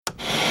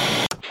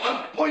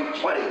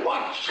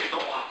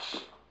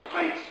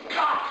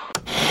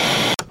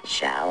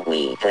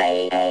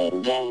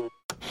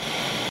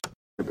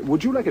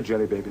Would you like a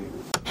jelly baby?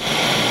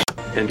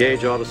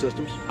 Engage all the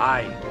systems.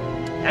 Aye.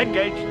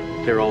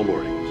 Engaged. Clear all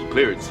moorings.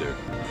 Cleared, sir.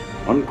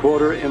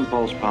 1/4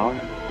 impulse power.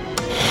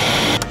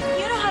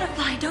 You know how to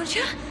fly, don't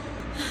you?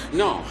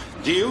 No.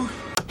 Do you?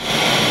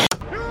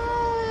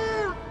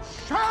 You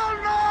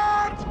shall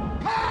not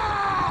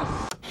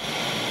pass!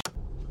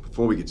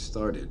 Before we get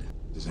started,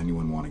 does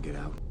anyone want to get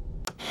out?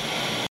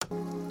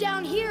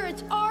 Down here,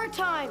 it's our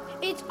time.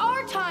 It's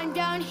our time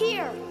down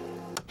here.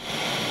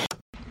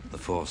 The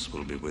Force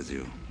will be with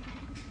you,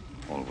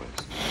 always.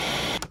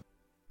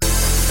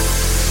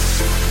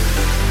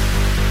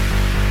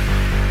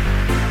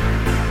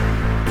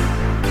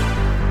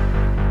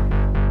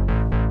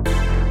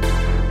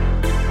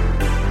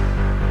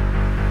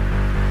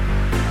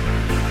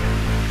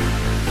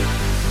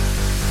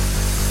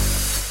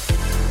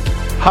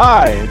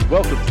 Hi, and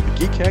welcome to the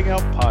Geek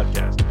Hangout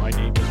Podcast. My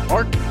name is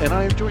Mark, and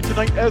I am joined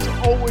tonight, as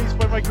always,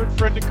 by my good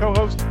friend and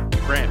co-host,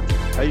 Grant.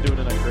 How you doing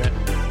tonight, Grant?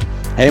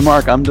 Hey,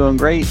 Mark, I'm doing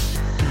great.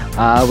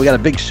 We got a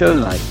big show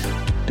tonight.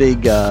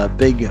 Big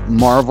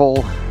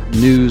Marvel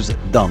news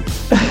dump.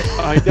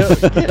 I know.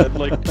 Yeah,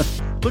 like,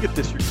 look at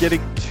this. You're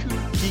getting 2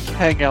 Geek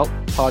Hangout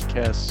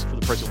podcasts for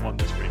the price of 1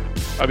 this week.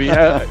 I mean,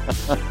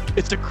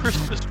 it's a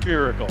Christmas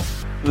miracle.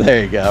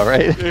 There you go,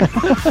 right?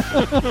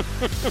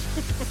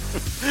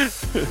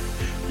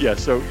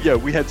 Yeah,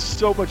 we had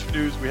so much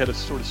news, we had to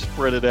sort of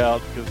spread it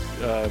out because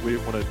we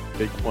didn't want to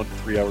make 1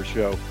 3-hour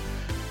show.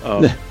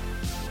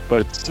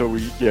 So we're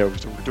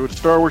doing a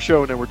Star Wars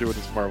show and then we're doing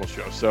this Marvel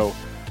show. So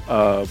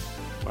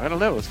I don't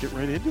know. Let's get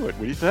right into it. What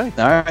do you think?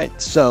 All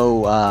right.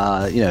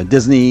 So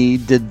Disney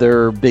did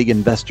their big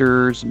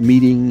investors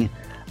meeting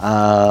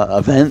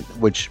event,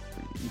 which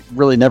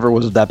really never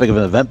was that big of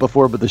an event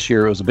before, but this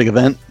year it was a big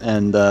event,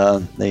 and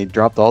they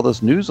dropped all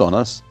this news on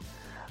us.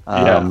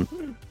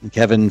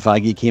 Kevin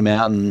Feige came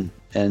out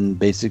and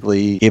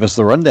basically gave us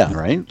the rundown,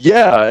 right?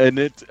 Yeah,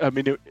 and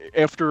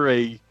after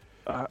I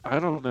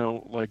don't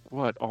know,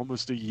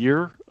 almost a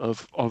year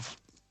of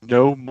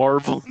no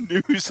Marvel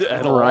news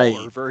at all,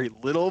 or very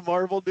little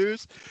Marvel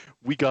news,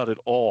 we got it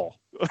all.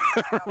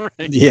 Right?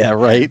 Yeah,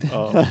 right. It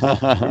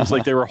was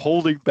like they were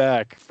holding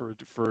back for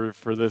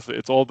this.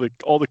 It's all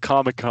the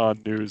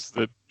Comic-Con news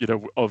that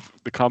of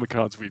the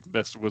Comic-Cons we've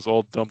missed was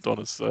all dumped on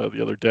us the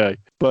other day.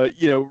 But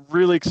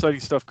really exciting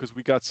stuff because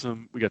we got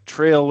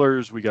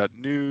trailers, we got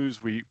news,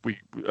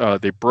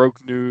 they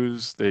broke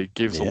news, they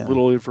gave us a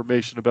little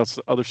information about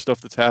some other stuff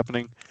that's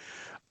happening.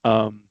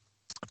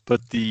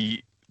 But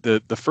the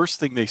first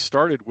thing they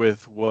started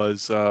with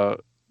was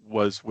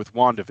with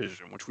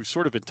WandaVision, which we've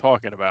sort of been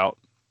talking about.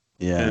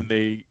 Yeah. And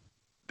they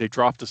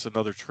dropped us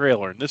another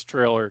trailer, and this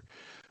trailer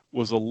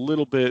was a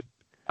little bit,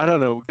 I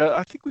don't know,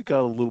 I think we got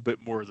a little bit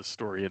more of the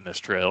story in this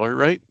trailer,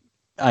 right?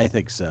 I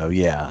think so,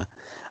 yeah.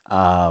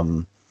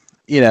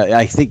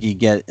 I think you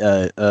get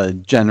a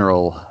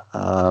general,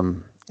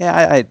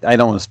 I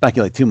don't want to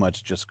speculate too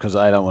much just because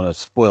I don't want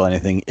to spoil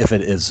anything if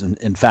it is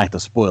in fact a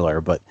spoiler,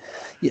 but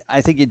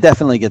I think you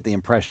definitely get the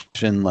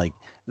impression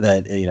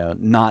that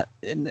not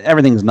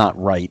everything's not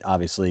right.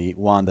 Obviously,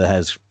 Wanda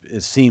has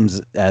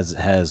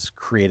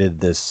created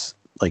this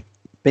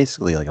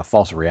basically a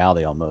false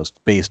reality almost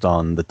based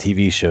on the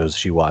TV shows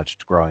she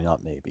watched growing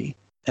up, maybe.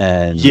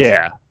 And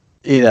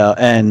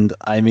and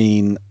I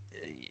mean,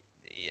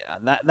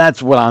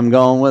 that's what I'm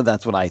going with.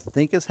 That's what I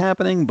think is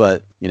happening.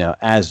 But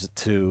as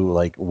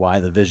to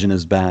why the Vision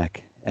is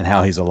back and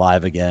how he's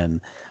alive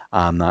again,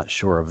 I'm not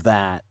sure of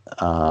that.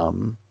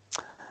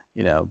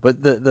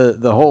 But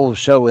the whole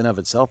show in of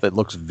itself, it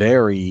looks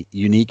very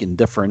unique and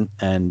different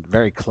and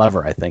very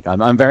clever. I think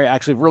I'm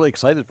really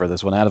excited for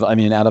this one. Out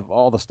of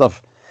all the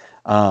stuff,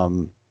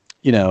 obviously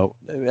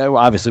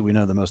we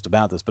know the most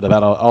about this, but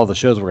about all the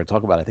shows we're going to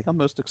talk about, I think I'm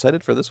most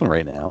excited for this one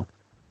right now.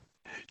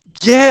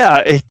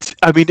 Yeah,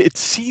 it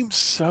seems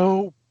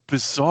so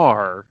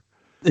bizarre,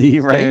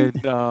 right?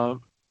 But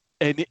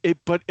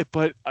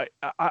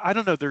I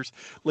don't know. There's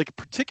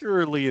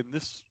particularly in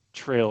this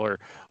trailer.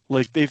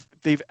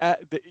 The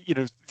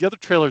other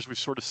trailers we've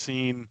sort of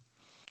seen,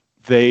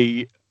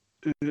 they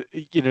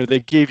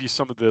gave you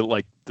some of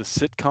the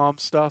sitcom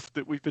stuff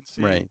that we've been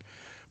seeing, right?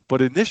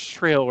 But in this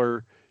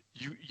trailer,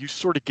 you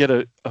sort of get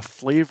a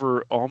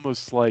flavor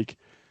almost like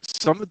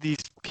some of these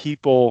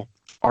people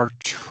are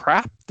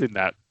trapped in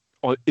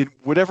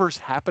whatever's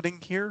happening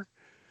here.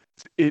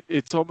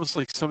 It's almost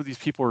like some of these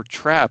people are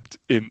trapped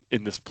in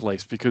this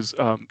place because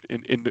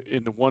in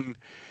the one.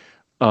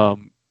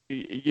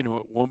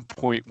 At one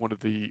point, one of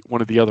the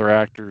other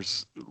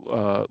actors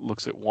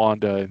looks at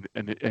Wanda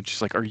and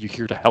she's like, "Are you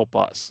here to help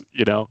us?"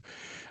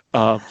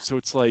 So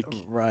it's like,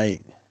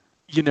 right.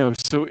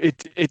 So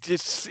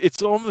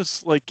it's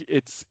almost like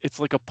it's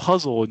like a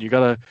puzzle, and you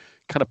gotta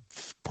kind of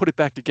put it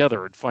back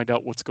together and find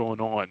out what's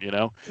going on.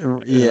 Yeah.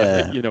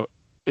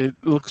 It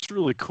looks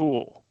really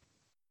cool.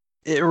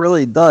 It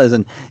really does.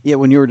 And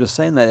when you were just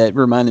saying that, it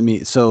reminded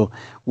me. So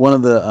one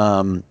of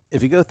the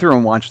if you go through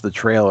and watch the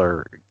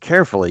trailer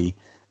carefully,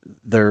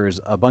 there's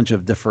a bunch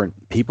of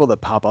different people that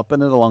pop up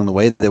in it along the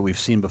way that we've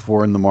seen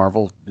before in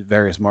the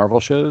various Marvel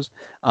shows.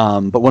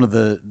 But one of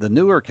the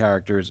newer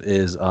characters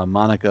is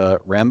Monica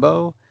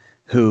Rambeau,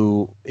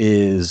 who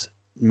is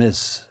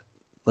Miss.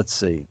 Let's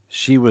see.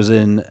 She was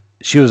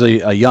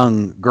a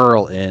young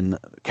girl in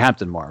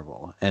Captain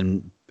Marvel,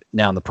 and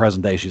now in the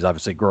present day, she's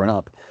obviously grown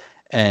up.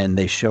 And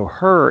they show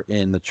her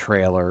in the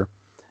trailer,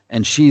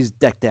 and she's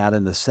decked out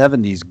in the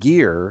 70s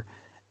gear.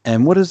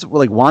 And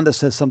Wanda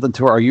says something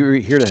to her. Are you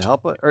here to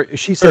help her? Or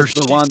she says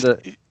to Wanda,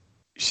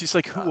 she's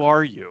like, "Who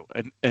are you?"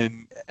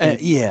 And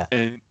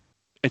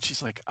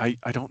she's like, I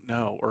don't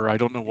know, or I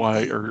don't know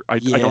why, or I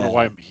don't know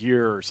why I'm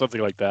here, or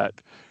something like that.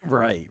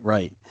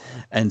 Right.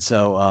 And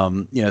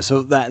so,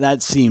 so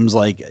that seems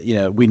like,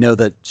 we know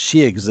that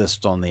she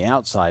exists on the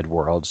outside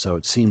world. So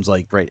it seems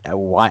like, right,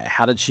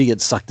 how did she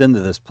get sucked into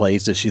this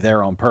place? Is she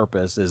there on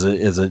purpose? Is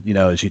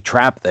she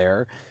trapped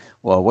there?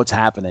 Well, what's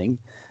happening?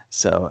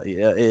 So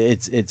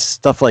it's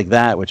stuff like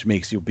that, which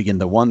makes you begin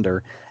to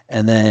wonder.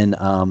 And then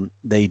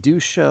they do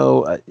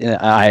show,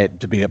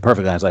 to be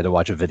perfectly honest, I had to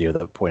watch a video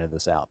that pointed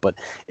this out, but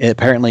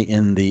apparently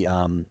in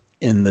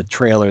the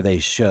trailer, they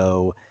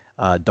show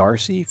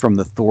Darcy from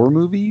the Thor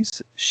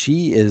movies.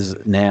 She is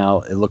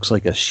now, it looks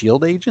like a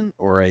SHIELD agent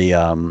or a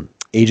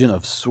agent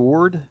of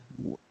SWORD,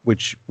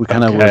 which we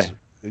kind of was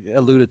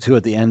alluded to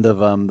at the end of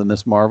the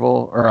Miss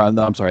Marvel, or at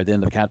the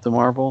end of Captain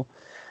Marvel.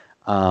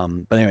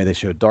 But anyway, they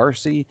show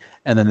Darcy,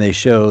 and then they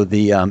show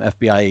the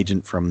FBI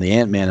agent from the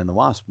Ant-Man and the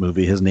Wasp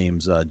movie. His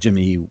name's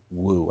Jimmy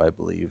Woo, I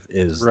believe,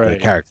 is the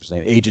character's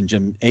name.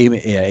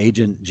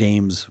 Agent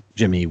James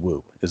Jimmy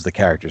Woo is the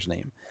character's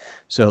name.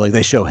 So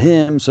they show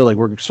him. So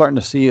we're starting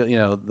to see,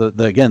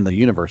 the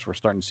universe. We're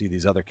starting to see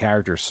these other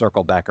characters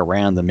circle back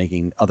around and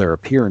making other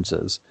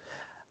appearances.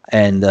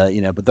 And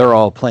but they're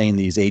all playing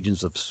these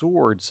agents of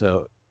SWORD.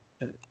 So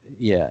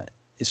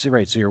it's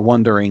right. So you're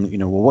wondering,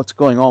 well, what's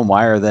going on?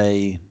 Why are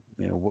they?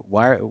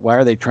 Why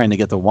are they trying to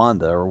get to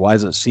Wanda, or why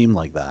does it seem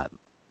like that?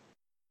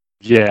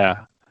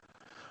 Yeah.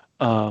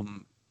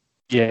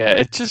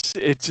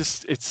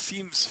 It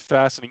seems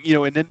fascinating,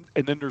 and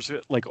then there's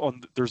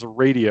a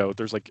radio.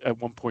 There's at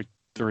one point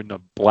they're in a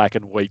black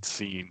and white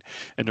scene,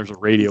 and there's a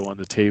radio on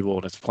the table,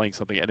 and it's playing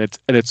something, and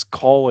it's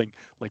calling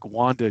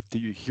Wanda, do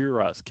you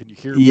hear us? Can you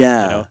hear me?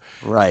 Yeah,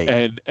 right.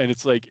 And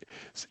it's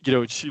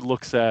and she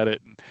looks at it,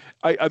 and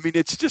I mean,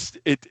 it's just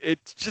it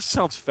just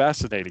sounds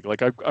fascinating.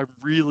 I'm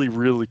really,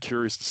 really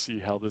curious to see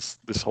how this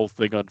whole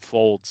thing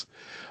unfolds.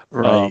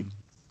 Right.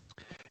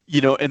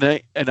 And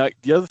I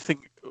the other thing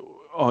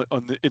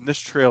in this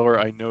trailer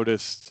I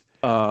noticed,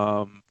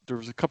 there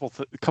was a couple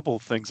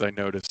of things I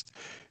noticed.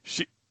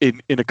 She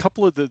in a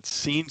couple of the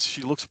scenes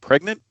she looks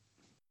pregnant.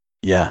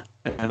 Yeah.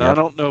 And I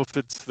don't know if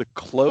it's the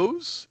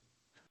clothes,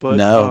 but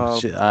no,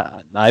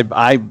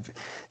 I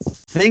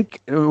think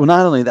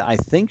not only that, I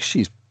think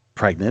she's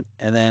pregnant,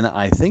 and then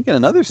I think in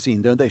another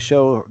scene, don't they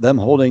show them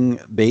holding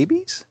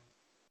babies?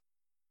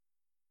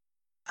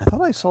 I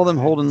thought I saw them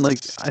holding I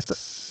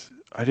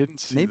didn't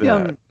see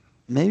that.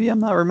 Maybe I'm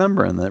not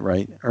remembering that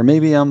right, or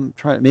maybe I'm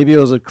trying. Maybe it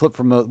was a clip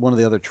from one of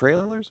the other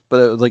trailers,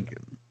 but it was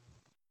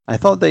I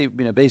thought they,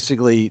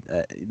 basically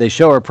they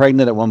show her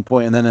pregnant at one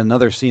point, and then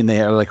another scene they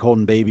are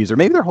holding babies, or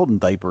maybe they're holding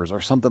diapers or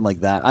something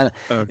like that.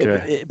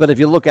 Okay. But if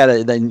you look at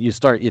it, then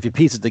if you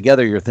piece it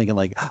together, you're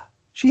thinking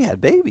she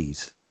had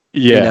babies.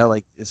 Yeah.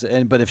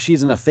 But if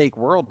she's in a fake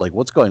world,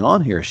 what's going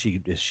on here? Is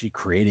she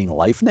creating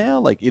life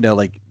now?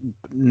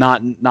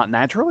 Not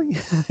naturally.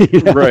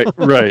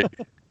 Right.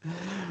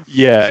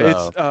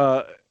 Yeah.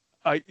 So.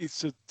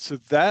 So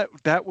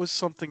that was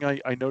something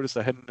I noticed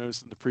I hadn't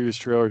noticed in the previous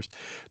trailers.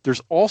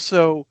 There's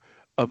also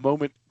a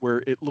moment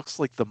where it looks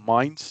like the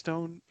Mind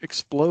Stone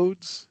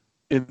explodes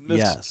in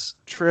this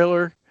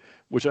trailer,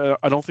 which I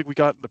don't think we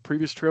got in the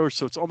previous trailer.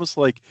 So it's almost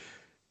like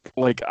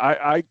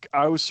I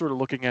was sort of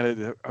looking at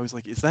it. I was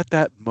like, is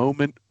that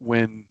moment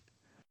when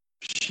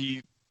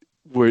she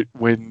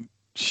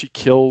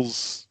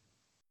kills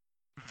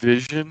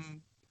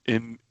Vision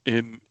in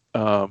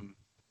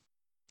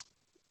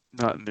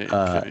not in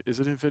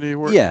is it Infinity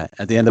War? Yeah,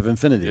 at the end of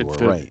Infinity War,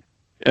 right?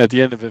 At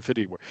the end of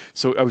Infinity War.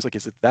 So I was like,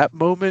 is it that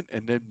moment?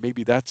 And then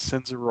maybe that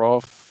sends her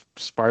off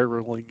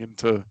spiraling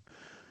into,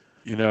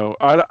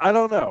 I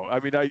don't know. I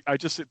mean, I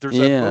just there's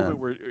that moment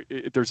where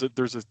there's a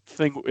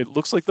thing. It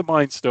looks like the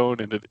Mind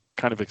Stone, and it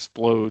kind of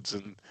explodes,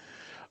 and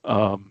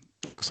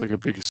looks like a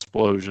big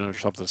explosion or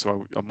something.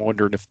 So I'm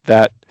wondering if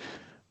that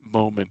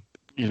moment,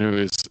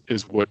 is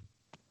what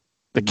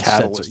the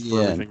catalyst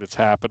for everything that's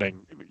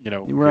happening.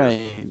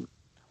 Right.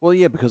 Well,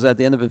 yeah, because at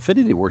the end of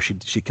Infinity War,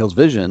 she kills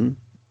Vision,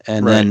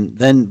 and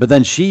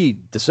then she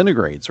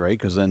disintegrates, right?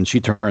 Because then she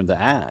turned to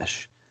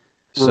ash.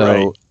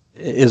 So,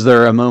 is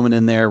there a moment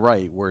in there,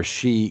 right, where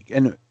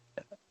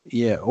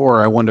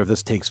or I wonder if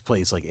this takes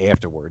place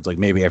afterwards,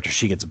 maybe after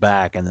she gets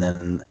back, and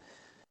then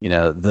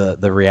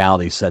the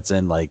reality sets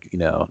in,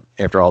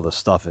 after all this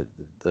stuff,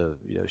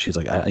 she's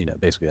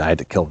basically I had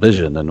to kill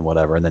Vision and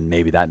whatever, and then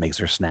maybe that makes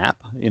her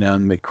snap,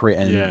 and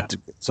create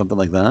something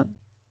like that.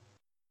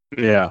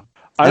 Yeah.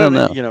 I don't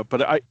know.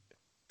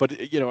 But but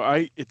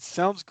it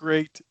sounds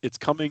great. It's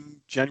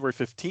coming January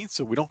 15th,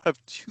 so we don't have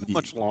too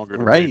much longer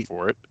to wait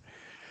for it.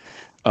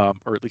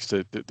 Or at least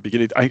at the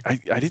beginning.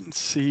 I didn't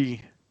see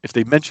if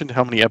they mentioned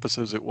how many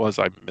episodes it was.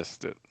 I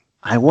missed it.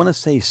 I want to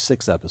say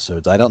 6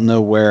 episodes. I don't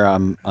know where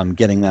I'm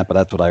getting that, but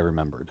that's what I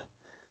remembered.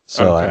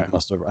 So okay.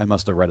 I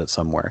must have read it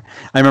somewhere.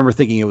 I remember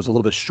thinking it was a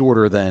little bit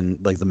shorter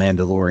than like The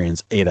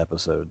Mandalorian's 8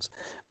 episodes,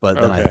 but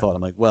then I thought,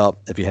 I'm like, well,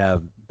 if you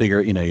have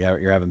bigger,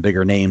 you're having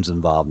bigger names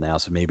involved now,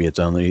 so maybe it's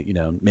only,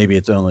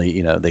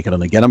 they could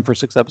only get them for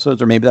 6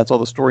 episodes, or maybe that's all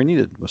the story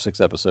needed was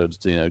 6 episodes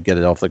to get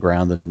it off the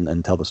ground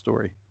and tell the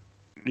story.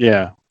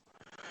 Yeah.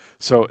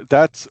 So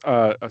that's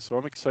so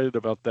I'm excited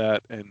about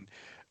that, and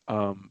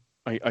I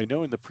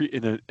know in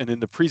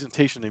the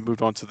presentation they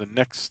moved on to the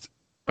next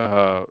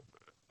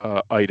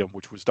item,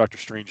 which was Doctor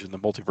Strange in the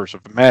Multiverse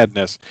of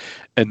Madness,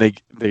 and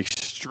they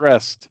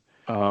stressed,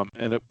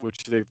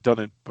 which they've done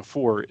it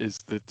before, is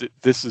that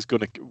this is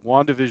going to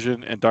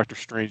WandaVision and Doctor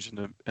Strange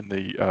in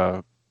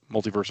the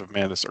Multiverse of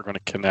Madness are going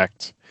to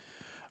connect.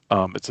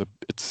 It's a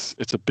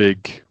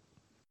big,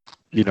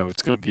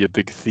 it's going to be a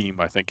big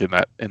theme, I think, in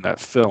that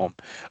film.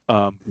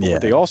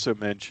 What they also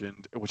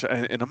mentioned,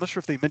 and I'm not sure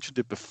if they mentioned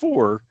it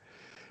before.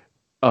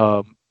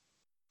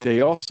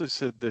 They also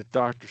said that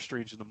Doctor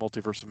Strange in the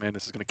Multiverse of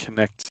Madness is going to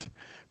connect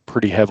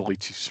pretty heavily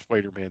to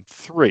Spider-Man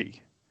 3.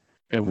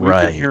 And we've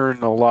been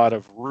hearing a lot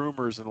of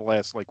rumors in the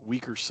last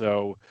week or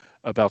so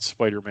about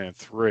Spider-Man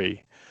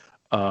 3.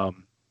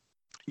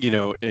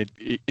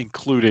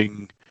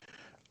 Including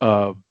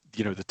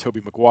the Tobey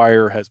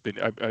Maguire has been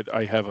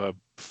I have a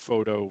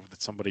photo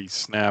that somebody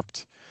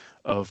snapped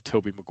of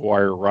Tobey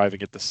Maguire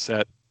arriving at the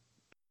set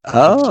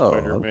of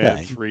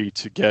Spider-Man 3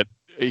 to get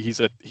he's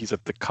at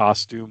the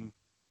costume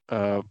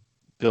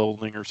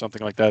building or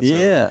something like that.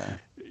 Yeah.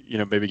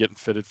 So, maybe getting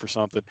fitted for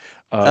something.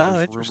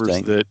 There's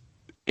rumors that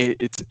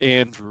it's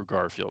Andrew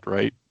Garfield,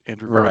 right?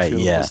 Andrew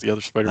Garfield is the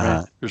other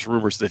Spider-Man. There's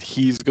rumors that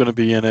he's going to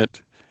be in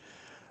it.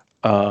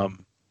 I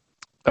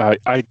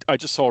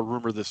just saw a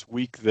rumor this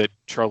week that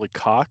Charlie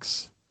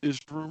Cox is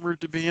rumored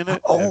to be in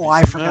it. Oh,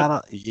 I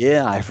forgot.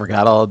 I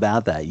forgot all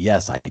about that.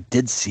 Yes, I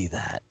did see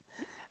that.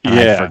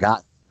 I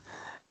forgot.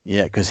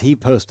 Yeah, because he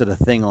posted a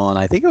thing on,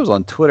 I think it was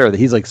on Twitter, that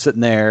he's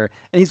sitting there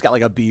and he's got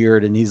a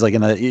beard and he's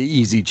in an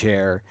easy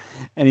chair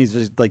and he's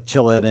just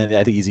chilling and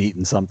I think he's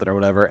eating something or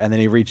whatever. And then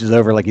he reaches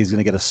over he's going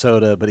to get a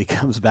soda, but he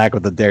comes back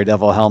with the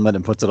Daredevil helmet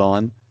and puts it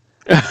on.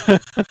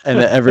 And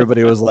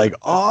everybody was like,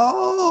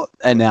 oh,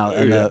 and now,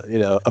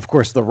 of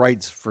course, the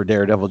rights for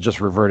Daredevil just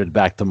reverted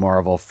back to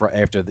Marvel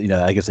after,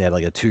 I guess they had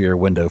a 2-year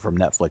window from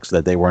Netflix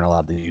that they weren't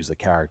allowed to use the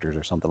characters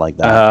or something like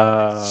that.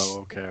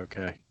 Oh,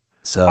 okay.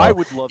 So I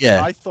would love.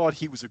 Yeah. I thought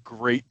he was a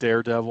great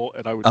Daredevil,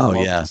 and I would love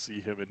to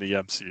see him in the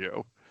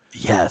MCU.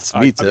 Yes,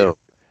 me too.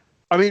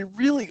 I mean,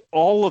 really,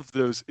 all of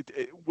those.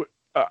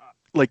 I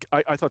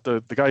thought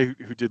the guy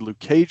who did Luke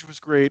Cage was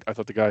great. I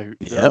thought the guy who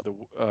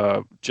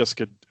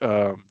Jessica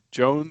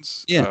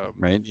Jones. Yeah,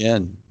 right. Yeah,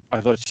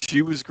 I thought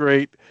she was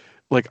great.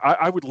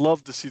 I would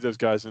love to see those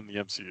guys in the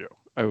MCU.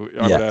 I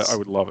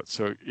would love it.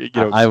 So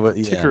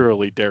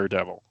particularly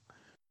Daredevil.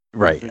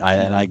 Right.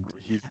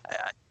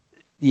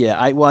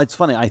 Well, it's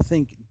funny. I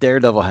think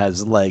Daredevil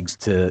has legs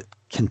to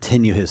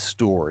continue his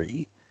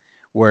story,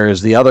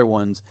 whereas the other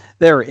ones,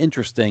 they're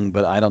interesting,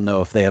 but I don't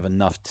know if they have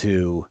enough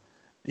to,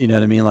 you know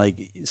what I mean?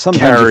 Sometimes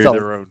carry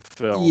their own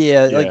film.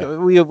 Yeah.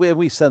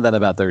 We said that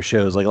about their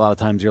shows. A lot of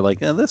times you're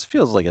this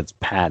feels like it's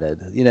padded.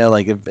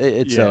 If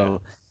it's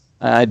so.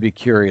 I'd be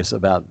curious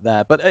about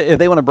that. But if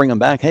they want to bring them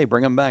back, hey,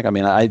 bring them back. I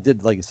mean, I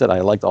did, like you said,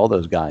 I liked all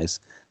those guys.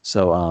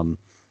 So,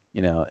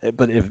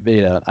 but if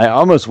I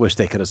almost wish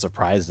they could have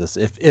surprised us.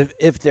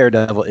 If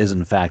Daredevil is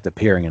in fact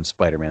appearing in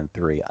Spider-Man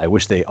 3, I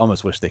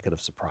almost wish they could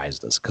have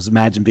surprised us. Because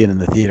imagine being in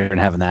the theater and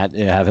having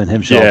having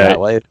him show up that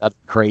way. That's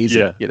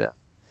crazy.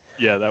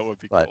 Yeah, that would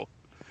be cool.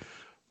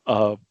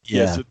 So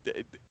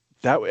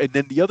and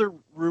then the other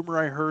rumor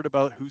I heard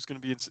about who's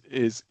going to be in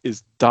is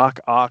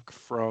Doc Ock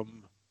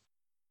from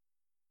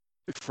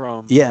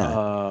Spider-Man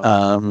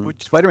 2.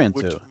 Which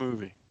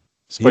movie?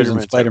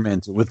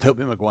 Spider-Man 2 with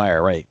Tobey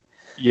Maguire, right?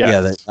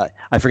 Yes. Yeah,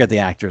 I forget the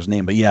actor's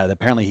name, but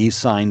apparently he's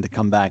signed to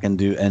come back and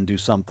do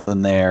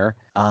something there.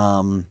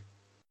 I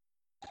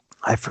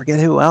forget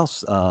who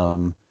else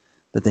that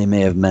they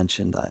may have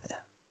mentioned.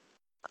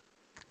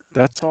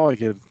 That's all I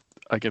can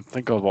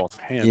think of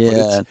offhand.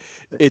 Yeah,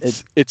 but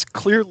it's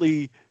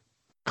clearly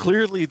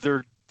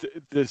they're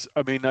this.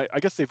 I mean, I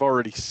guess they've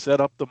already set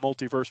up the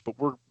multiverse, but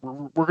we're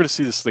going to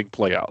see this thing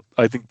play out.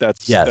 I think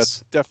that's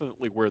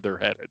definitely where they're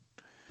headed.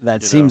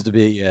 That seems to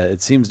be a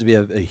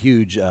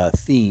huge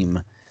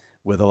theme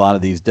with a lot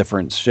of these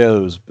different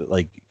shows, but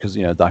because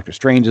Doctor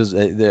Strange is,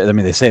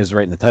 they say it's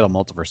right in the title,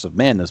 Multiverse of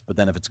Madness, but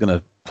then if it's going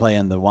to play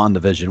in the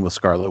WandaVision with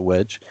Scarlet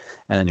Witch,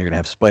 and then you're going to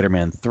have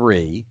Spider-Man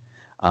 3,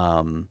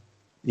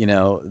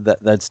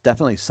 that's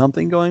definitely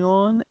something going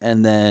on.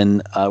 And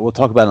then we'll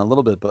talk about it in a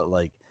little bit, but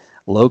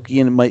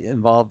Loki might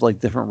involve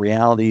different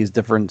realities,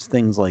 different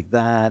things like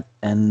that,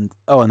 and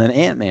then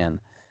Ant-Man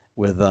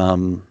with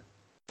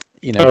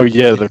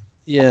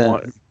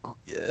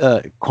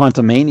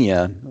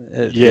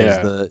Quantumania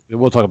Yeah. is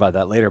we'll talk about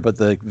that later, but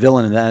the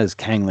villain in that is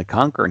Kang the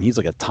Conqueror, and he's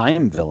like a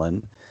time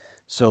villain.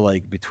 So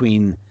like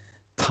between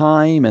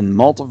time and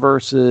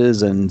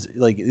multiverses and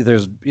like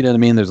there's you know what I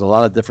mean, there's a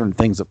lot of different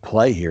things at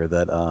play here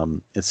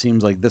that it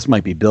seems like this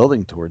might be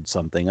building towards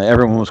something.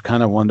 Everyone was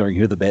kind of wondering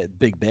who the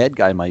big bad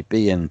guy might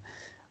be, and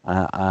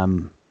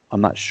I'm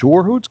not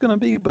sure who it's going to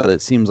be, but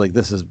it seems like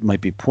might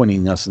be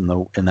pointing us in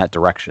that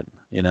direction.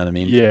 You know what I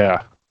mean?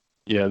 Yeah.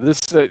 This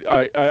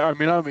I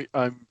mean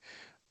I'm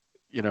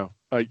you know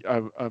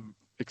I'm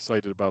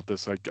excited about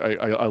this.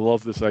 I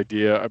love this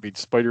idea. I mean,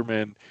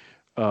 Spider-Man.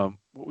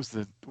 What was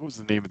the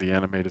name of the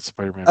animated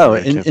Spider-Man? Oh,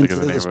 movie? I can't think of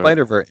the name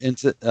Spider-Verse.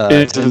 Into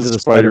the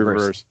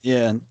Spider-Verse.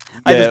 Yeah,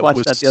 I just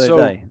watched that the other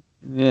day.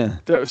 Yeah,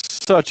 that was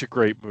such a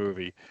great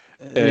movie.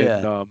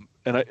 And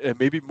and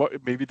maybe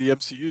the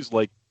MCU's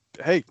like,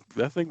 hey,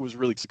 that thing was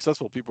really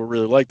successful. People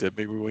really liked it.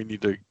 Maybe we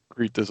need to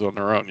greet this on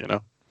our own. You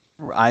know.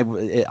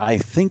 I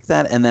think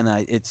that, and then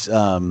it's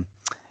you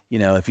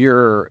know, if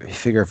you're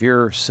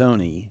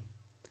Sony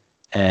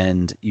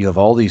and you have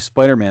all these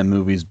Spider-Man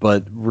movies,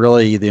 but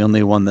really the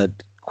only one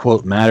that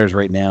quote matters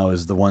right now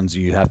is the ones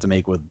you have to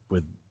make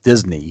with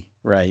Disney,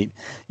 right?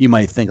 You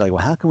might think like,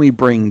 well, how can we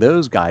bring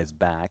those guys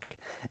back?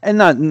 And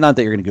not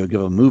that you're going to go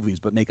give them movies,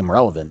 but make them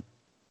relevant,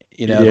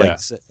 you know. Yeah.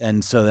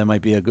 And so that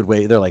might be a good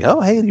way. They're like,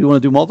 oh, hey, you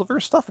want to do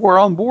multiverse stuff? We're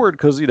on board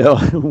because you know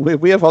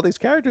we have all these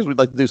characters we'd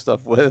like to do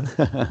stuff with.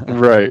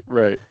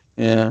 Right.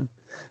 Yeah.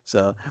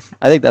 So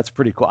I think that's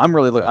pretty cool. I'm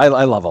really I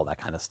love all that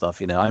kind of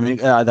stuff. You know, I mean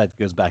that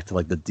goes back to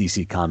like the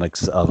DC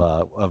comics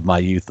of my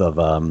youth of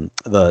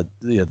the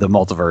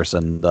multiverse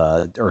and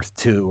Earth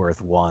 2,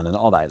 Earth 1, and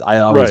all that. I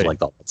always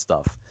liked all that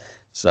stuff.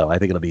 So I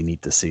think it'll be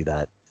neat to see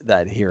that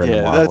here in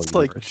the Marvel that's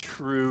universe. like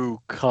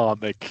true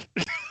comic.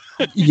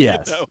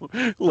 Yes. You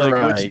know? Like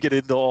once you get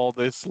into all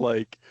this,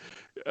 like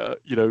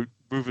you know,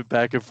 moving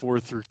back and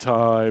forth through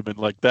time, and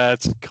like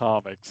that's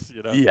comics.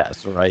 You know.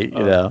 Yes. Right.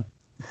 You know.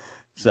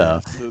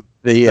 So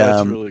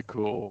that's really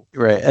cool.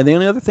 Right. And the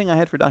only other thing I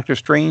had for Doctor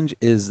Strange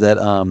is that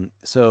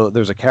so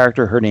there's a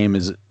character, her name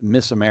is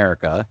Miss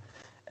America,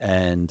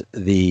 and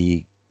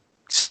the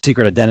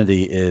secret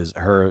identity is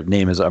her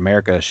name is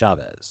America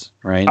Chavez,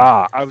 right?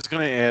 I was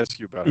going to ask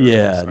you about her.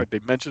 Yeah. They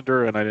mentioned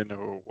her and I didn't know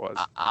who it was.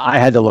 I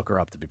had to look her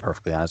up, to be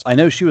perfectly honest. I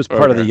know she was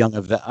part of the Young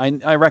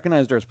I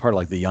recognized her as part of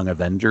like the Young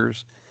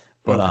Avengers,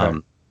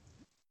 but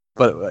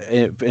but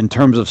in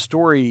terms of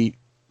story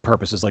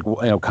purposes, like, you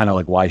know, kind of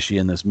like why is she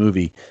in this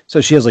movie?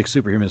 So she has like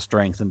superhuman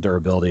strength and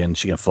durability, and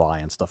she can fly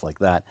and stuff like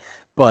that.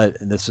 But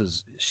I'm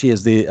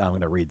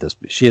going to read this.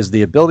 She has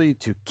the ability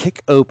to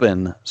kick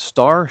open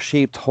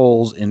star-shaped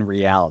holes in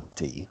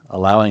reality,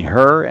 allowing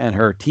her and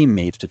her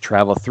teammates to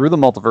travel through the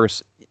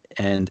multiverse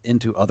and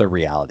into other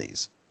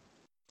realities.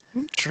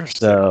 Interesting.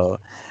 So,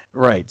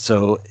 right.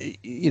 So,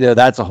 you know,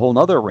 that's a whole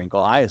nother wrinkle.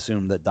 I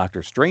assumed that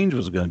Doctor Strange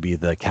was going to be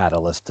the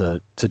catalyst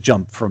to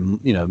jump from,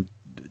 you know,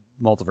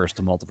 multiverse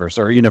to multiverse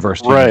or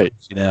universe to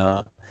universe, you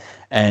know.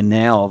 And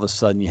now all of a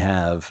sudden you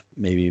have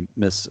maybe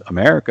Miss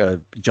America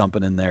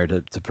jumping in there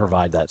to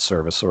provide that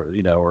service, or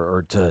you know,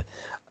 or to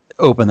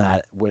open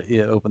that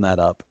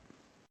up.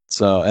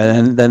 So,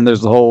 and then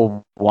there's the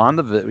whole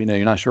WandaVision. You know,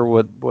 you're not sure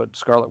what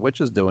Scarlet Witch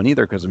is doing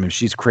either, because I mean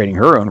she's creating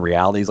her own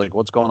realities. Like,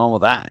 what's going on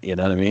with that? You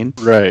know what I mean?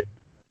 Right.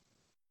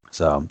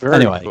 So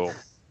Very cool.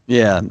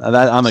 Yeah,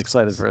 I'm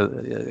excited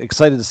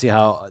to see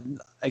how.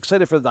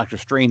 Excited for the Doctor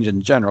Strange in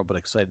general, but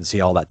excited to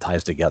see all that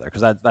ties together,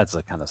 because that's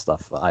the kind of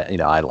stuff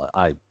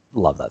I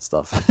love that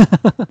stuff.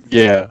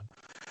 Yeah.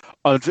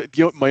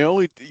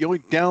 The only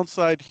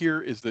downside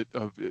here is that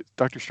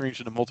Doctor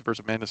Strange in the Multiverse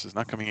of Madness is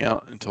not coming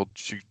out until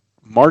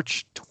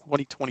March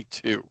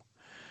 2022,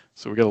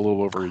 so we got a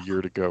little over a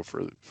year to go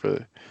for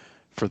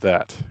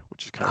that,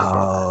 which is kind of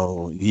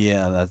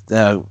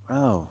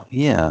oh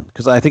yeah,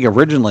 because I think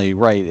originally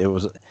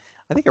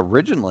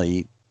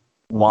WandaVision,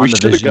 we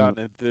should have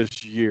gotten it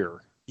this year.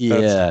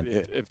 Yeah,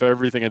 if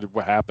everything had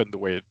happened the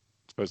way it's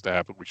supposed to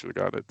happen, we should have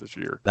gotten it this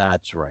year.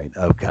 That's right.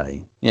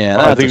 Okay. Yeah,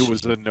 I think it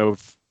was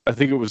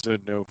a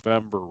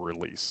November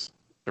release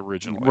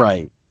originally.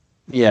 Right.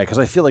 Yeah, because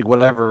I feel like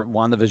whatever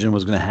WandaVision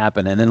was going to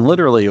happen, and then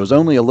literally it was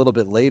only a little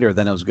bit later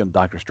than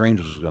Doctor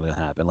Strange was going to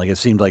happen. Like, it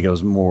seemed like it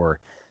was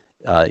more,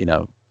 you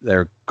know,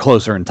 they're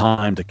closer in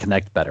time to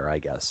connect better, I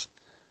guess.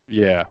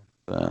 Yeah.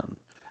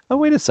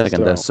 Wait a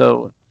second.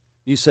 So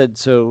you said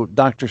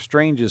Doctor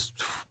Strange is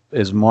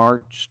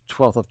March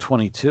 12th of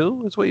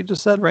 22 is what you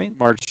just said, right?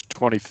 March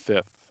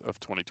 25th of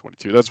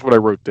 2022. That's what I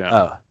wrote down.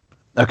 Oh,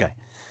 okay.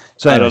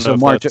 So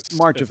March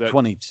of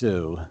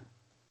 22.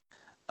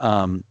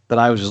 But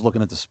I was just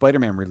looking at the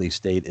Spider-Man release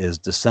date is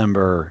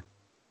December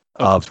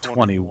of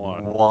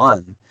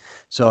 21.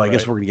 So I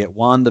guess we're going to get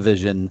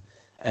WandaVision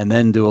and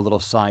then do a little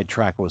side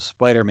track with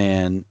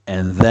Spider-Man,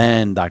 and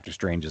then Doctor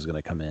Strange is going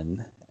to come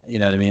in. You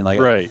know what I mean?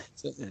 Like, right.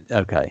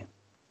 Okay.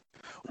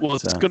 Well,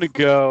 it's going to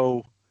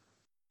go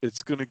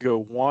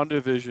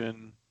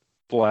WandaVision,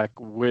 Black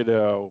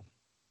Widow,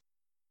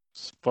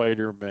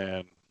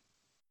 Spider-Man,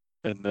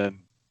 and then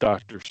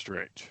Doctor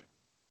Strange.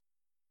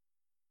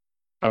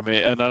 I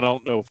mean, and I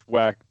don't know if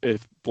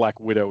Black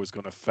Widow is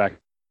going to factor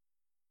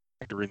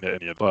into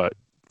any of it, but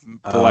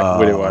Black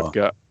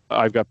Widow,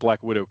 I've got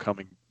Black Widow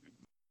coming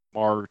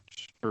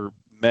March or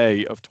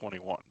May of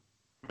 21.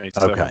 May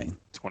 7th,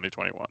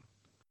 2021.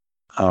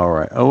 All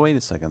right. Oh, wait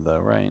a second,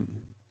 though, right?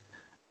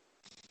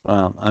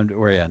 Well,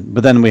 we're in.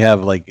 But then we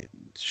have, like,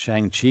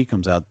 Shang-Chi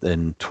comes out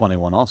in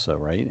 21 also,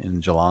 right?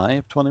 In July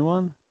of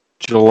 21?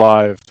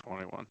 July of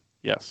 21,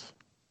 yes.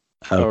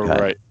 Okay. Oh,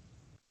 right.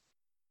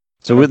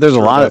 So there's a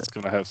lot that's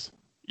going to have...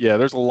 Yeah,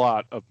 there's a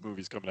lot of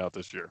movies coming out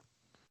this year.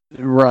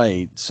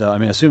 Right. So, I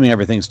mean, assuming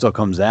everything still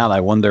comes out, I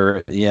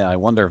wonder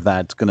if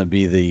that's going to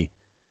be the,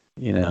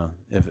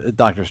 if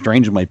Doctor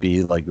Strange might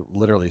be, like,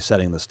 literally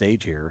setting the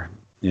stage here,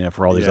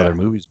 for all these other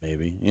movies,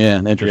 maybe. Yeah,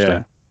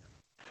 interesting.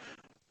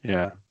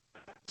 Yeah.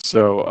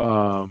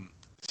 So,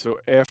 so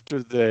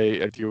after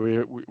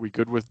we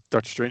good with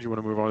Doctor Strange? You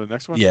want to move on to the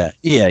next one? Yeah.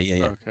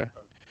 Okay.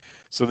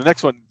 So the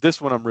next one, this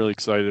one I'm really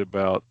excited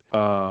about.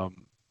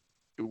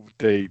 We've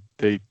been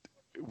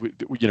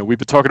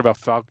talking about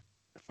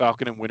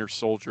Falcon and Winter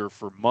Soldier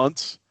for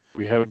months.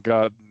 We haven't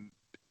gotten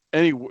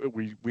any.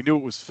 We knew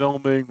it was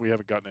filming. We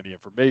haven't gotten any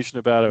information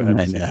about it.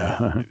 I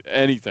know.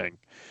 Anything.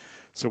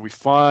 So we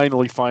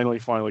finally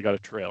got a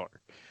trailer,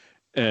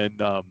 and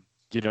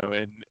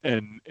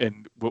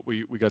and what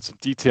we got some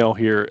detail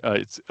here.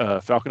 It's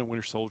Falcon and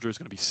Winter Soldier is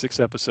going to be 6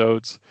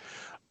 episodes.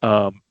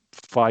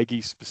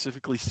 Feige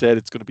specifically said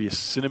it's going to be a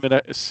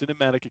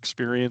cinematic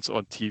experience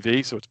on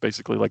TV. So it's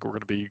basically like we're going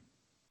to be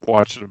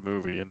watching a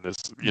movie in this,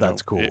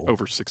 That's cool.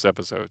 over 6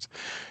 episodes.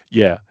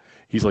 Yeah,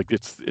 he's like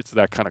it's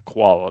that kind of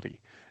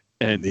quality,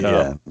 and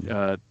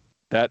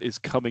that is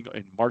coming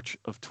in March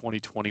of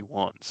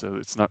 2021. So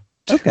it's not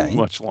too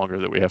much longer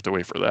that we have to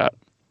wait for that.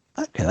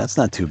 Okay, that's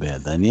not too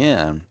bad then.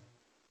 Yeah.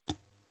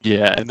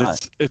 Yeah, and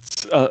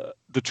it's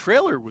the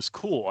trailer was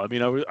cool. I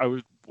mean, I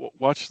would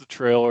watch the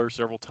trailer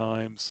several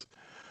times.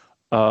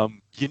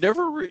 You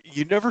never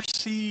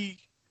see.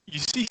 You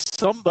see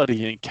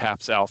somebody in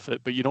Cap's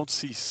outfit, but you don't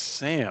see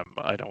Sam,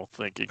 I don't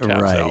think, in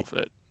Cap's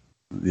outfit.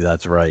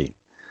 That's right.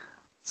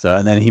 So,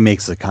 and then he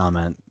makes the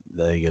comment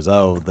that he goes,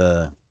 what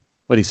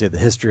do you say? The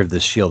history of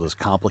this shield is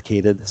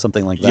complicated,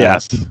 something like that.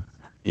 Yes. Yeah.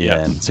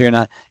 Yes. And so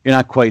you're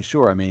not quite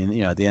sure. I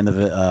mean, at the end of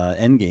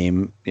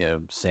Endgame,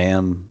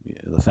 Sam,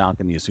 the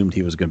Falcon, you assumed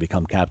he was going to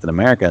become Captain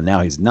America, and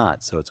now he's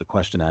not. So it's a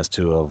question as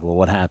to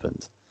what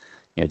happened.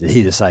 Did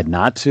he decide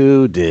not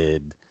to?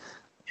 Did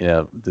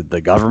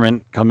the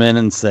government come in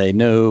and say,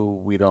 no,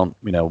 we don't,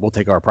 we'll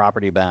take our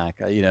property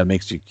back? It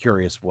makes you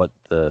curious what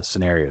the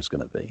scenario is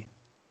going to be.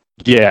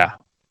 Yeah.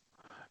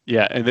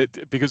 Yeah. And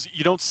because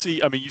you don't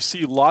see, I mean, you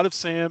see a lot of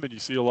Sam and you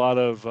see a lot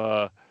of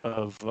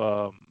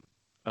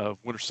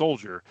Winter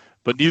Soldier,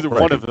 but neither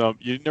one of them,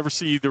 you never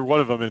see either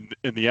one of them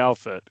in the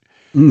outfit.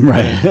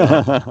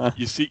 Right.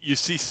 You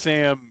see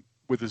Sam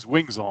with his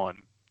wings on,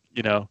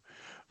 a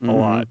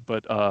lot,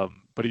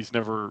 but he's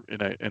never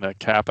in a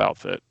Cap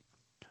outfit.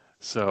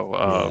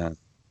 So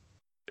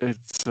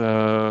it's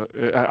I'm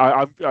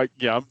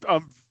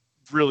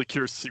really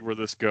curious to see where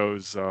this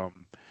goes.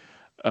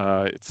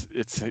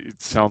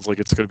 It sounds like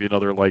it's going to be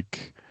another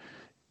like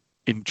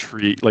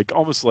intrigue, like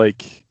almost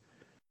like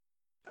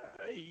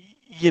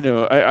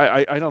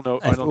I don't know.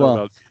 I don't know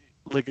about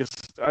like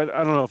I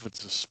don't know if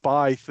it's a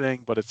spy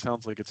thing, but it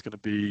sounds like it's going to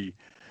be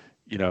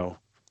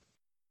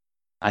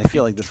I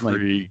feel like this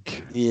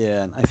might.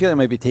 Yeah, I feel like it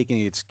might be taking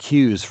its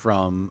cues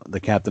from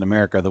the Captain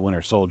America, the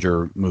Winter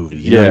Soldier movie.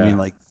 You know what I mean?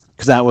 Like,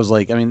 because that was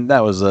like, it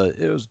was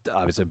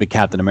obviously a big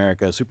Captain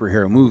America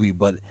superhero movie,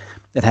 but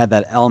it had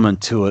that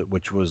element to it,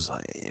 which was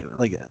like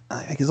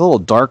I guess a little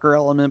darker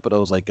element, but it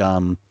was like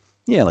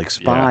like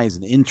spies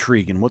and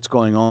intrigue and what's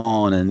going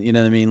on, and you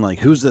know what I mean? Like,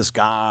 who's this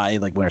guy?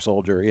 Like Winter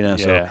Soldier,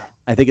 So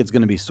I think it's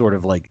going to be sort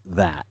of like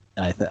that.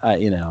 And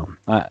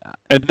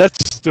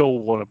that's still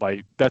one of,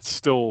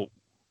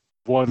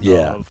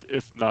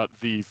 if not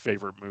the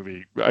favorite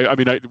movie.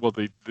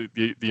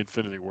 The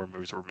Infinity War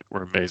movies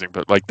were amazing,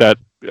 but like that,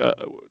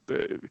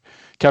 the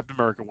Captain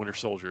America: Winter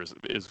Soldier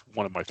is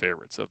one of my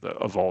favorites of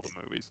all the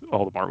movies,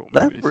 all the Marvel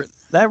movies.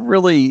 That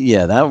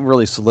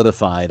really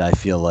solidified. I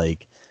feel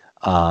like,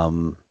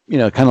 kind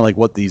of like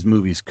what these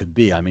movies could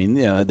be. I mean,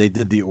 they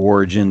did the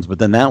origins, but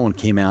then that one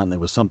came out and it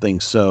was something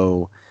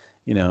so.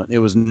 It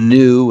was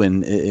new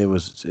and it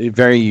was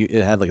very.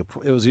 It had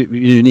it was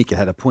unique. It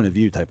had a point of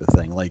view type of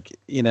thing,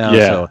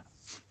 So,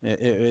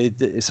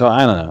 so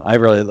I don't know. I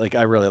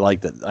really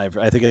liked it.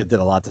 I think it did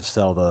a lot to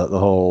sell the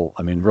whole.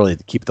 I mean, really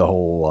to keep the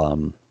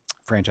whole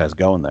franchise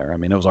going there. I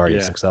mean, it was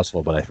already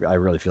successful, but I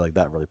really feel like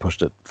that really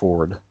pushed it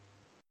forward.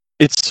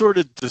 It sort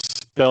of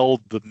dispelled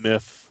the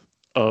myth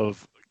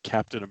of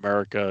Captain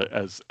America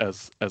as a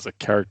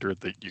character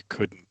that you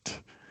couldn't.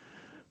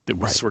 That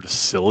was sort of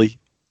silly.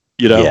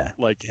 I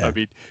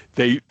mean,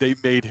 they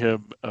made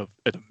him an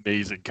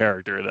amazing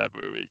character in that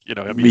movie. He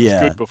was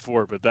good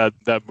before, but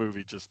that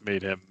movie just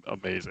made him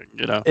amazing.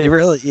 It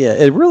really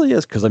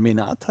is. Because I mean,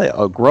 I'll tell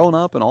you, growing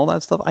up and all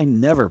that stuff, I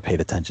never paid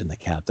attention to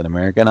Captain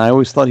America, and I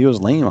always thought he was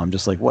lame. I'm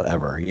just like,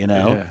 whatever,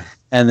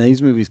 And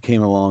these movies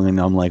came along, and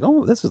I'm like,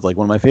 oh, this is like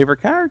one of my favorite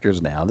characters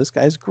now. This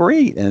guy's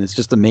great, and it's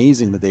just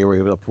amazing that they were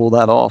able to pull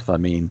that off. I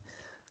mean,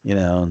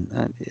 yeah,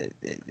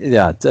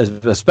 it's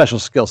a special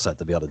skill set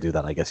to be able to do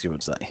that, I guess you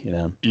would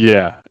say.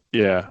 Yeah.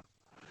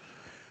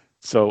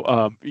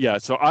 So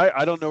so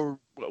I don't know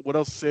what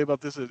else to say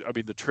about this. I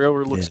mean, the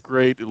trailer looks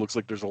great. It looks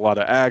like there's a lot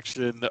of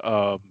action.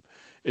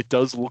 It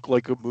does look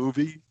like a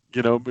movie.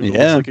 It looks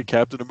like a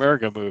Captain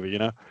America movie.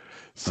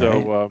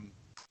 So. Right.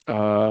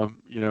 I'm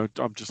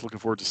just looking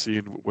forward to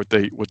seeing what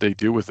they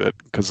do with it,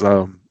 because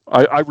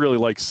I really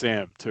like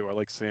Sam too. I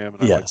like Sam,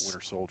 and I like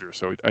Winter Soldier.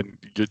 So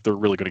they're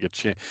really going to get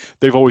chance.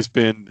 They've always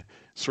been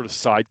sort of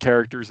side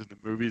characters in the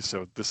movies,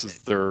 so this is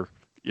their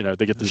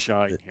they get to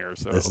shine here.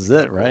 So this is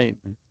it, right?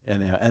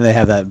 And they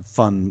have that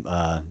fun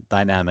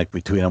dynamic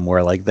between them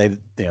where like they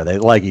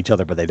like each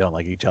other, but they don't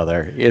like each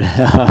other.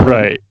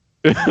 Right.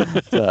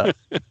 So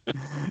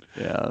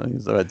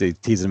they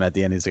tease him at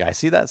the end. He's like, I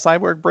see that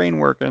cyborg brain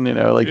working,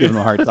 like giving him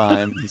a hard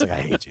time. He's like,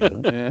 I hate you.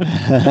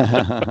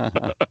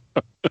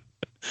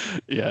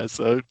 Yeah,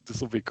 so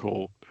this will be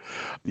cool.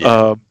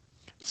 Yeah.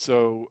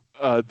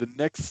 The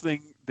next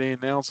thing they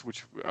announced,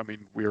 which I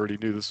mean we already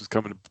knew this was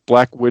coming,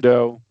 Black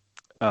Widow.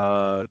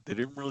 They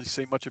didn't really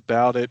say much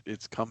about it.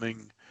 It's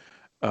coming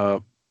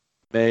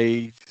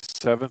May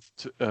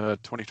 7th,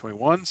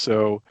 2021.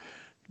 So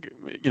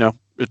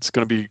it's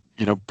going to be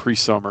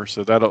pre-summer,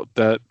 so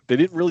that they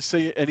didn't really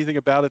say anything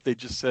about it. They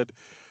just said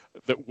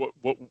that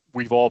what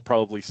we've all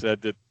probably said,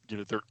 that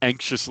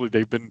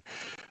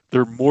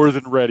they're more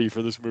than ready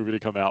for this movie to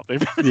come out.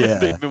 They've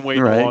been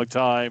waiting a long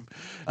time.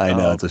 I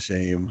know, it's a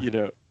shame.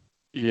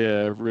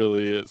 Yeah, it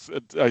really is.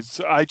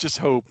 I just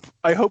hope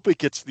it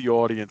gets the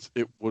audience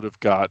it would have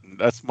gotten.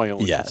 That's my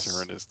only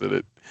concern, is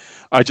that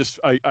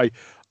I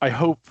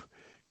hope.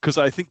 Because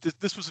I think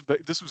this was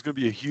going to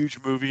be a huge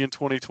movie in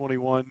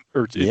 2021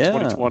 or in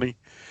 2020,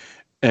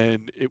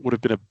 and it would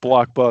have been a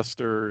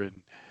blockbuster,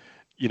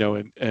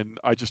 and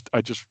I just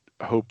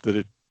hope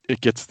that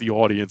it gets the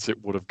audience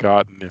it would have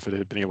gotten if it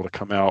had been able to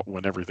come out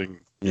when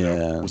everything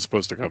was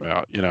supposed to come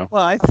out.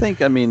 Well, I think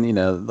like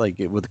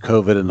with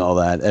COVID and all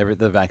that,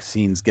 the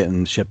vaccine's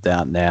getting shipped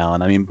out now,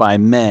 and I mean by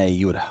May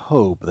you would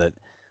hope that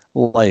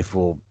life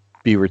will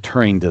be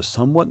returning to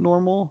somewhat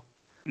normal.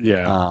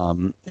 Yeah.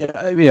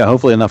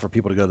 Hopefully enough for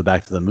people to go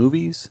back to the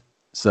movies.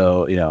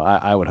 So,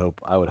 I would hope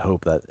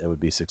that it would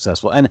be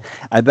successful. And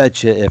I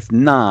bet you if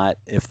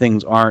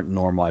things aren't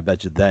normal, I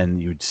bet you then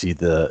you'd see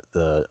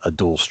a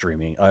dual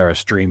streaming or a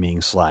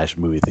streaming /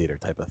 movie theater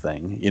type of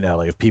thing.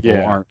 Like if people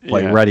aren't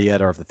ready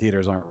yet, or if the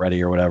theaters aren't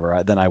ready or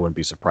whatever, then I wouldn't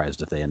be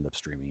surprised if they end up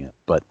streaming it.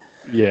 But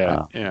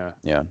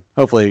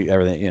hopefully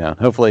everything,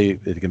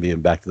 hopefully it can be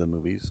back to the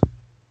movies.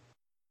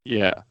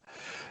 Yeah.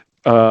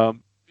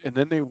 And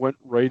then they went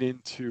right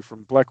into,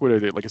 from Black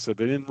Widow, like I said,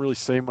 they didn't really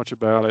say much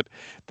about it.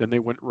 Then they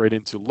went right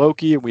into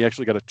Loki, and we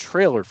actually got a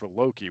trailer for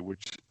Loki,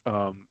 which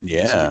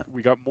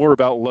we got more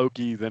about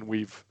Loki than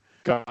we've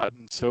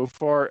gotten so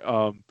far.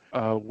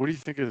 What do you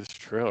think of this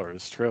trailer?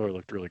 This trailer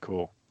looked really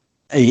cool.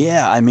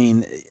 Yeah, I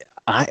mean,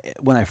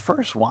 when I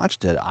first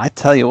watched it, I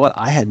tell you what,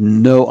 I had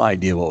no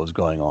idea what was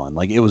going on.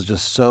 Like, it was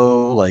just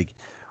so like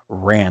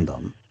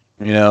random,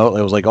 it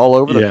was like all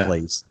over the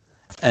place,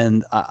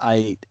 and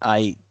I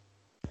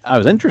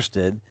was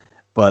interested,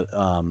 but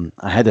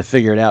I had to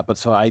figure it out. But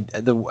so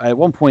at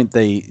one point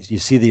you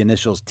see the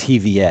initials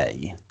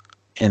TVA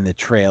in the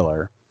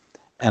trailer,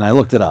 and I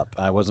looked it up.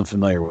 I wasn't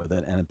familiar with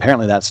it, and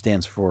apparently that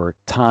stands for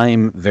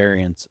Time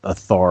Variance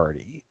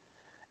Authority.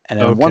 And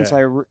then once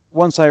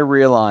I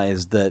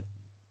realized that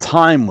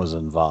time was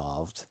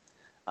involved,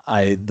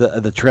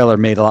 the trailer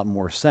made a lot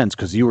more sense,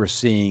 because you were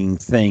seeing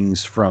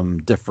things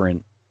from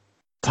different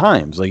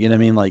times, like, what I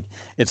mean, like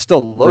it's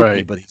still Loki,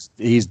 right, but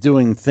he's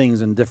doing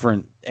things in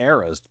different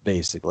eras,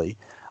 basically.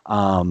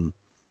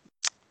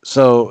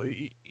 So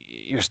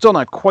you're still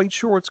not quite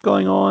sure what's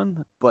going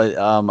on, but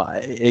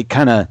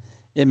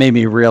it made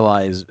me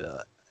realize.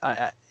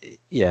 I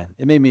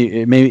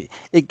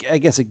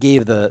guess it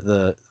gave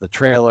the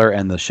trailer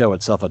and the show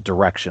itself a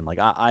direction. Like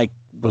I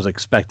was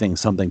expecting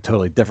something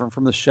totally different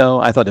from the show.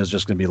 I thought it was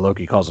just going to be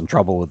Loki causing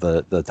trouble with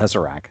the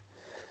Tesseract.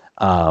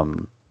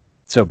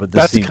 But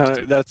that's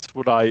exactly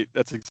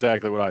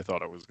what I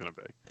thought it was going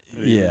to be.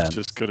 It's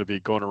just going to be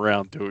going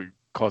around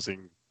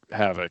causing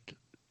havoc.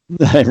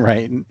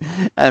 Right.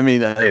 I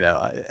mean,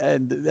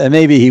 and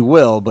maybe he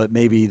will, but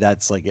maybe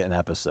that's like an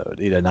episode,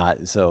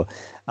 not so.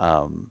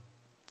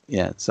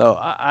 So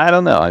I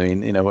don't know. I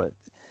mean, what?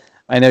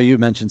 I know you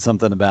mentioned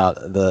something about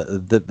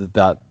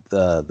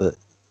the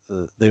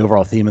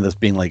overall theme of this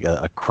being like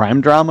a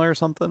crime drama or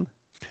something.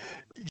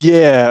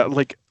 Yeah,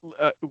 like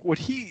what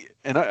he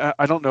and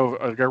I don't know.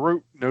 Like, I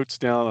wrote notes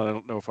down. I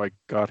don't know if I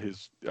got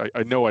his.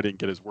 I know I didn't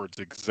get his words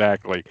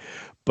exactly,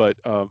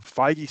 but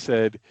Feige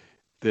said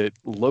that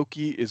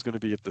Loki is going to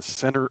be at the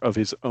center of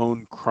his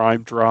own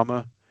crime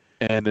drama,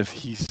 and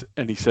he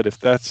said if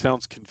that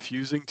sounds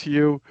confusing to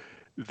you,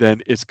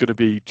 then it's going to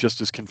be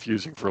just as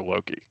confusing for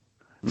Loki.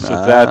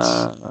 So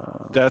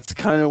that's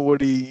kind of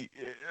what he.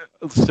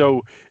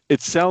 So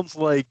it sounds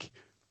like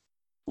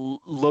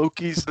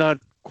Loki's not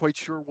quite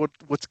sure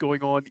what's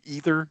going on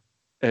either,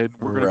 and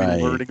we're going to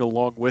be learning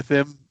along with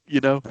him.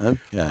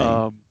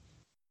 Okay.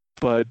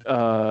 But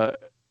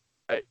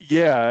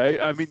yeah,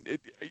 I mean,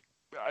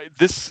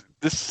 this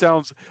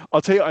sounds.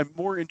 I'll tell you, I'm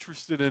more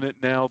interested in it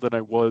now than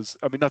I was.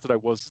 I mean, not that I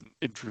wasn't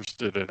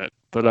interested in it,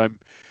 but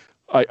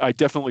I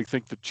definitely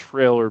think the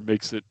trailer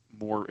makes it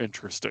more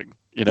interesting.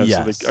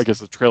 Yes. So I guess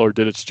the trailer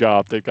did its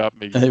job. They got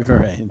me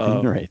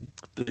right.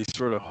 They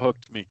sort of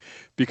hooked me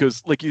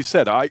because, like you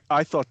said,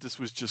 I thought this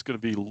was just going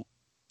to be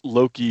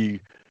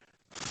Loki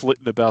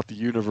flitting about the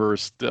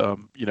universe,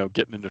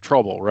 getting into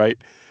trouble, right?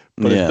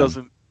 But it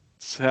doesn't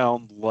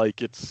sound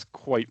like it's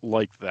quite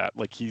like that.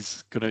 Like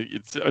he's gonna.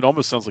 It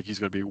almost sounds like he's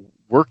going to be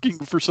working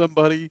for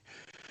somebody,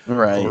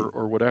 right,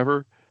 or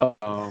whatever. I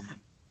don't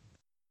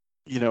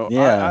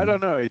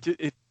know. Or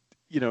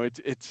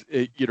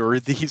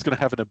he's going to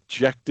have an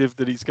objective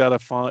that he's got to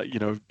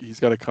find. He's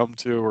got to come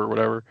to or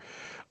whatever.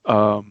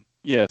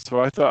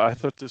 So I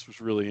thought this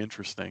was really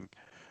interesting.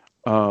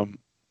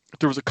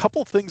 There was a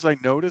couple things I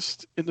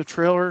noticed in the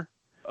trailer.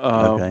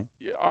 Okay.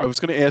 Yeah, I was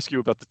going to ask you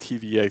about the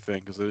TVA thing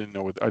because I didn't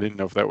know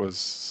if that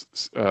was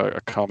a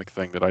comic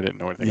thing that I didn't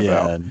know anything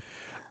about.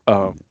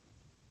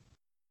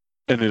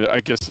 And I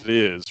guess it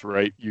is,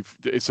 right?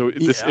 It's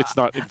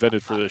not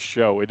invented for this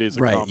show. It is a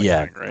comic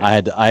thing,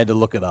 right? I had to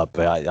look it up.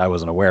 I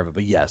wasn't aware of it,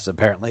 but yes,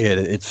 apparently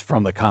it's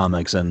from the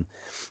comics, and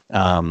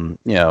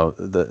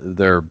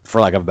they're,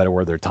 for lack of a better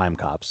word, they're time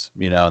cops,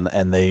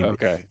 and they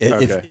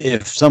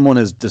if someone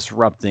is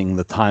disrupting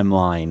the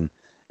timeline,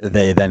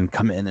 they then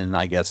come in and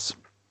I guess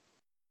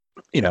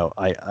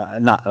I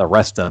not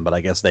arrest them, but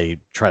I guess they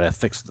try to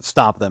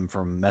stop them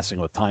from messing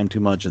with time too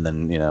much, and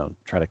then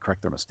try to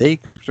correct their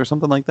mistakes or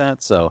something like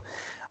that. So,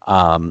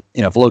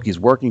 if Loki's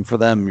working for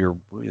them,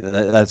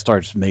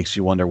 that makes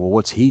you wonder. Well,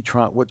 what's he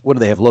trying? What do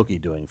they have Loki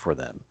doing for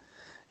them?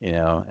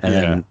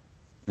 And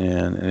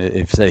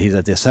if he's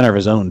at the center of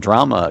his own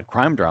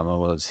crime drama,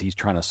 was he's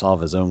trying to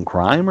solve his own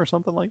crime or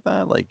something like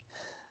that?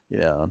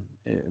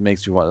 It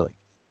makes you wonder.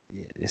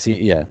 Is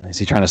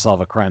he trying to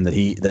solve a crime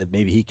that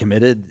maybe he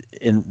committed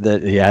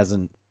that he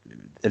hasn't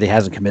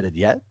committed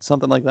yet?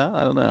 Something like that.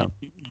 I don't know.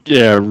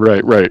 Yeah,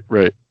 right.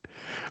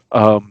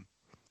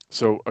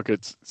 So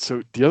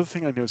the other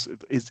thing I noticed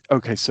is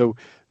so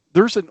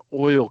there's an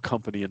oil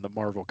company in the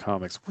Marvel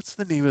comics. What's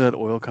the name of that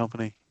oil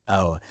company?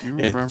 Oh, do you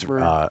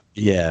remember?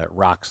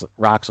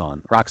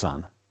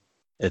 Roxxon.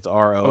 It's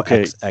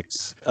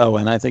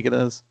ROXXON, I think it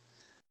is.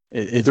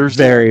 It's there's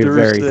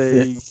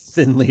very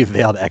thinly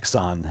veiled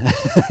Exxon.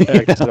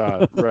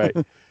 Exxon, right.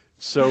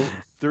 So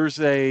there's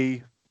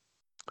a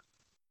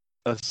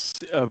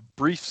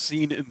brief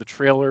scene in the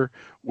trailer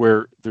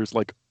where there's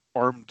like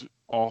armed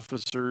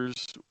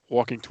officers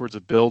walking towards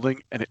a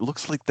building, and it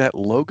looks like that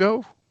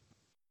logo.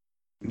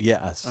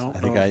 Yes, I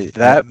think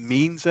that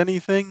means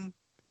anything.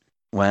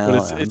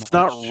 Well, but it's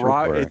not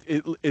right.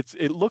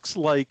 It looks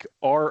like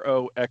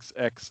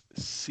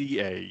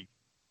ROXXCAN.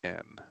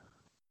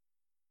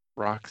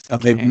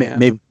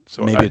 Maybe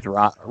it's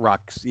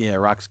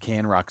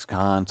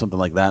Roxxon, something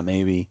like that.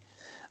 Maybe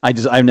I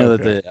know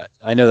that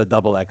I know the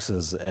double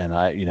X's, and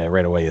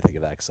right away you think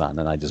of Exxon,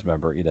 and I just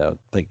remember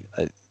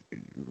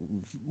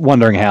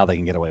wondering how they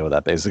can get away with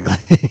that. Basically,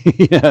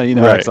 right.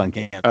 Exxon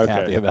can't be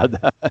happy about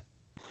that,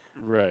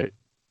 right?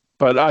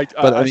 But I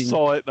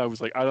saw it and I was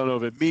like, I don't know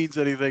if it means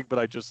anything, but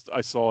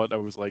I saw it and I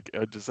was like,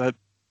 does that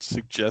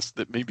suggest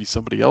that maybe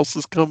somebody else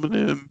is coming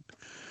in?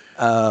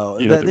 Oh,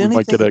 we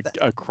might get a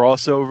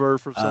crossover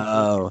from something.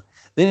 Oh,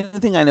 the only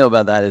thing I know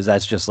about that is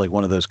that's just like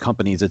one of those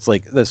companies. It's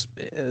like this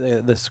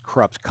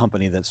corrupt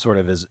company that sort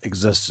of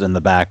exists in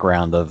the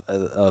background of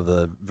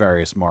the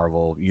various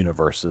Marvel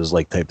universes,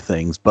 like type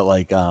things. But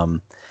I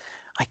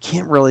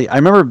can't really. I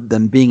remember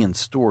them being in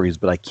stories,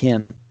 but I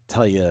can't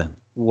tell you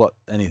what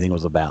anything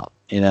was about.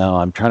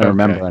 I'm trying to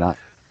remember. And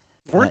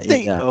weren't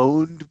they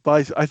owned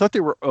by? I thought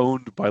they were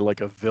owned by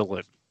like a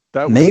villain.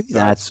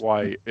 That's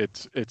why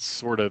it's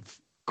sort of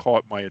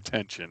caught my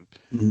attention.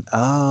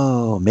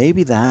 Oh,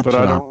 maybe that's. But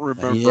I don't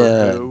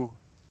remember who.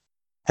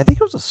 I think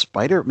it was a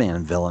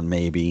Spider-Man villain,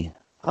 maybe.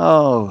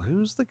 Oh,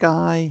 who's the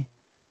guy?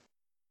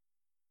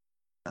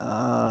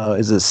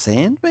 Is it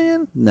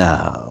Sandman?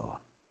 No,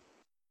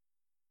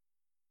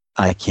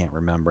 I can't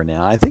remember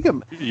now. I think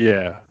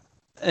Yeah,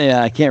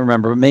 I can't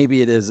remember.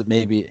 Maybe it is.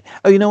 Maybe.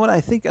 Oh, you know what? I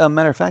think.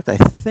 Matter of fact, I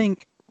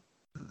think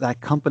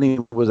that company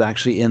was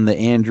actually in the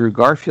Andrew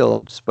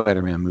Garfield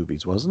Spider-Man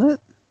movies, wasn't it?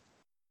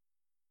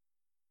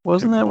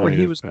 Wasn't that where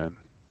he was?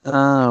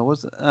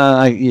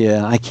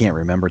 I can't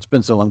remember. It's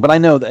been so long, but I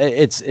know that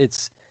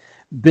it's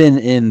been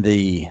in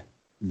the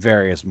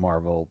various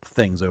Marvel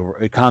things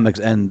over comics,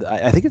 and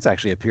I think it's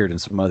actually appeared in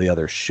some of the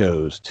other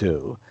shows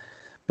too.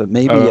 But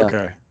maybe,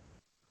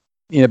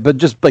 but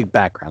just like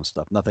background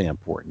stuff, nothing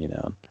important,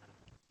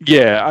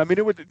 Yeah, I mean,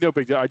 it would no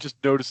big deal. I just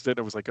noticed it. And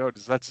I was like, oh,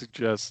 does that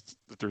suggest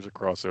that there's a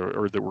crossover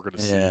or that we're going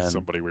to see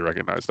somebody we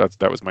recognize?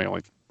 That was my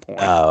only point.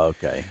 Oh,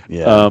 okay,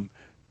 yeah.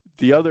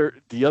 The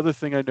other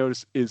thing I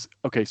noticed is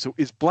so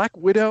is Black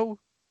Widow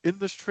in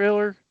this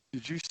trailer?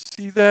 Did you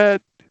see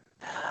that?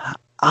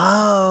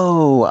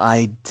 Oh,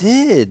 I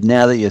did.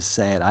 Now that you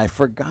say it, I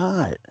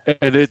forgot.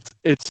 And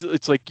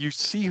it's like you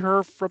see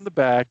her from the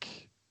back.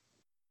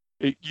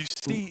 You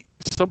see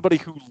somebody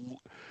who,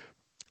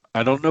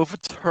 I don't know if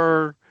it's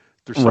her.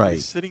 There's somebody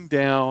sitting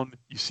down.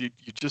 You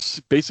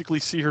just basically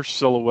see her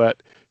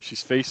silhouette.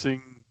 She's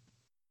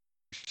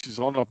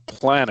on a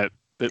planet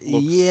that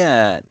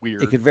looks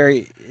weird. It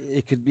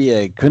could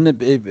be couldn't it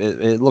be,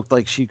 it looked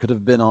like she could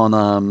have been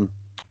on,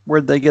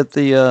 where'd they get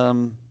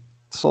the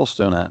Soul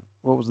Stone at?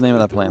 What was the name of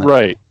that planet?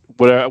 Right.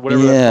 Whatever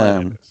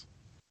that planet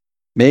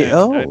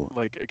is.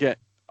 Like, again,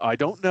 I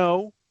don't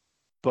know,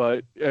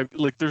 but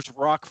like there's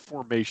rock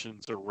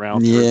formations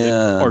around her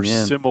that are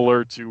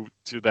similar to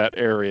that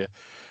area.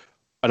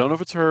 I don't know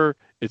if it's her.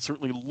 It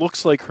certainly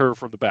looks like her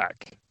from the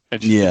back.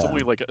 And it's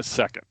only like a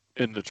second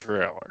in the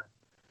trailer.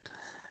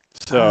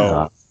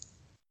 So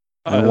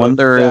I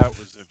wonder that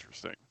was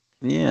interesting.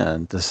 Yeah,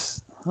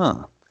 does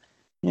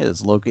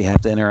Loki have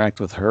to interact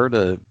with her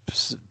to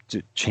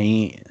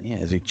change? Yeah,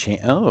 is he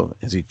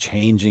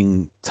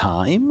changing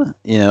time?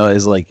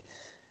 Is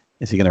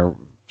he going to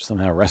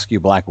somehow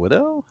rescue Black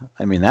Widow?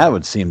 I mean, that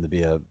would seem to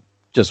be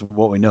just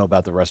what we know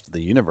about the rest of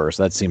the universe.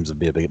 That seems to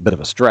be a bit of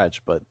a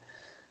stretch, but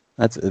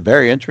that's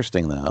very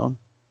interesting, though.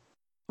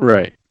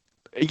 Right.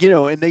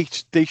 And they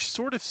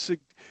sort of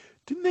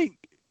didn't they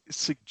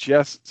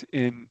suggest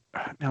in,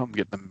 now I'm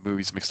getting the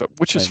movies mixed up.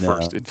 Which is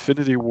first?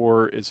 Infinity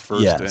War is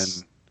first,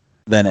 and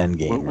then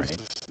Endgame, right?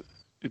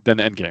 Then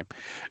Endgame.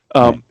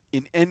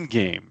 In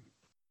Endgame,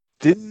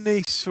 didn't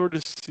they sort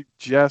of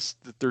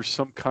suggest that there's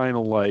some kind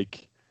of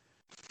like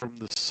from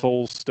the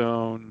Soul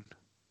Stone,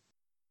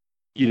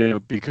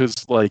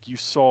 because like you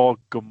saw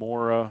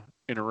Gamora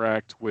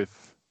interact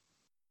with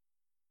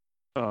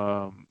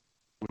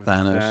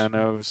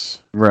Thanos,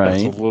 right?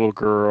 As a little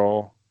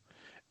girl,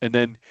 and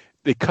then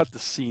they cut the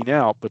scene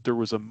out, but there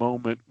was a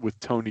moment with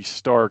Tony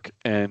Stark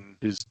and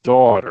his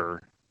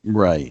daughter,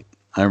 right?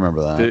 I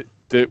remember that.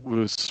 That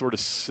was sort of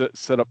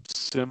set up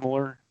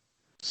similar.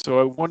 So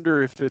I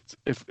wonder if they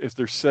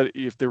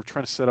were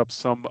trying to set up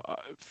some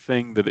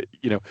thing that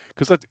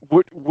because that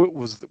what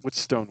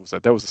stone was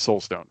that? That was the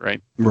Soul Stone,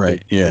 right?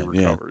 Right. They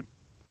recovered.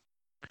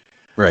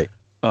 Right.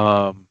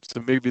 So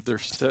maybe they're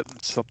setting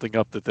something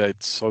up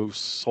that Soul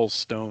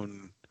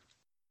Stone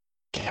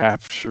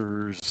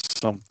captures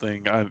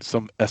something,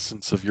 some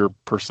essence of your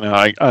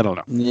personality. I don't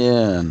know.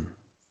 Yeah.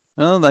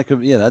 Oh, that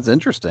could. Yeah, that's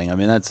interesting. I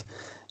mean, that's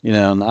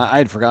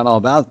I'd forgotten all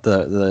about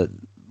the.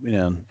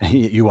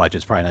 You watch.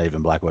 It's probably not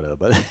even Black Widow,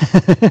 but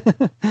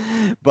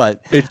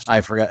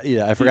I forgot.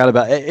 Yeah, I forgot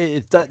about it.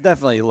 It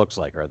definitely looks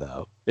like her,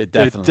 though. It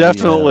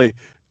definitely.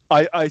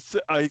 I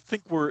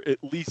think we're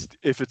at least,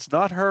 if it's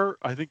not her,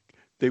 I think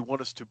they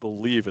want us to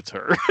believe it's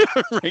her,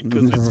 right?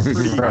 Because it's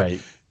pretty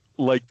right.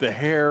 Like the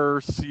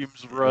hair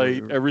seems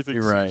right.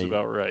 Everything seems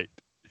about right.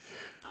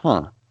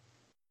 Huh.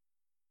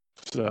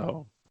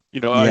 So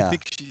I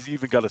think she's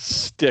even got a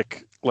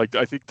stick. Like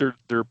I think there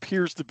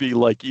appears to be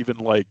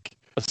even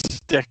a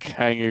stick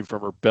hanging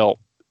from her belt.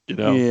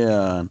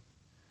 Yeah.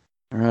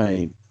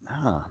 Right.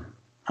 Huh.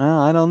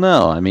 I don't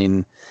know. I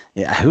mean,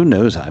 who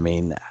knows? I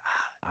mean,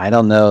 I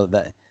don't know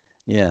that.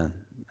 Yeah,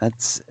 I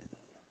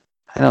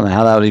don't know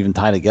how that would even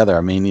tie together.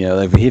 I mean,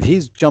 if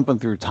he's jumping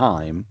through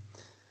time,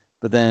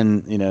 but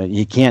then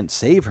he can't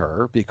save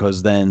her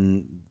because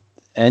then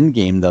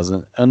Endgame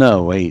doesn't. Oh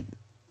no, wait.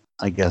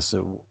 I guess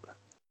it.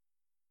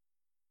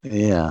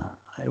 Yeah,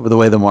 with the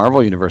way the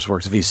Marvel universe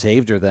works, if he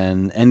saved her,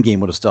 then Endgame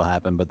would have still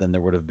happened, but then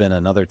there would have been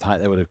another time.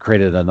 That would have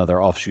created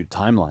another offshoot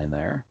timeline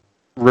there.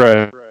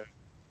 Right.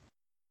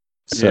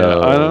 So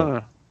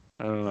yeah,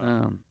 I don't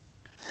know.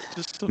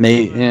 Just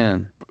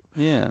maybe.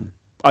 Yeah.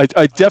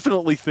 I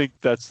definitely think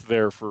that's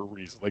there for a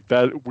reason. Like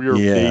that, we are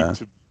made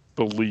to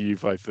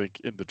believe. I think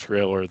in the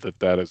trailer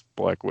that is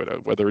Black Widow.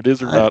 Whether it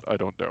is or not, I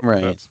don't know.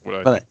 Right. That's what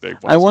I think they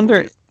want. I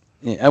wonder.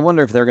 I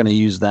wonder if they're going to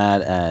use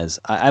that as.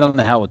 I don't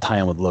know how it would tie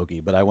in with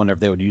Loki, but I wonder if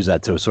they would use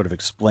that to sort of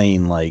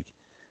explain, all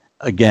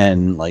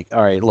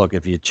right, look,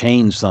 if you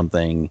change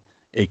something,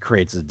 it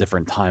creates a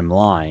different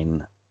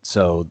timeline.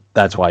 So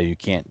that's why you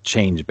can't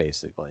change,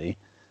 basically.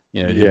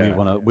 We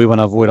want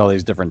to avoid all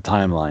these different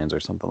timelines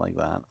or something like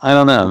that. I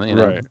don't know.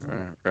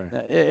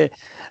 Right.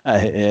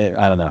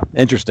 I don't know.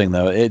 Interesting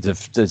though.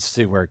 To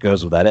see where it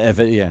goes with that.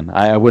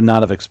 I would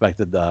not have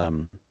expected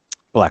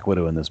Black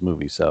Widow in this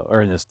movie,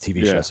 or in this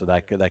TV show. So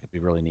that could be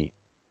really neat.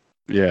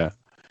 Yeah.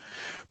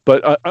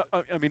 But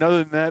I mean,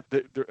 other than that,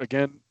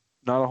 again,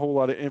 not a whole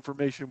lot of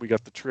information. We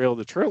got the trail.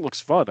 The trail looks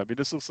fun. I mean,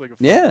 this looks like a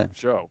fun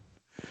show.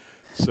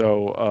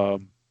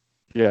 So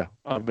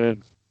I'm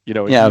in. And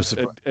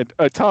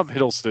Tom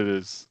Hiddleston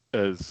is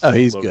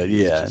he's Loki. good.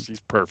 Yeah,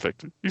 He's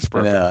perfect. He's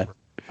perfect. Yeah.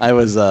 I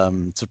was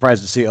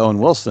surprised to see Owen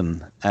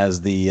Wilson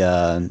as the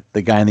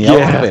guy in the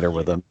elevator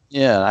with him.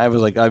 Yeah, I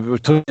was like, I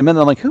took him in. And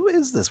I'm like, who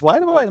is this? Why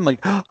do I? I'm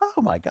like, oh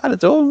my god,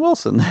 it's Owen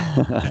Wilson.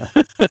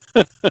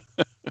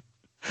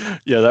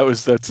 Yeah, that's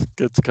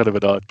kind of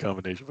an odd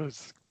combination.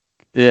 But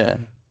yeah,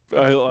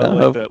 I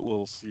like that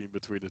little scene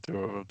between the two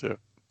of them too.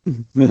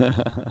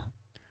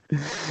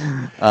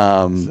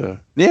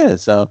 Yeah.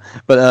 So,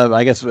 but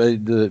I guess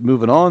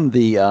moving on,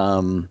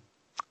 the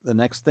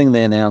next thing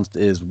they announced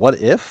is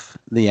What If,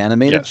 the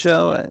animated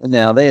show.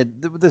 Now they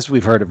had this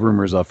we've heard of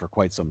rumors of for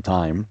quite some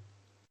time.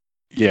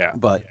 Yeah.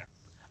 But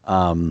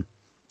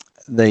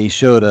they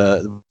showed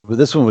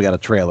this one we got a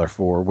trailer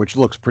for, which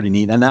looks pretty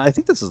neat. And I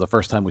think this is the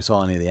first time we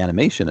saw any of the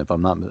animation, if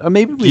I'm not, or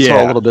maybe we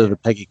saw a little bit of the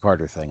Peggy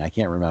Carter thing. I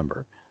can't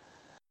remember.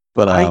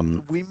 But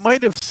we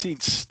might have seen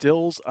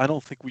stills. I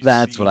don't think we.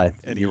 That's what I.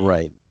 You're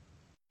right.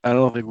 I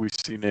don't think we've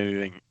seen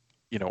anything,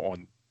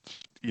 on,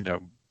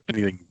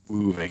 anything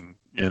moving.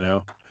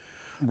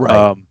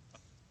 Right.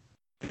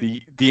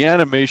 The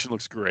animation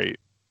looks great.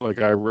 Like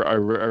I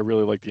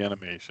really like the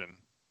animation.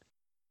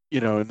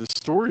 And the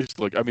stories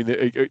look. I mean,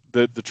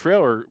 the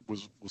trailer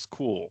was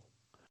cool.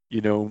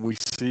 And we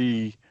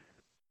see.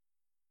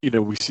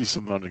 We see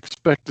some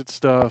unexpected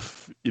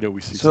stuff.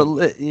 We see.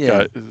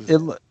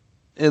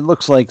 It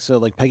looks like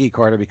Peggy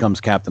Carter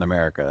becomes Captain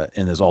America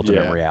in this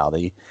alternate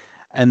reality,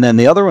 and then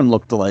the other one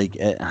looked like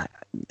I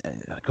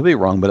could be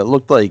wrong, but it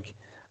looked like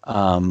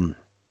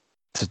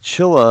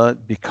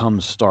T'Challa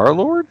becomes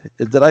Star-Lord.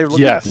 Did I look?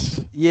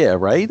 Yes. Yeah.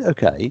 Right.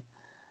 Okay.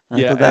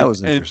 I thought that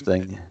was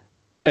interesting.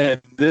 And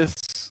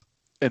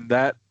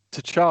that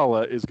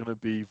T'Challa is going to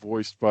be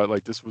voiced by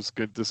this is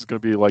going to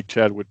be like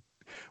Chadwick.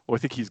 Well, I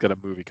think he's got a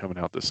movie coming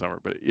out this summer,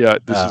 but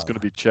this is going to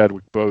be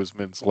Chadwick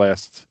Boseman's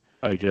last,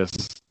 I guess,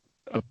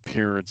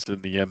 appearance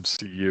in the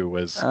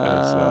MCU as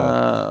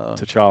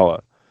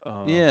T'Challa.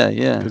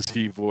 Because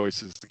he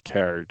voices the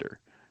character.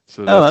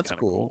 So that's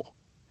cool.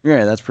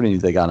 Yeah, that's pretty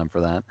neat. They got him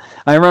for that.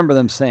 I remember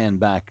them saying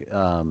back,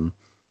 when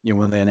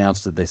they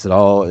announced it, they said,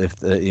 "Oh,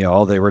 if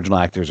all the original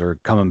actors are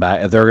coming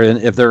back, if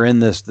they're in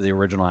this, the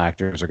original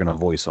actors are going to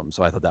voice them."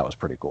 So I thought that was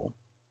pretty cool.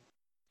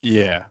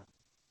 Yeah.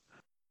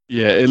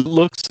 Yeah, it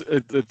looks.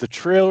 The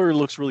trailer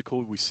looks really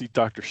cool. We see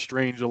Doctor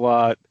Strange a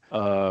lot.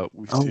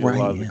 We see a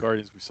lot of the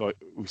Guardians. We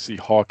see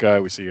Hawkeye.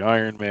 We see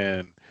Iron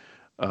Man.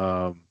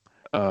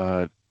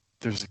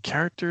 There's a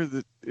character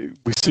that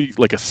we see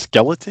like a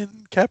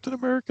skeleton Captain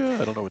America.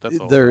 I don't know what that's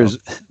all about.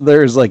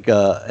 There's like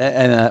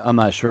and I'm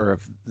not sure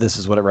if this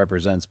is what it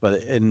represents,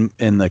 but in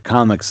the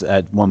comics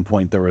at one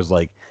point there was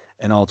like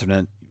an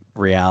alternate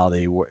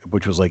reality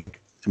which was like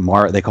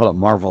they called it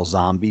Marvel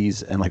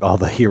Zombies, and like all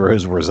the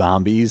heroes were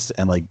zombies,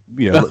 and like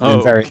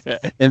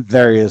in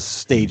various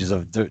stages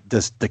of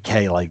this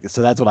decay. Like,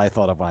 so that's what I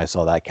thought of when I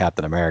saw that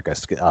Captain America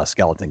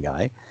skeleton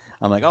guy.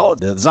 I'm like, oh,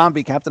 the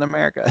zombie Captain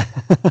America.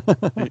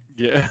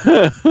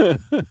 Yeah.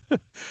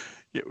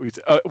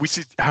 We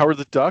see Howard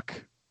the Duck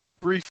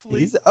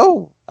briefly.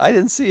 I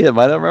didn't see him.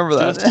 I don't remember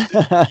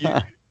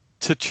that.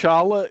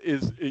 T'Challa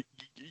is.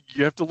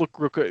 You have to look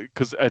real quick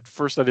because at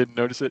first I didn't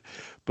notice it,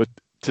 but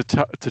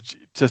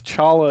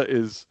T'Challa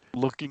is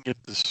looking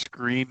at the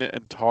screen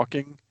and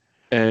talking,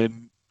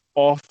 and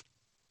off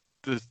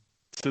to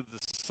the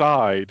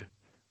side,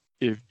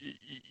 if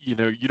you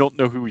don't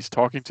know who he's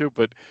talking to,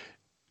 but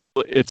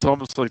it's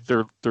almost like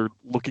they're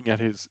looking at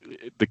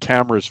the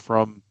cameras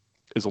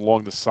is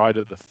along the side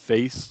of the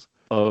face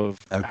of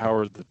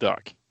Howard the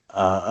Duck.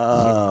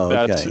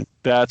 Okay.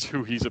 That's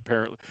who he's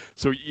apparently.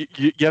 So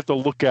you have to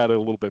look at it a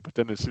little bit, but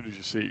then as soon as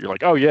you see it, you're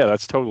like, oh yeah,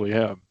 that's totally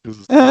him. This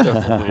is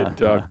definitely a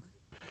duck.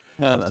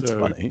 Oh, that's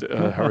funny.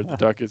 Howard the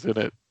Duck is in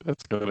it.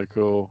 That's kind of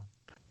cool.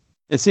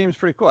 It seems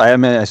pretty cool. I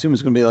mean, I assume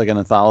it's going to be like an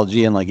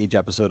anthology, and like each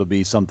episode will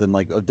be something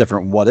like a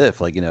different what if.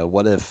 Like,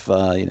 what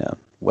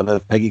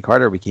if Peggy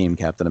Carter became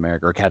Captain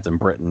America or Captain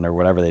Britain or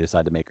whatever they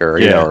decide to make her,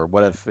 or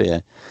what if,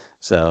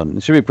 So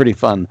it should be pretty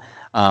fun.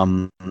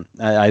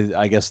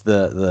 I guess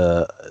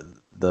the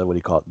what do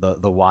you call it?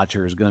 The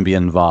Watcher is going to be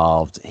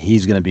involved.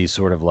 He's going to be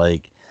sort of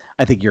like,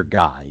 I think, your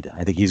guide.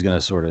 I think he's going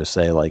to sort of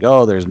say like,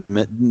 oh, there's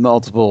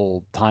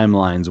multiple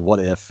timelines. What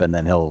if? And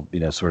then he'll,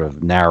 sort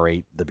of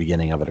narrate the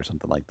beginning of it or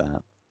something like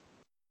that.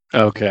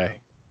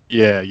 Okay.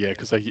 Yeah.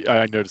 Because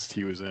I noticed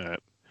he was in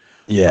it.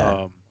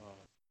 Yeah.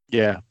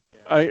 Yeah.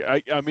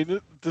 I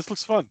mean, this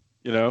looks fun.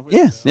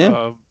 Yes.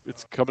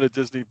 It's coming to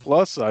Disney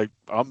Plus.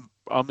 I'm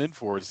in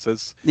for it. It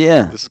says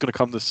this is going to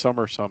come this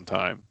summer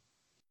sometime.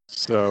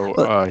 So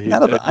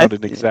not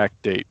an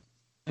exact date.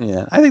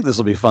 Yeah, I think this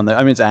will be fun. I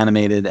mean, it's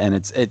animated, and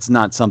it's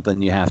not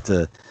something you have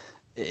to.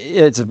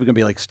 It's going to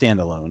be like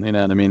standalone. You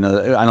know what I mean?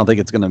 I don't think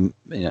it's going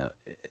to.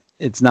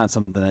 It's not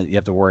something that you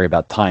have to worry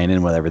about tying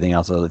in with everything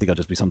else. I think it'll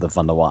just be something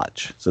fun to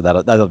watch. So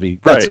that'll be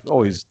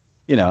always.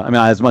 I mean,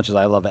 as much as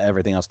I love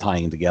everything else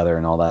tying together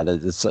and all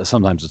that,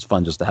 sometimes it's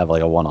fun just to have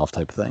like a one-off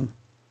type of thing.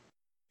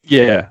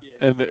 Yeah,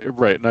 and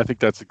I think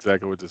that's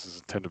exactly what this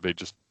is intended to be.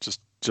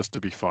 Just to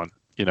be fun.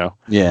 Yeah.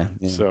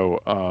 So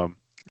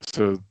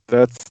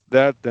that's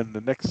that. Then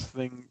the next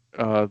thing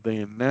they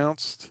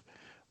announced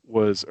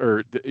was,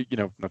 not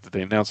that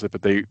they announced it,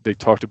 but they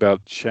talked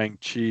about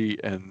Shang-Chi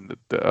and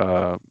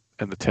the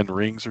 10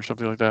 Rings or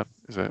something like that.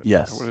 Is that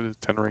what it is?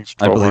 10 Rings,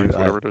 12 rings,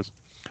 whatever it is.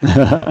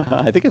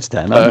 I think it's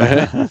 10.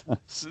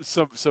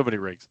 So many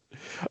rings.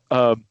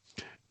 So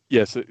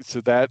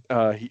that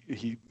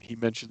he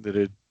mentioned that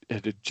it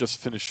had just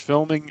finished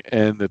filming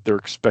and that they're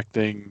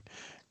expecting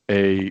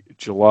a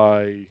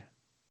July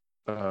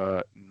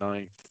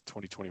 9th,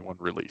 2021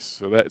 release.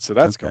 So that's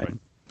Okay. coming.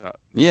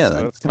 Yeah,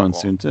 so that's coming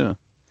along. soon too.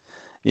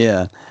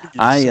 Yeah,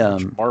 I so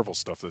much Marvel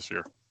stuff this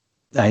year.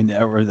 Well,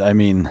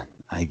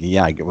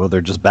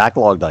 they're just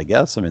backlogged, I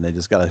guess. I mean, they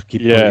just got to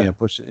keep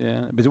pushing.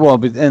 Yeah,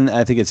 and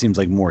I think it seems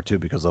like more too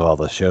because of all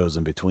the shows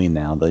in between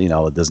now.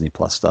 All the Disney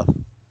Plus stuff.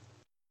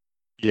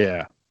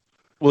 Yeah,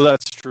 well,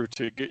 that's true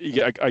too.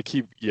 Yeah,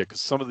 because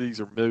some of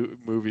these are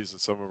movies and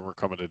some of them are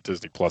coming to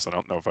Disney Plus. I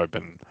don't know if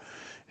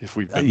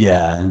we've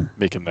been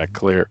making that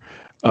clear.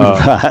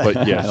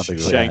 But yeah,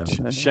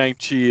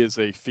 Shang-Chi is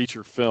a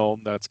feature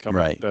film that's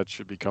coming. Right. That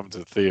should be coming to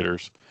the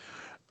theaters.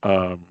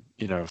 So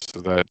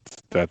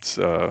that's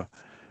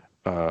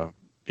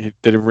they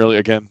didn't really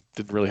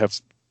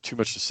have too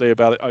much to say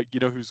about it.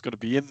 Who's going to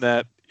be in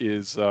that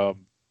is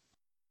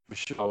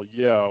Michelle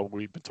Yeoh.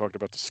 We've been talking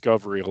about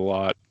Discovery a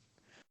lot,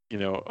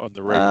 on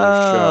the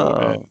regular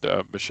show,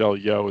 and Michelle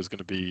Yeoh is going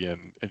to be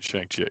in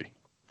Shang-Chi.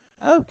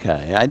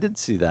 Okay, I did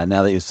see that.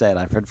 Now that you say it,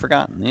 I've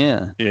forgotten.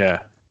 Yeah.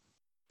 Yeah.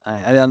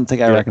 I don't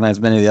think I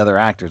recognized many of the other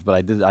actors, but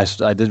I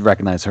did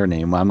recognize her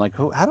name. I'm like,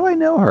 how do I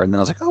know her? And then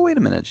I was like, oh, wait a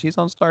minute, she's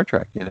on Star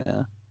Trek.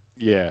 Yeah.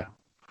 Yeah.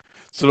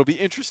 So it'll be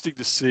interesting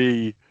to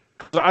see.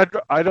 I'm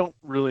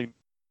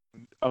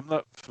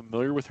not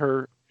familiar with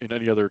her in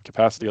any other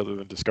capacity other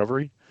than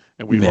Discovery,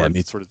 and we've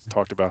already sort of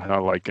talked about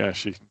how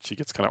she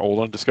gets kind of old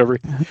on Discovery.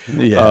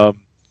 Yeah.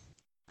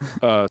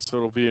 So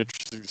it'll be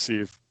interesting to see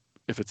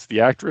if it's the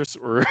actress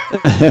or if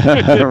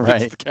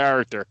it's the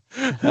character.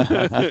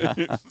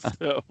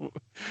 So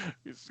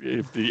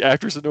if the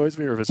actress annoys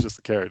me or if it's just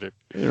the character.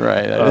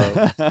 Right.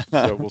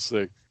 So we'll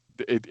see.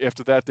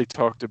 After that, they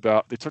talked a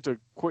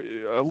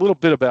little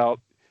bit about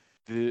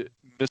the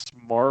Miss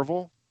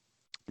Marvel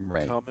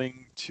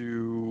coming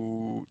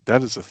to.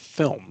 That is a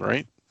film,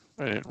 right?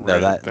 No,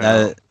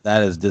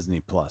 that is Disney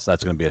Plus.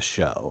 That's going to be a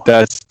show.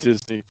 That's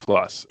Disney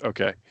Plus.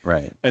 Okay.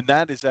 Right. And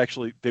that is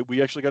actually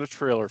we actually got a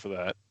trailer for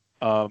that.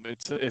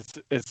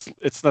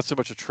 It's not so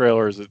much a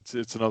trailer as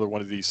it's another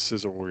one of these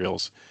sizzle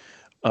reels,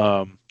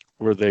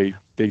 where they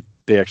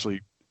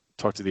actually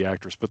talk to the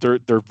actress, but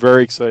they're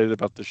very excited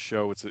about this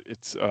show.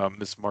 It's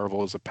Miss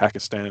Marvel is a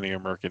Pakistani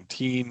American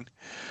teen,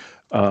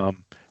 so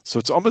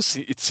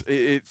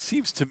it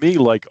seems to me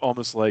like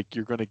almost like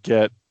you're going to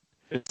get.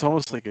 It's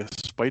almost like a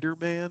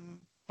Spider-Man,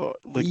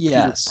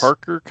 Peter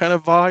Parker kind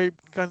of vibe,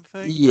 kind of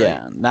thing.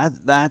 Yeah, right?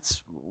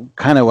 That's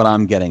kind of what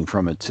I'm getting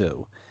from it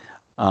too.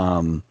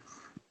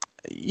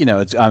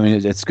 It's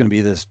going to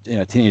be this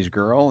teenage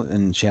girl,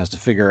 and she has to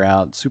figure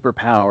out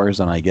superpowers,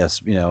 and I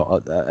guess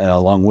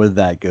along with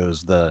that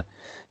goes the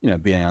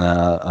being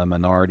a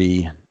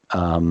minority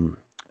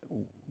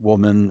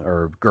woman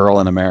or girl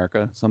in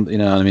America. So I think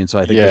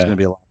there's going to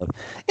be a lot of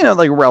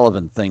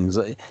relevant things,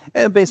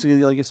 and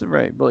basically, like you said,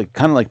 right, like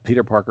kind of like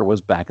Peter Parker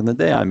was back in the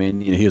day. I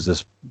mean, he was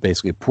this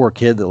basically poor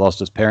kid that lost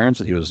his parents,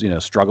 and he was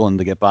struggling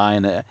to get by,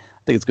 and I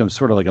think it's going to be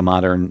sort of like a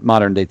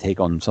modern day take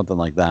on something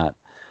like that.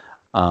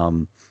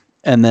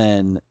 And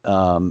then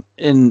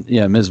in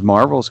Ms.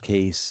 Marvel's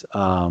case,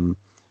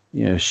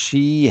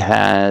 she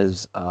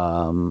has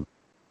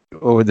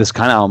this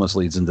kind of almost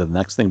leads into the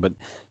next thing, but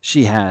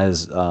she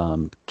has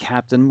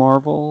Captain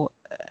Marvel.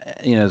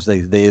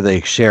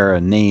 They share a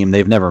name.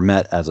 They've never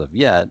met as of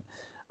yet,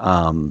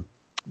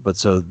 but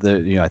so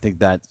I think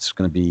that's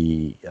going to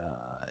be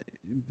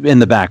in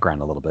the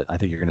background a little bit. I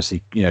think you're going to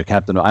see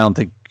Captain. I don't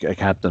think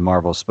Captain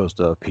Marvel is supposed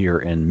to appear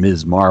in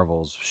Ms.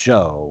 Marvel's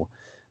show.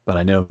 But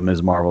I know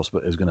Ms. Marvel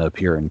is going to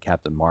appear in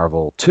Captain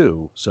Marvel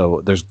 2, so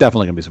there's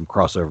definitely going to be some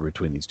crossover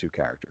between these two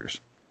characters.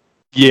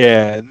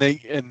 Yeah, and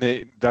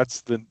they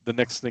that's the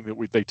next thing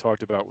that they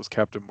talked about was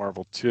Captain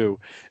Marvel 2,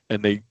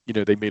 and they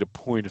made a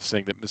point of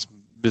saying that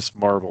Miss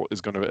Marvel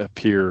is going to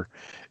appear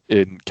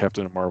in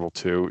Captain Marvel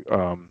 2.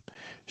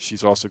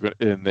 She's also going,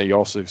 and they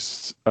also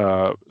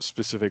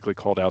specifically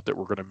called out that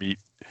we're going to meet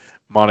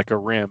Monica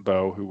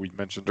Rambeau, who we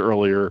mentioned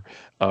earlier.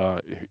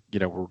 We're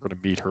going to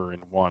meet her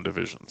in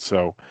WandaVision.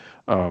 So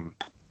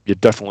you're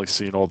definitely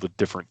seeing all the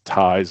different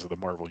ties of the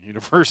Marvel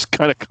universe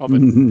kind of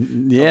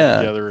coming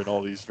together in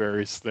all these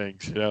various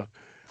things.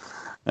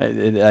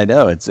 I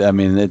know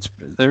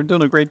they're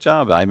doing a great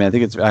job. I mean, I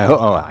think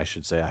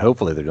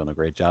hopefully they're doing a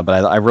great job.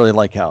 But I really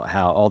like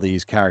how all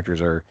these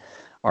characters are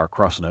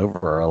crossing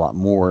over a lot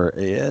more.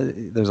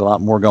 There's a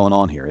lot more going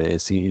on here.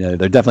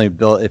 They're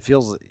definitely it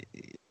feels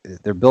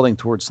they're building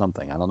towards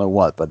something. I don't know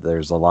what, but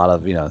there's a lot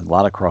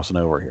of crossing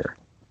over here.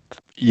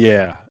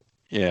 Yeah.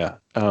 They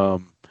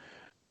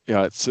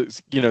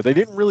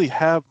didn't really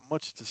have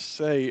much to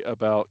say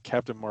about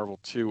Captain Marvel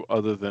 2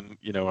 other than,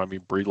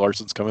 Brie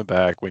Larson's coming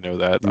back. We know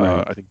that.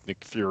 Right. I think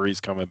Nick Fury's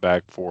coming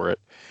back for it.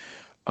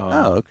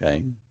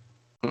 Okay.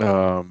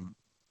 We're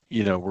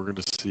going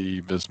to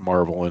see Ms.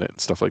 Marvel in it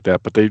and stuff like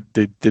that, but they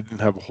didn't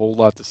have a whole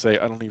lot to say.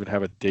 I don't even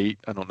have a date.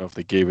 I don't know if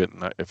they gave it,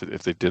 and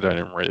if they did, I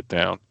didn't write it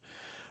down.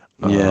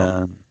 I don't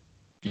have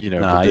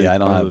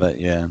it.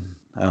 Yeah,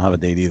 I don't have a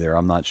date either.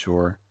 I'm not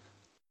sure.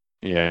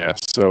 Yeah.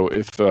 So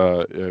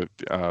so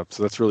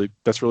that's really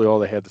all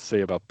they had to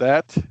say about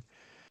that.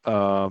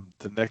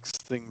 The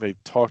next thing they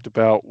talked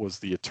about was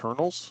the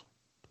Eternals.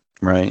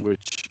 Right.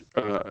 which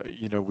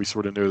we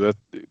sort of knew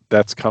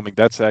that's coming.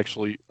 That's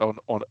actually on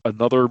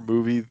another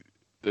movie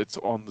that's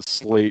on the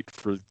slate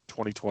for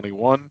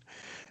 2021.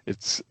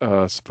 It's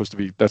supposed to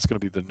be, that's going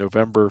to be the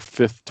November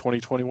 5th,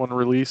 2021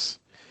 release.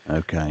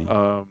 Okay.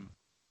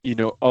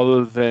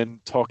 Other than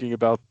talking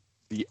about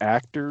the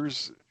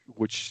actors,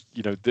 which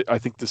I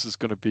think this is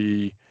going to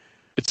be,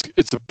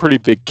 it's a pretty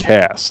big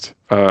cast.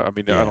 I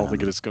don't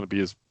think it's going to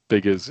be as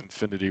big as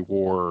Infinity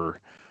War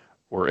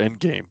or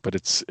Endgame, but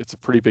it's a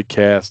pretty big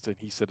cast, and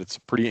he said it's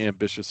a pretty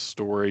ambitious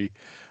story,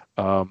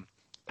 and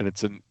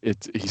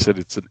he said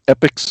it's an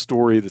epic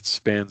story that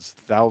spans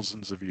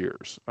thousands of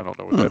years. I don't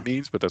know what that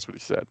means, but that's what he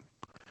said.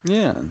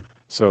 Yeah.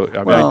 So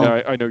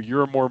I know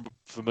you're more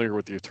familiar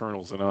with the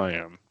Eternals than I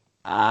am.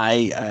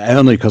 I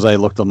only because I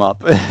looked them up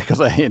because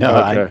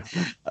Okay.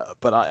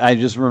 but I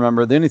just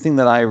remember the only thing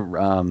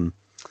that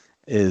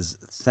is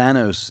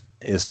Thanos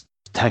is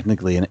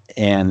technically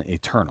an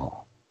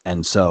Eternal,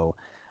 and so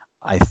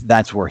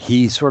that's where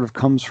he sort of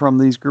comes from,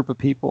 these group of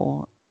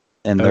people,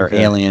 and their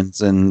aliens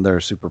and their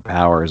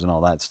superpowers and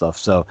all that stuff.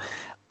 So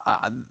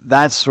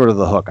that's sort of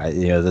the hook.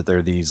 That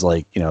they're these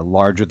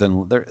larger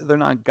than, they're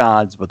not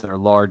gods, but they're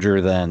larger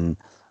than,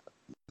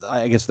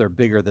 I guess they're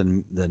bigger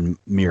than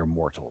mere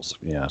mortals,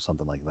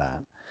 something like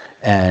that.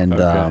 And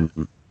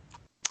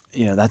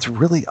that's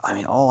really,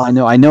 all I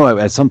know. I know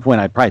at some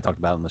point I probably talked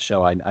about it on the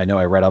show. I know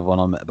I read up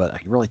on them, but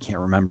I really can't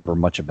remember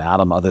much about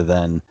them other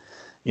than,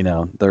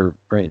 they're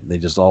great. They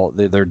just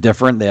they're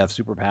different. They have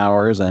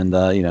superpowers, and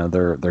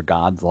they're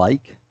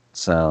godlike.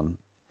 So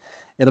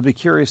it'll be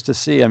curious to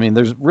see.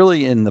 There's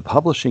really, in the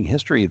publishing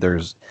history,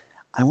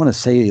 I want to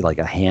say like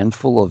a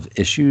handful of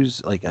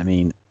issues.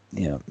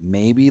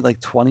 Maybe like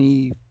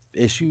 20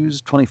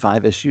 issues,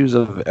 25 issues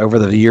of over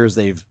the years.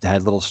 They've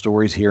had little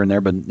stories here and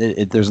there, but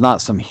there's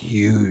not some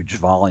huge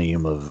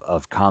volume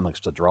of comics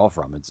to draw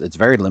from. It's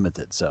very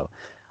limited. So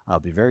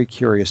I'll be very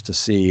curious to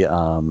see,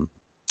 how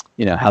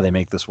they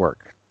make this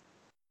work.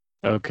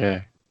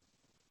 Okay.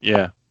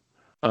 Yeah.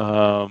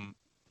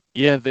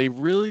 They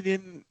really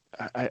didn't.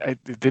 I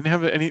didn't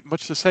have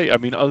much to say.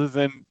 Other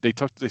than they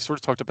sort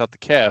of talked about the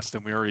cast,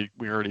 and we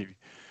already.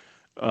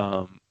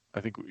 I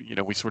think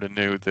we sort of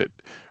knew that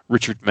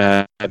Richard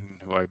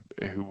Madden,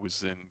 who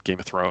was in Game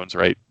of Thrones,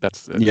 right?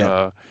 That's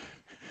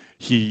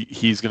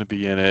he's going to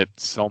be in it.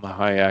 Selma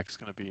Hayek's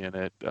going to be in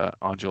it.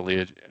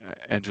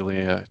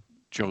 Angelina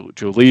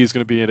Jolie is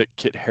going to be in it.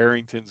 Kit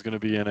Harington's going to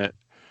be in it.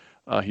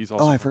 He's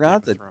also I forgot Game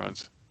of that.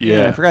 Thrones.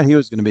 Yeah, I forgot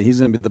he's going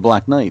to be the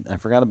Black Knight. I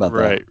forgot about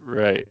that.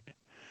 Right.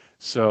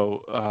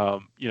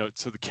 So,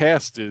 so the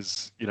cast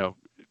is, it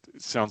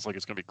sounds like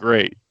it's going to be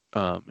great.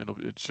 It'll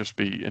just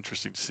be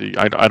interesting to see.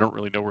 I don't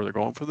really know where they're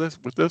going with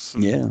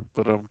this.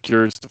 But I'm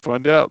curious to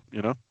find out,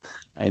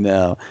 I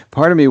know.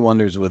 Part of me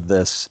wonders with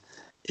this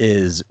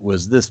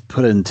was this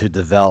put into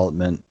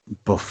development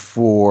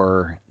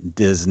before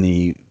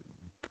Disney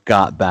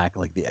got back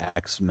like the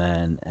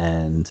X-Men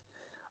and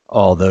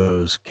all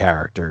those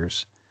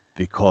characters?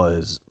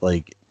 Because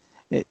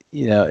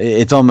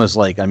it's almost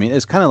like,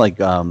 it's kind of like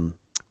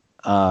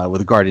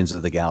with Guardians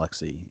of the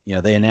Galaxy.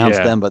 They announced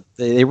them, but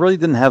they really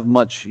didn't have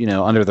much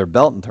under their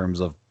belt in terms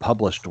of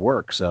published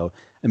work. So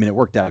it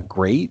worked out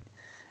great.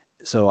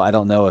 So I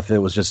don't know if it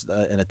was just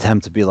an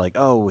attempt to be like,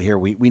 oh, here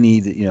we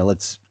need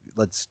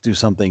let's do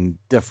something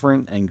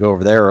different and go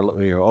over there,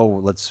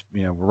 or let's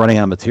we're running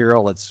out of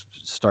material, let's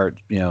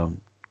start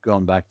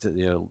going back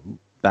to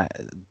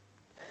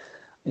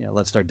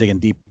let's start digging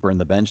deeper in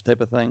the bench type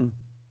of thing.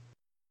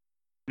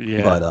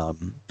 Yeah.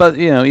 But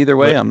either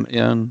way,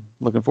 I'm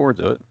looking forward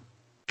to it.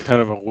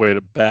 Kind of a way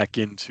to back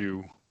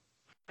into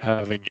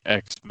having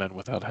X-Men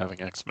without having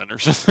X-Men or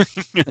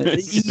something.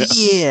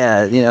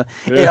 Yeah,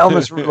 it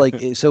almost like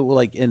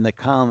in the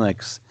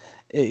comics,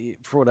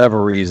 for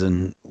whatever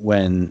reason,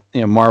 when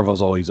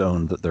Marvel's always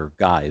owned their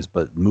guys,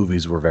 but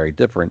movies were very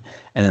different,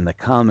 and in the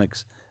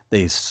comics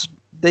they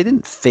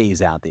didn't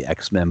phase out the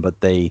X-Men, but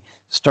they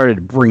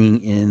started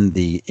bringing in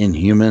the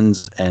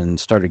Inhumans and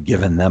started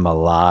giving them a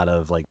lot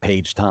of like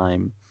page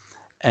time.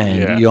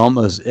 And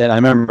and I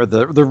remember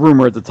the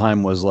rumor at the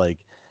time was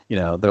like,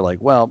 they're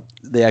like, well,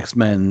 the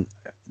X-Men,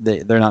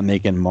 they're not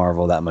making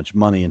Marvel that much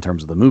money in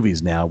terms of the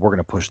movies now. We're going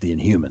to push the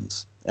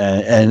Inhumans.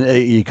 And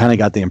you kind of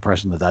got the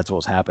impression that that's what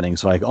was happening.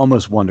 So I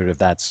almost wondered if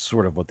that's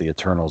sort of what the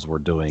Eternals were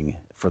doing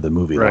for the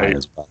movie line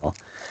as well.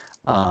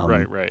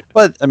 Right.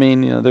 But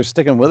they're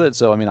sticking with it.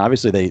 So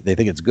obviously they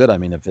think it's good.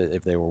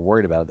 If they were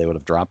worried about it, they would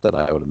have dropped it,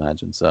 I would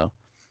imagine. So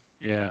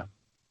yeah.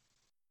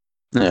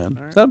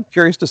 Right. So I'm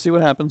curious to see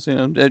what happens.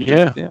 I'm in.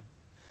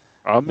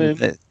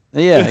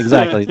 Yeah,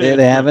 exactly.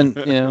 they haven't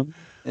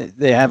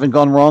they haven't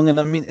gone wrong, and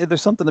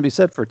there's something to be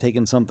said for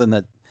taking something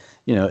that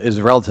is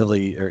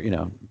relatively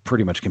or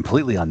pretty much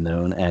completely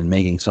unknown and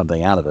making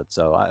something out of it.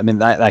 So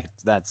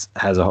that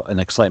has an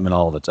excitement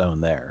all of its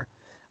own there.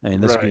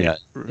 This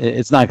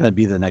it's not going to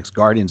be the next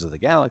Guardians of the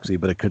Galaxy,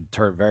 but it could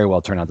very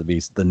well turn out to be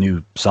the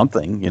new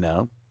something,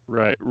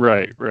 Right.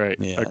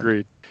 Yeah.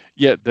 Agreed.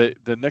 Yeah,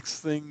 the next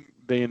thing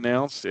they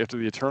announced after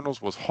the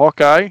Eternals was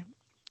Hawkeye,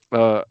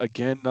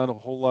 Again, not a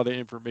whole lot of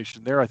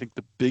information there. I think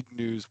the big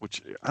news,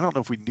 which I don't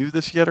know if we knew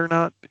this yet or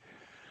not,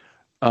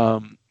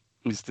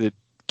 is that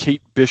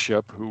Kate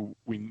Bishop, who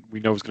we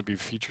know is going to be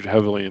featured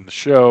heavily in the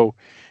show,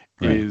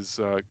 is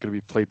going to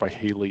be played by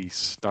Haley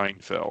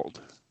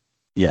Steinfeld.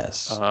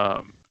 Yes.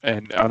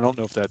 And I don't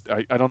know if that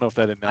I don't know if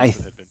that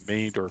announcement had been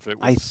made or if it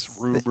was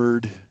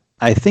rumored.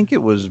 I think it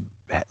was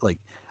like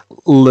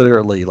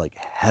literally like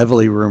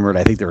heavily rumored.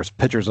 I think there was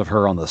pictures of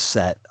her on the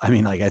set. I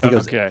mean, like I think it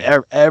was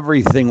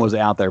everything was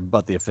out there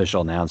but the official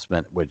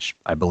announcement, which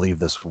I believe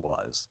this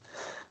was.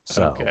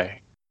 So,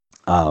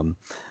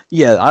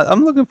 yeah,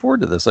 I'm looking forward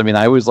to this. I mean,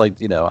 I always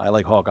like, I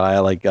like Hawkeye. I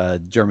like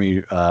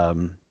Jeremy.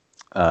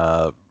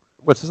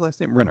 What's his last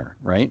name? Renner,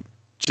 right?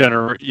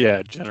 Jeremy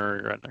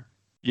Renner.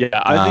 Yeah,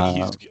 I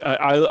think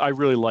I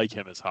really like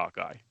him as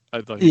Hawkeye.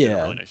 I thought he did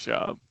a really nice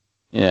job.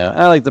 Yeah,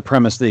 I like the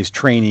premise that he's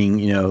training,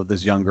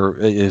 this younger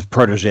his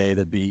protege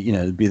to be,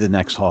 to be the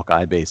next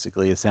Hawkeye.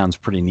 Basically, it sounds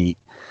pretty neat.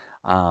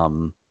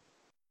 So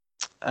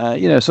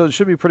it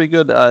should be pretty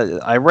good.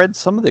 I read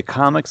some of the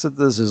comics that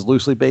this is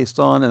loosely based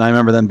on, and I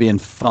remember them being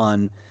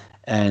fun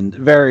and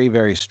very,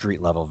 very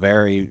street level,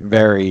 very,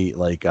 very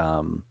like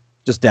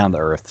just down to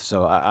earth.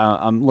 So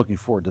I'm looking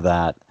forward to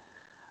that.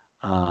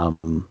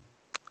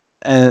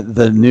 And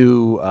the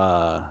new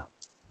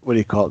what do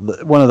you call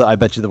it? I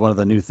bet you that one of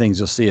the new things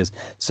you'll see is,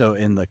 so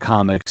in the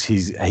comics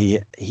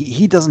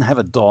he doesn't have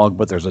a dog,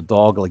 but there's a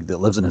dog like that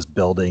lives in his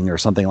building or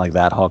something like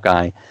that,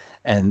 Hawkeye,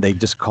 and they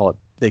call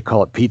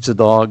it Pizza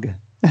Dog.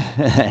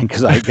 And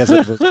because I guess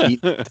it was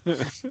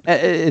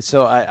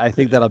so I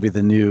think that'll be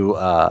the new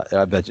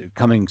I bet you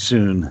coming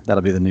soon,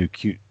 that'll be the new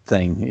cute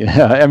thing.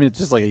 I mean, it's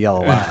just like a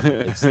yellow lab.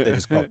 They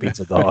just call it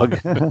Pizza Dog.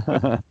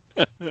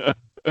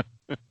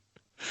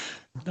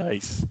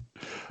 Nice.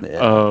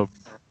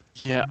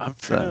 Yeah.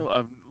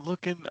 I'm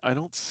looking. I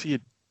don't see a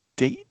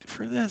date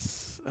for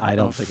this. I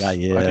don't think I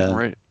didn't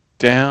write it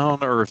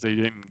down, or if they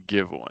didn't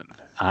give one.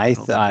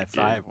 From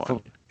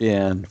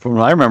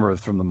what I remember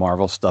from the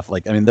Marvel stuff,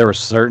 like, I mean, there were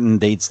certain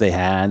dates they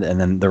had,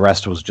 and then the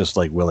rest was just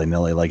like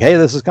willy-nilly, like, hey,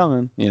 this is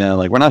coming,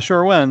 like, we're not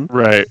sure when.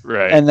 Right.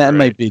 And that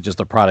might be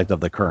just a product of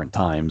the current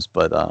times,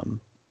 but I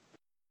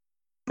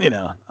don't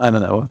know.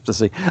 We'll have to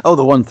see. Oh,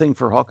 the one thing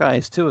for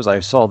Hawkeyes too is I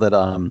saw that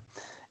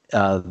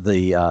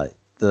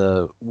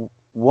the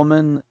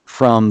woman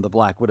from the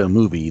Black Widow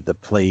movie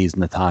that plays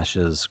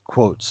Natasha's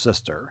quote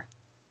sister,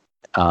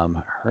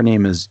 her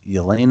name is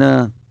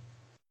Yelena.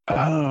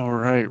 Oh,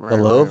 right.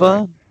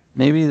 Belova.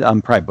 Maybe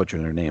I'm probably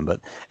butchering her name,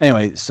 but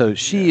anyway, so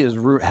she is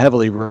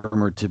heavily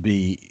rumored to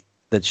be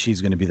that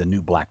she's going to be the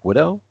new Black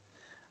Widow,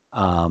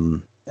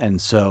 and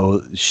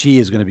so she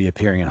is going to be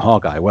appearing in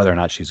Hawkeye. Whether or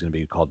not she's going to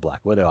be called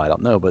Black Widow, I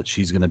don't know, but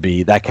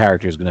that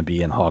character is going to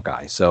be in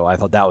Hawkeye. So I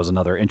thought that was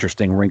another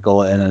interesting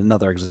wrinkle and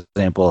another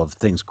example of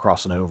things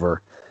crossing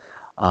over.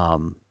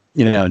 Pretty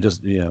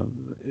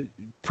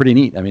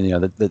neat. I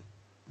mean, that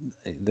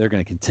they're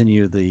going to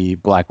continue the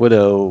Black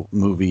Widow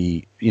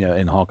movie,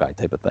 in Hawkeye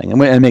type of thing,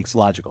 and it makes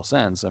logical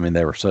sense. I mean,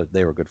 they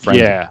were good friends.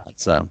 Yeah.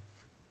 So.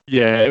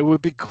 Yeah, it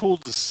would be cool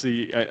to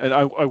see, and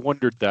I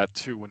wondered that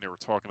too when they were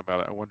talking about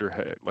it. I wonder,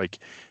 who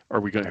are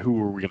we going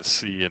to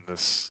see in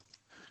this?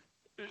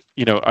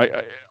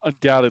 I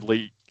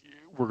undoubtedly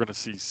we're going to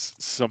see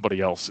somebody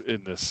else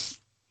in this.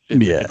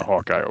 In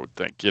Hawkeye, I would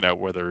think.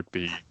 Whether it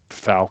be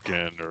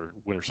Falcon or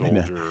Winter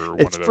Soldier or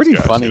one of those guys. It's pretty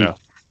funny.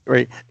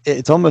 Right,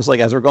 it's almost like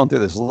as we're going through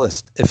this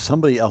list, if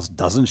somebody else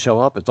doesn't show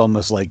up, it's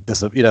almost like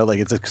this, like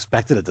it's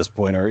expected at this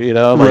point, or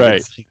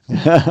right.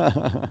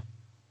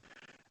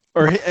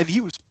 And he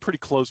was pretty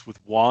close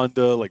with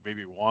Wanda, like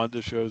maybe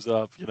Wanda shows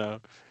up, Yeah,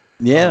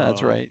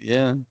 that's right.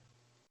 Yeah.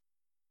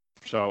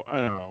 So I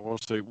don't know.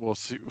 We'll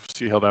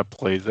see how that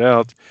plays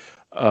out.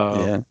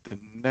 The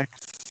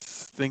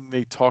next thing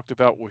they talked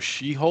about was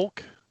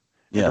She-Hulk.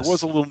 Yes. There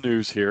was a little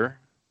news here,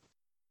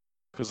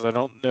 because I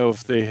don't know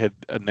if they had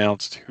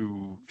announced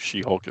who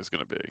She-Hulk is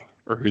going to be,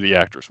 or who the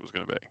actress was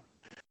going to be.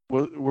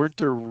 Weren't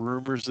there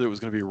rumors that it was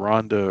going to be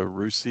Ronda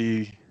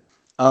Rousey?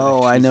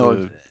 Oh, I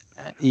know.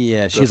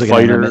 She's like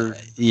fighter.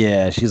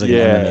 She's like an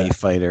MMA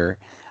fighter.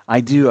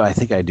 I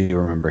think I do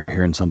remember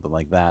hearing something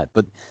like that.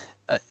 But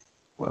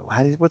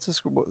what's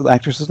this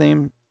actress's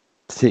name?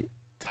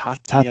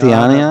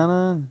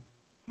 Tatiana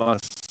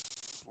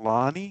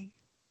Maslany?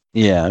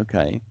 Yeah.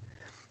 Okay.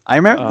 I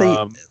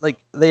remember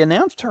they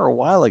announced her a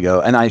while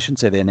ago, and I shouldn't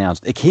say they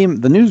announced.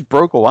 The news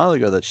broke a while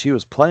ago that she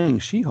was playing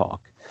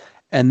She-Hulk,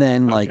 and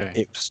then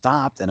it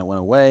stopped and it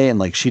went away, and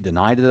like she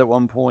denied it at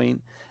one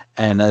point,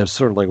 and I was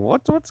sort of like,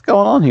 what's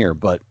going on here?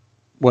 But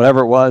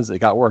whatever it was, it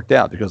got worked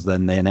out because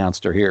then they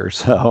announced her here.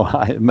 So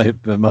it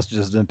must have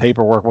just been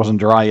paperwork wasn't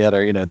dry yet,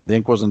 or the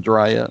ink wasn't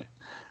dry yet.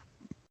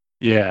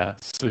 Yeah,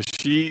 so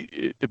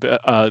they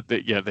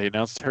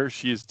announced her.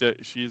 She is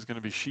going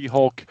to be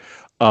She-Hulk.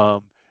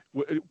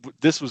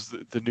 This was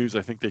the news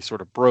I think they sort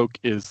of broke,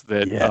 is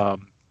that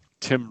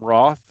Tim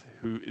Roth,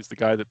 who is the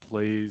guy that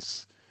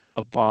plays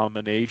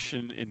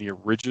Abomination in the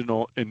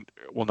original,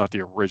 not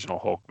the original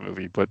Hulk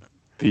movie, but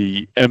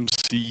the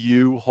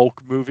MCU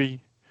Hulk movie,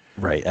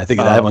 Right. I think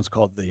that one's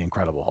called The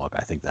Incredible Hulk.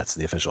 I think that's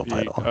the official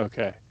title.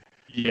 Okay.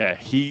 Yeah,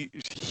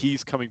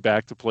 he's coming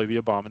back to play the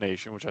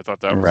Abomination, which I thought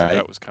that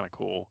was kind of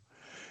cool.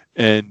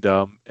 And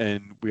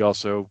we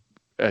also,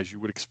 as you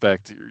would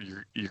expect,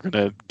 you're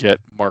gonna get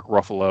Mark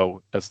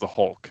Ruffalo as the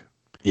Hulk.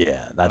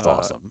 Yeah, that's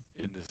awesome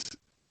in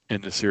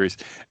this series.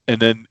 And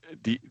then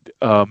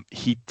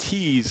he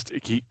teased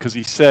because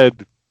he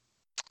said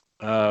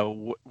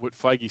what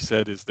Feige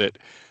said is that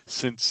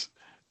since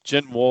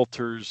Jen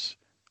Walters'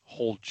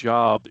 whole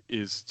job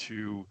is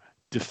to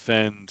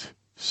defend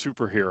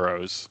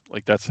superheroes,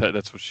 like that's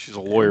what she's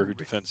a lawyer who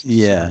defends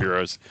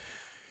superheroes.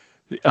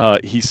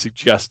 He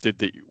suggested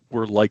that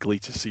we're likely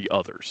to see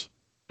others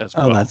as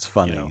well. Oh, that's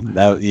funny.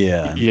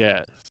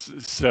 Yeah.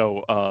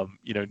 So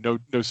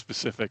no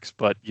specifics,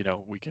 but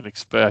we can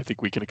expect. I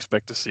think we can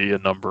expect to see a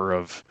number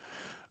of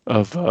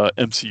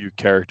MCU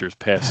characters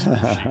pass through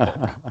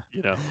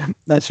She-Hulk.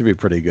 That should be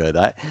pretty good.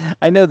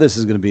 I know this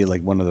is going to be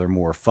like one of their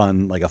more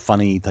fun, like a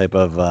funny type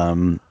of.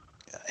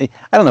 I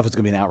don't know if it's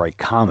going to be an outright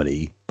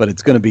comedy, but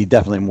it's going to be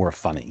definitely more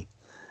funny.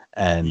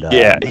 And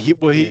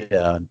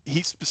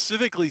he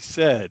specifically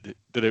said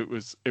that it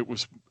was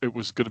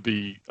going to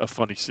be a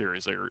funny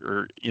series,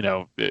 or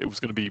it was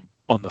going to be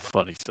on the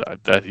funny side.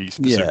 That he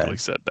specifically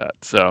said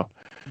that. So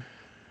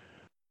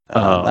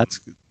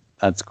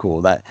that's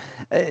cool. That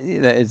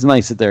it's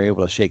nice that they're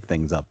able to shake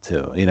things up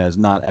too. It's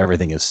not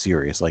everything is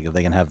serious. Like if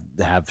they can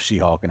have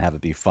She-Hulk and have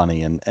it be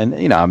funny, and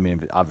I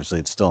mean, obviously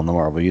it's still in the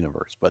Marvel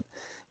universe, but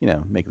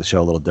make the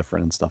show a little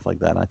different and stuff like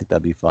that. I think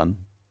that'd be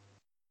fun.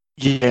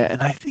 Yeah,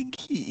 and I think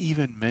he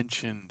even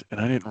mentioned, and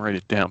I didn't write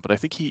it down, but I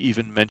think he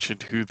even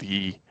mentioned who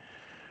the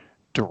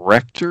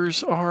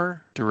directors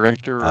are,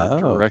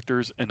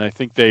 directors, and I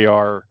think they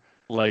are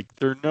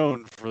they're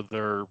known for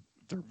their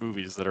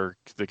movies that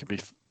can be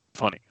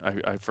funny.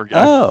 I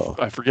forget.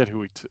 I forget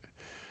who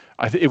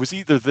it was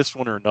either this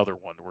one or another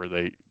one where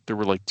there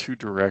were two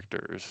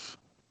directors.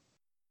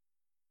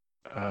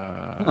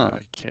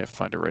 I can't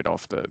find it right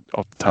off the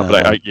top,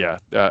 but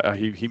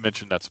he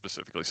mentioned that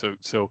specifically.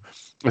 So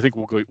I think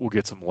we'll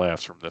get some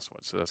laughs from this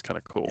one. So that's kind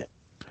of cool.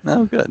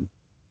 Oh, good.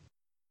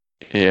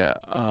 Yeah.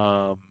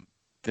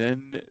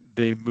 Then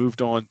they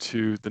moved on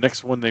to the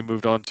next one. They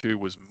moved on to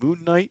was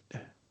Moon Knight.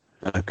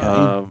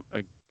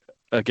 Okay.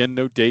 Again,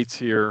 no dates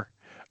here.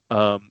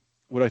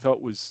 What I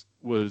thought was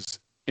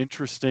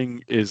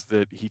interesting is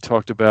that he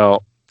talked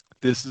about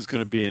this is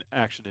going to be an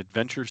action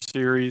adventure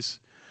series.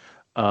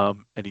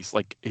 And he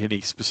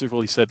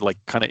specifically said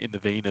kind of in the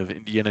vein of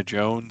Indiana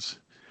Jones.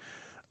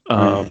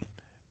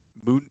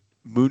 Moon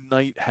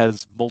Knight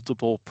has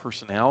multiple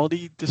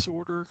personality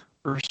disorder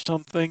or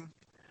something.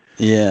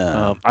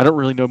 Yeah. I don't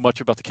really know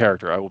much about the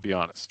character, I will be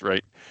honest,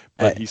 right?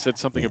 But he said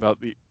something about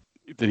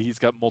that he's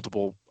got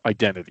multiple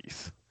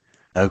identities.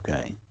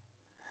 Okay.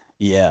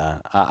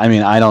 Yeah. I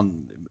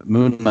mean,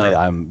 Moon Knight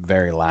I'm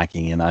very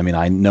lacking in. I mean,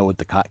 I know what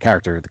the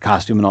character, the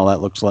costume and all that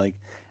looks like.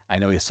 I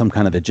know he has some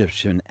kind of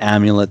Egyptian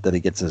amulet that he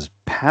gets his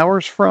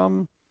powers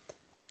from,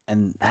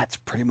 and that's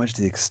pretty much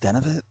the extent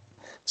of it.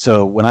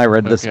 So when I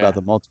read this about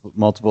the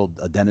multiple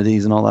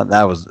identities and all that,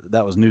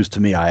 that was news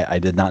to me. I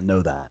did not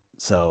know that.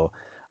 So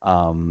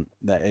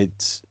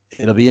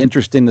it'll be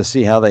interesting to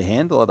see how they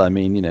handle it. I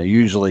mean,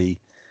 usually,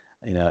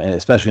 and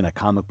especially in a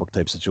comic book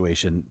type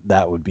situation,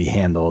 that would be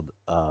handled,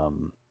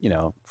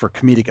 for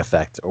comedic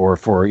effect or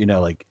for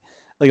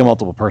like a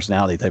multiple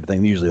personality type of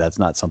thing. Usually that's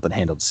not something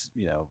handled,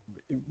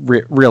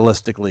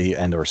 realistically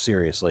and or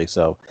seriously.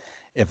 So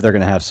if they're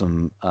going to have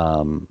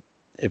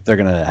if they're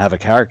going to have a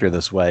character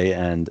this way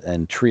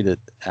and treat it,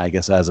 I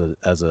guess, as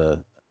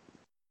a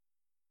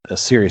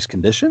serious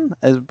condition,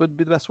 would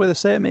be the best way to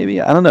say it.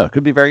 Maybe, I don't know. It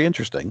could be very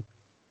interesting.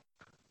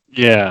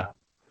 Yeah.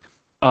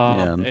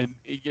 And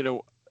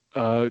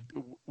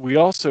we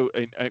also,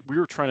 we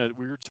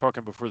were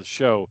talking before the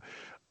show,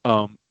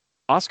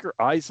 Oscar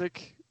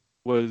Isaac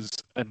was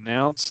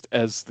announced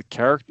as the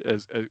character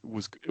it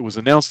was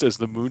announced as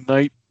the Moon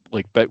Knight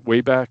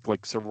way back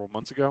several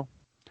months ago.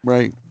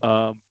 Right.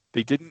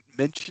 They didn't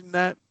mention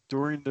that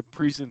during the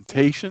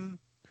presentation,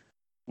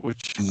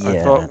 which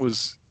I thought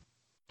was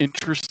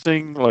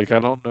interesting. I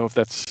don't know if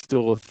that's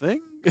still a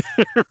thing.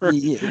 Or,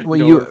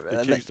 if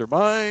they changed their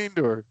mind,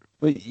 or.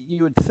 Well,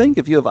 you would think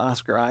if you have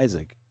Oscar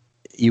Isaac,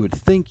 you would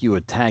think you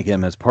would tag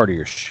him as part of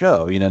your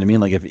show. You know what I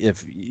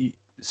mean?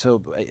 So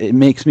it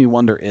makes me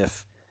wonder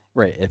if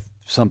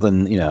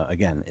something,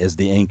 again, is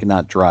the ink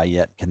not dry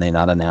yet? Can they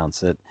not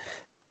announce it?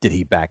 Did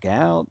he back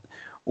out?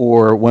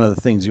 Or one of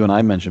the things you and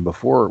I mentioned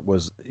before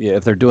was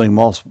if they're doing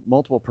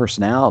multiple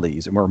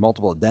personalities or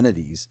multiple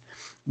identities,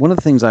 one of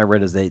the things I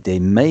read is they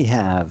may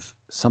have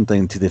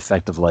something to the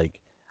effect of I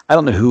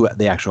don't know who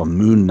the actual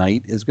Moon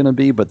Knight is going to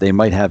be, but they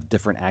might have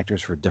different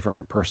actors for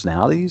different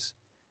personalities.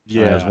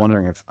 Yeah. And I was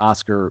wondering if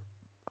Oscar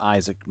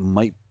Isaac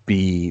might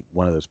be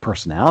one of those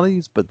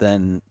personalities, but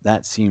then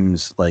that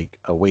seems like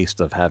a waste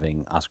of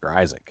having Oscar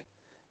Isaac.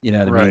 You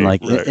know what I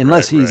mean?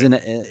 Unless he's in,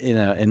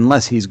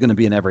 unless he's going to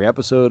be in every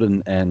episode,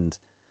 and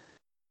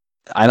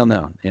I don't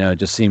know. It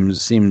just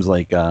seems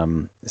like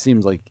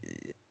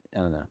I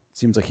don't know. It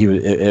seems like he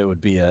would. It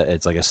would be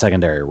it's like a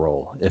secondary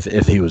role if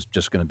he was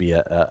just going to be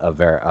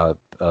a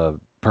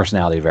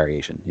personality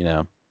variation. You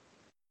know.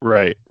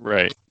 Right.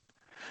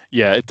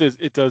 Yeah,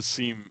 it does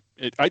seem.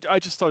 I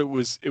just thought it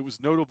was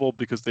notable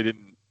because they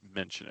didn't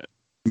mention it.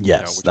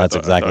 Yes, which that's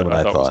exactly what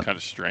I thought. Was kind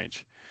of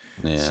strange.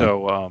 Yeah.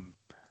 So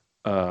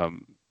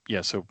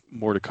so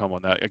more to come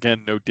on that.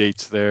 Again, no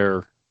dates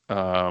there.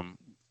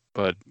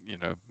 But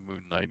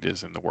Moon Knight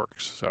is in the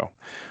works. So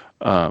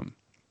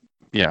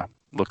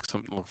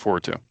something to look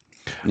forward to.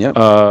 Yep.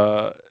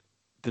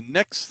 The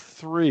next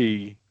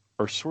three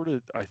are sort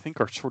of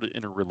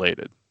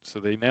interrelated. So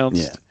they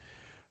announced,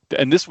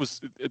 and this was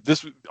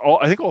all.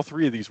 I think all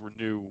three of these were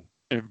new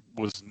and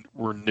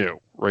were new,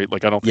 right?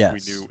 Like I don't think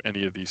we knew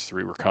any of these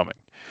three were coming.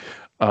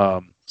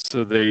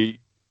 So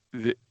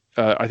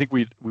I think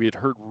we had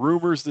heard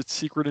rumors that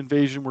Secret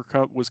Invasion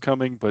was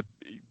coming, but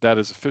that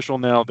is official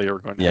now. They are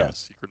going to have a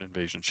Secret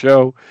Invasion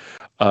show.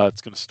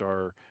 It's going to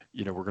star,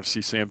 we're going to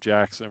see Sam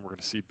Jackson. We're going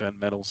to see Ben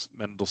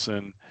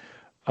Mendelsohn.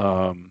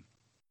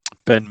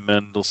 Ben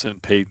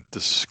Mendelsohn played the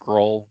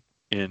Skrull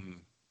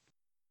in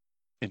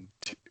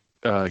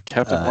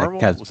Captain Marvel.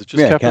 Was it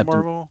just Captain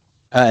Marvel?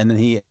 And then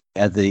he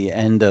at the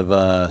end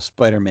of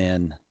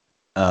Spider-Man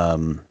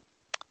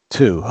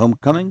 2,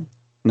 Homecoming.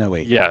 No,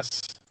 wait.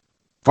 Yes.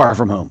 Far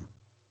From Home.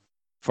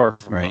 Far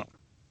From Home.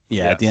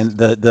 Yeah, yes. At the end,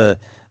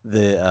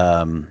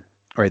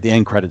 the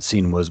end credit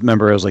scene was.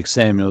 Remember, it was like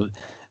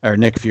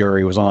Nick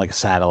Fury was on like a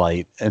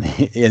satellite,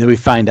 and we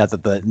find out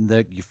that the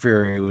Nick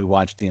Fury we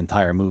watched the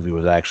entire movie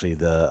was actually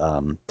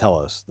the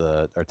Talos,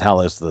 the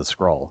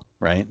Skrull,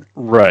 right?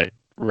 Right.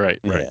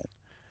 Yeah.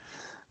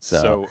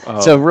 So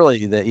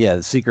really,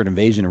 the Secret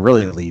Invasion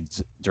really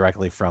leads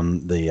directly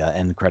from the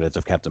end credits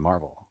of Captain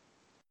Marvel.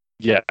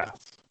 Yeah.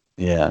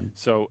 Yeah.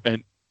 So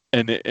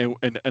and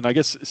I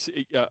guess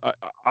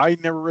I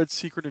never read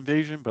Secret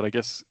Invasion, but I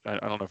guess I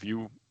don't know if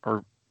you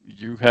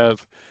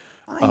have.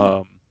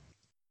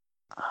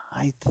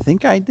 I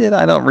think I did.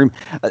 I don't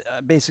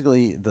remember.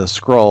 Basically, the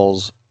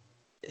Skrulls,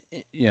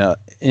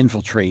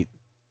 infiltrate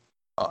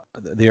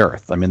the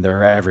Earth. I mean,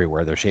 they're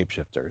everywhere. They're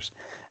shapeshifters,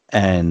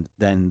 and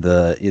then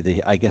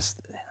I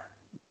guess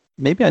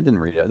maybe I didn't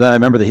read it. I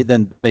remember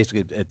then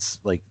basically it's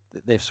like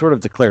they've sort of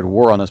declared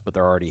war on us, but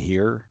they're already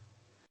here.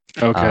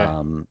 Okay.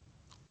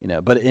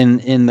 But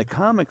in the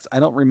comics, I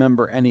don't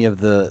remember any of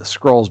the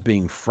Skrulls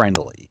being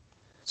friendly.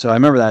 So I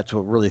remember that's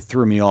what really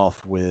threw me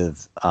off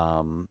with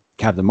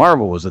Captain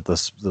Marvel was that the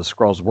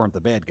Skrulls weren't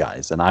the bad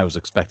guys, and I was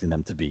expecting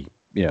them to be,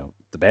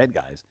 the bad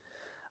guys.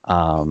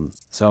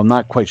 So I'm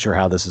not quite sure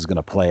how this is going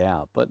to play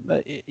out. But,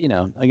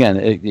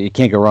 again, you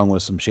can't go wrong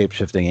with some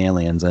shape-shifting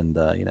aliens and,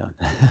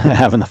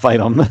 having to fight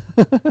them.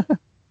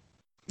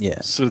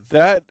 Yeah. So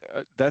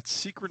that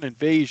Secret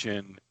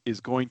Invasion is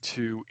going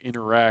to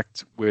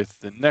interact with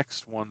the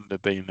next one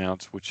that they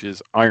announced, which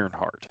is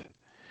Ironheart.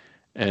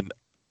 And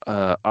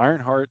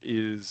Ironheart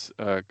is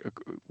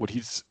what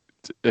he's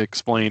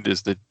explained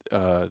is that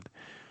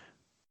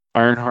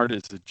Ironheart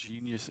is the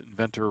genius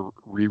inventor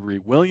Riri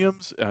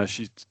Williams.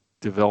 She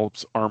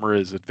develops armor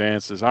as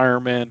advanced as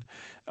Iron Man,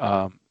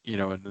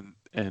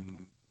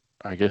 and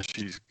I guess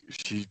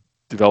she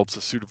develops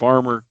a suit of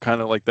armor kind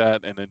of like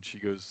that, and then she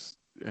goes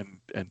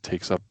and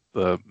takes up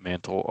the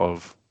mantle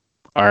of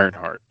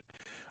Ironheart.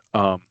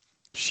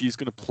 She's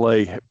going to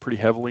play pretty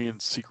heavily in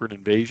Secret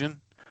Invasion,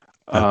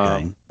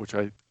 which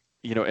are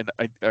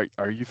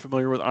you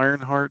familiar with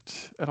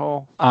Ironheart at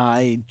all?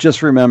 I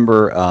just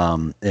remember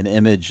an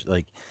image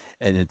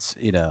and it's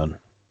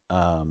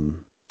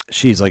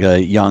she's like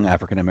a young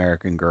African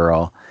American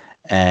girl,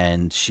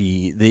 and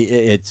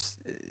the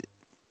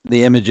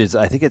images.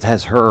 I think it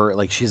has her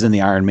like she's in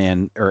the Iron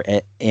Man or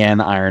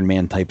an Iron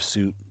Man type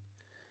suit.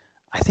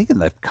 I think in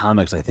the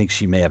comics, I think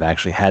she may have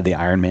actually had the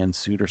Iron Man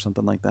suit or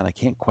something like that. I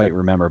can't quite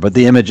remember, but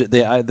the image,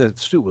 the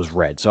suit was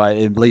red, so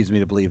it leads me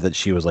to believe that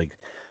she was like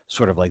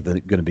sort of like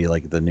going to be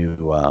like the new,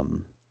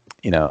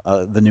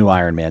 the new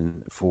Iron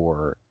Man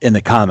in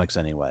the comics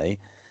anyway.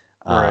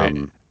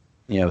 Right.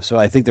 So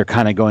I think they're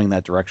kind of going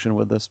that direction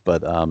with this,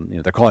 but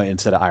they're calling it,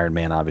 instead of Iron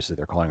Man, obviously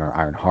they're calling her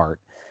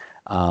Ironheart.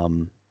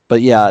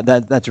 But yeah,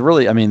 that's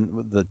really, I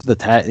mean,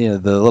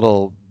 the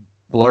little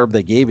blurb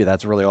they gave you,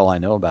 that's really all I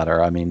know about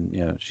her. I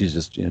mean, she's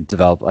just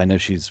developed. I know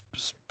she's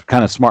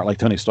kind of smart like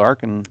Tony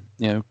Stark, and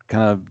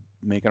kind of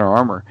making her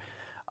armor.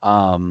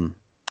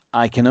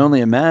 I can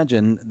only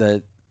imagine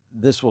that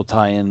this will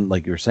tie in,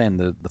 like you were saying,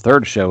 the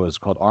third show is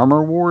called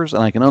Armor Wars,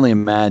 and I can only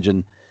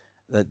imagine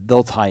that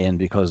they'll tie in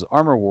because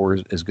Armor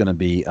Wars is going to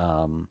be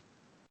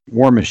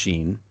War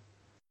Machine.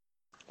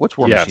 What's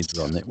War Machine's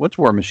real name? What's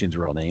War Machine's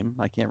real name?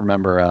 I can't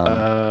remember.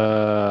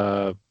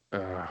 I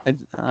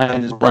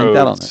just blanked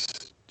out on it.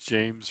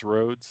 James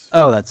Rhodes.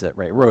 Oh, that's it,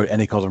 right? And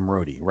he calls him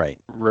Rhodey,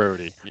 right?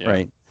 Rhodey, yeah.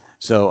 Right.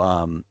 So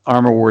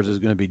Armor Wars is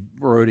going to be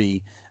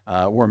Rhodey,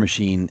 War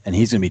Machine, and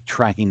he's going to be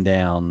tracking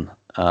down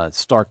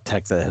Stark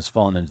tech that has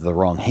fallen into the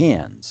wrong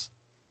hands.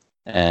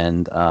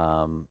 And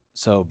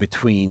so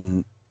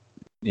between,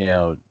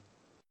 War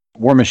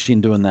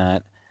Machine doing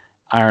that,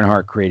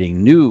 Ironheart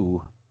creating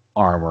new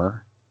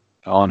armor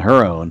on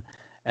her own,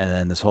 and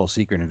then this whole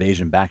Secret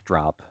Invasion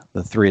backdrop.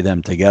 The three of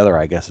them together,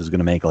 I guess, is going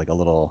to make like a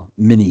little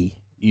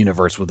mini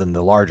universe within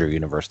the larger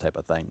universe type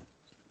of thing.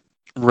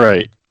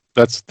 Right.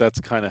 That's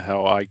kind of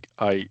how I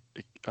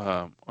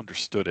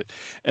understood it.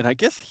 And I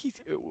guess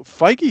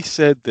Feige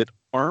said that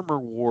Armor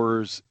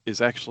Wars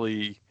is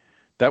actually,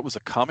 that was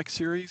a comic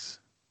series.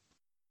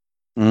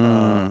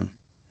 Yeah,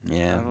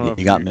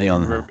 you got me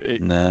on that.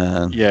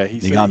 Nah, yeah,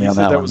 he said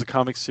that was a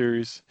comic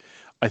series.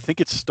 I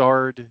think it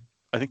starred,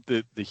 I think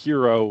the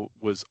hero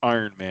was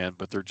Iron Man,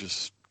 but they're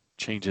just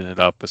changing it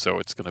up, so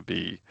it's going to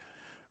be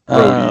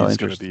Rhodey is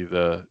going to be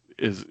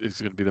is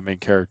going to be the main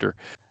character.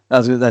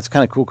 That's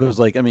kind of cool because,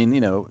 like, I mean,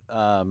 what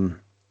do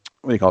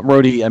you call it?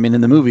 Rhodey, I mean,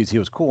 in the movies he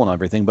was cool and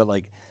everything, but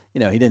like, he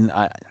didn't.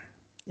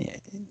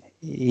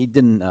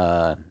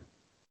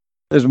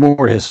 There's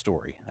more to his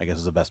story, I guess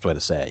is the best way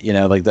to say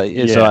it. Like that.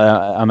 Yeah. So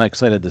I'm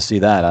excited to see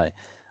that.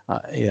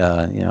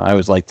 I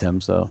always liked him,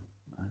 so.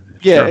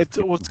 Yeah, it's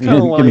kind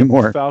of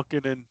like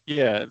Falcon and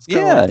it's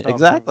kind of like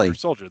exactly. Winter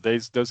Soldier.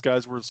 Those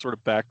guys were sort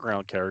of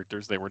background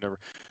characters. They were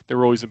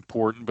always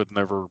important, but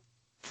never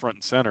front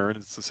and center. And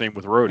it's the same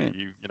with Rhodey.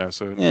 He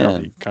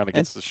kind of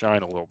gets to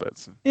shine a little bit.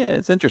 So. Yeah,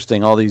 it's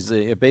interesting. All these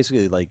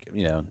basically like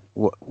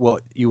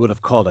what you would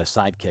have called a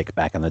sidekick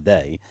back in the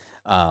day.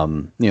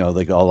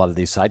 Like a lot of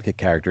these sidekick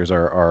characters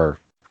are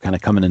kind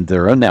of coming into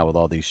their own now with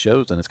all these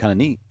shows, and it's kind of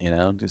neat,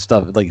 just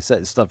stuff like you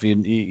said, stuff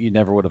you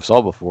never would have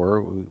saw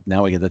before.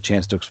 Now we get the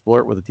chance to explore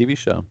it with a TV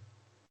show,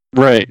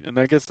 right? And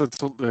I guess that's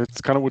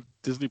kind of what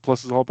Disney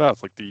Plus is all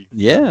about. It's like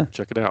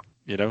check it out,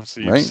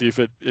 see if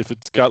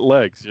it's got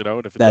legs, and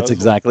if it that's does,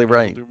 exactly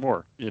right. We'll do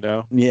more,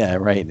 Yeah,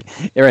 right.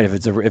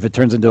 If it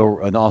turns into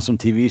an awesome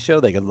TV show,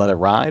 they could let it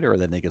ride, or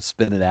then they could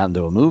spin it out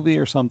into a movie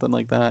or something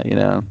like that,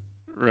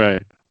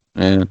 Right.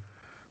 Yeah.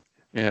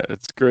 Yeah,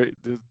 it's great.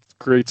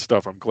 Great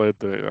stuff. I'm glad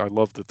I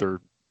love that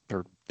they're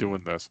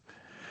doing this.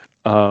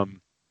 And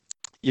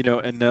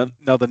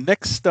now the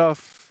next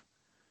stuff,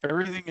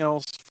 everything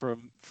else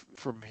from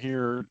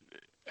here.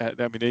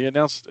 They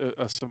announced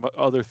some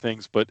other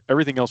things, but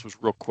everything else was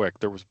real quick.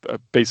 There was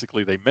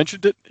basically they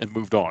mentioned it and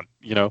moved on.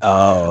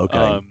 Oh,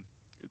 okay.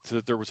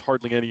 So there was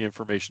hardly any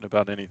information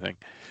about anything.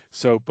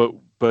 So, but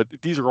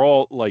these are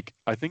all like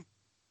I think.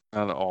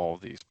 Not all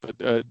of these, but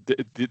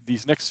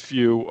these next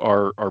few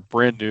are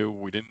brand new.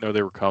 We didn't know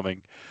they were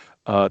coming.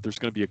 There's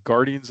going to be a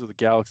Guardians of the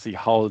Galaxy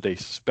holiday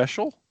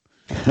special,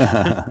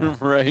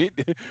 right?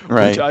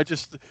 Which I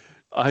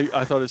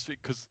thought it's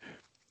because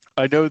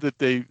I know that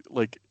they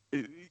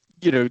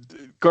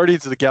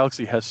Guardians of the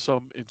Galaxy has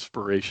some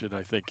inspiration,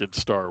 I think, in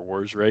Star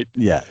Wars, right?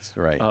 Yes,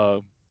 right.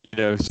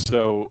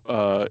 So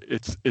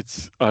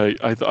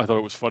I thought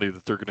it was funny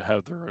that they're going to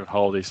have their own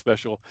holiday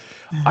special.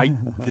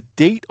 The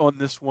date on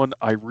this one,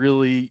 I've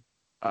read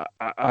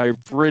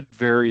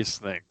various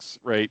things,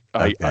 right?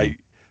 Okay. I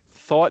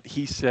thought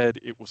he said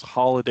it was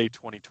holiday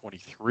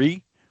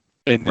 2023,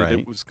 and that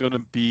it was going to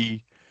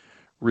be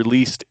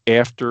released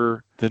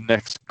after the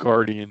next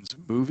Guardians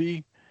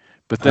movie.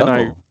 But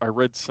then I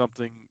read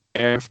something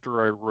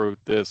after I wrote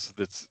this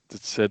that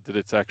said that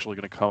it's actually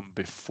going to come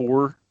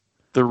before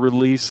the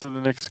release of the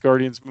next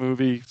Guardians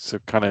movie, so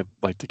kind of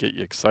like to get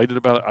you excited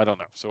about it. I don't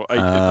know. So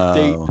the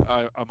date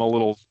I'm a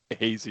little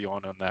hazy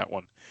on that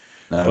one,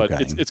 but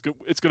it's going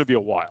to be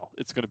a while.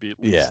 It's going to be at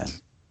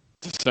least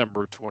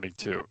December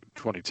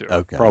 2022.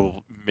 Okay,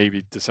 probably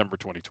maybe December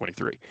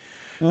 2023.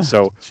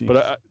 So,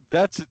 but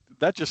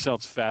that just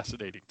sounds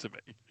fascinating to me.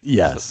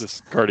 Yes, this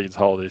Guardians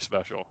holiday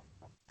special.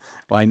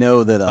 Well, I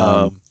know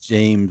that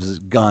James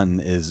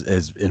Gunn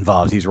is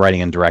involved. He's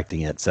writing and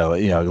directing it, so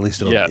at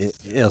least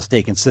it'll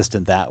stay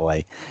consistent that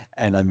way.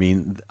 And I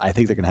mean, I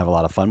think they're going to have a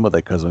lot of fun with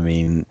it because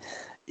I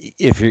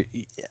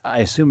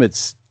assume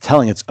it's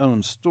telling its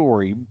own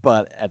story,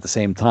 but at the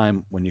same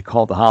time, when you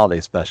call it the holiday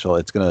special,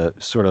 it's going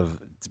to sort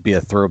of be a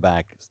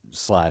throwback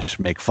 /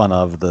 make fun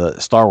of the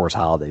Star Wars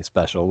holiday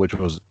special, which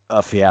was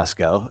a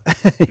fiasco.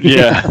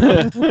 Yeah.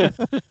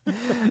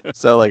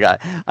 So like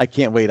I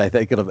can't wait. I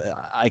think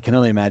I can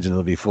only imagine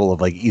it'll be full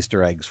of like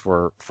Easter eggs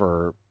for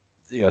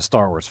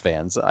Star Wars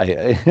fans.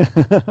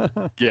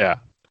 Yeah.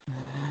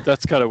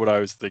 That's kind of what I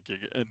was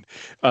thinking. And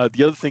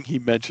the other thing he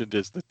mentioned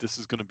is that this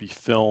is going to be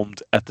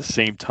filmed at the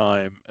same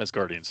time as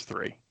Guardians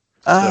 3.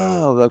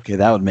 Okay,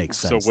 that would make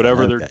sense. So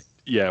whatever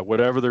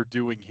they're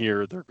doing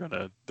here, they're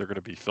gonna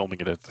be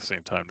filming it at the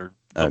same time they're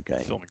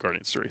filming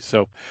Guardians 3.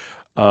 So,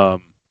 So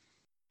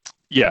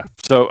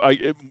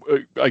I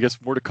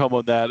guess more to come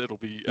on that. It'll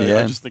be.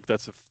 I just think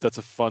that's a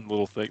fun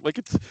little thing.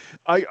 Like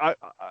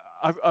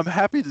I'm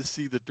happy to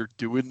see that they're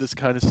doing this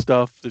kind of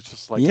stuff. It's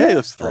just like, hey,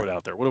 let's throw it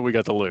out there. What do we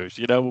got to lose?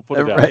 We'll put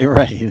it out.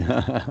 Right.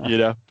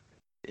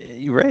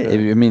 You're right.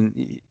 I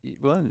mean,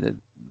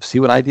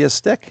 see what ideas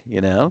stick.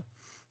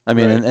 I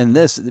mean, and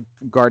this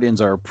Guardians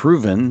are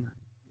proven.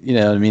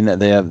 I mean that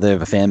they have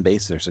a fan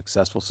base. They're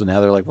successful, so now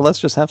they're like, well, let's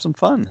just have some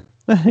fun.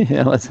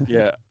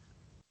 Yeah.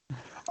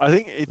 I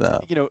think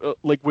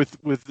like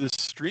with this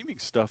streaming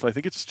stuff, I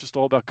think it's just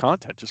all about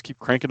content. Just keep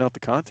cranking out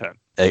the content.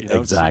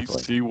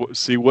 Exactly.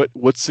 See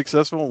what's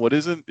successful and what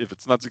isn't. If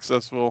it's not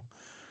successful,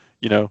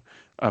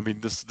 I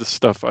mean, this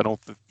stuff. I don't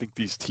think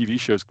these TV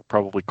shows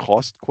probably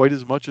cost quite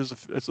as much as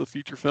a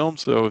feature film.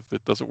 So if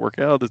it doesn't work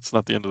out, it's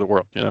not the end of the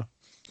world, you know.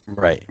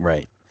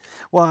 Right.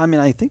 Well, I mean,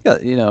 I think I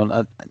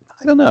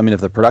don't know. I mean,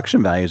 if the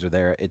production values are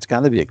there, it's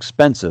got to be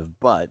expensive.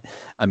 But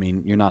I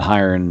mean, you're not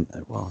hiring.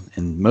 Well,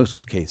 in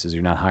most cases,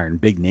 you're not hiring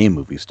big name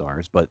movie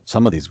stars. But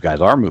some of these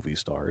guys are movie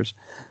stars.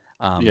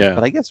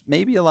 But I guess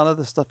maybe a lot of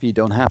the stuff you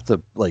don't have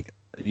to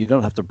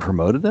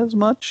promote it as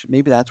much.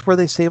 Maybe that's where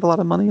they save a lot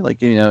of money. Like,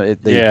 they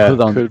put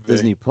it on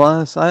Disney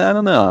Plus. I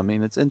don't know. I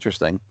mean, it's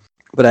interesting.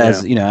 But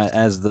as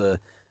as the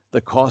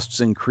costs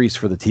increase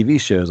for the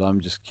TV shows,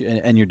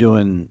 and you're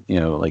doing,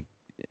 like,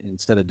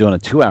 instead of doing a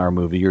 2-hour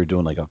movie, you're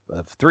doing like a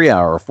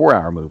 3-hour or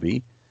 4-hour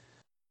movie.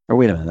 Or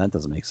wait a minute, that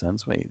doesn't make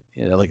sense. Wait,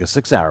 like a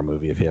 6-hour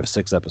movie if you have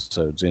 6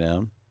 episodes,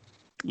 Yeah.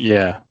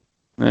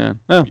 Yeah.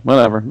 Oh,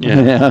 whatever.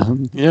 Yeah.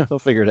 They'll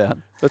figure it out.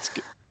 That's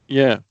good.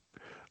 Yeah.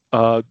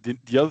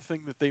 The other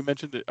thing that they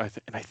mentioned, and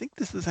I think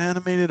this is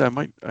animated. I'm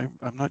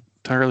not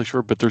entirely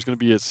sure, but there's going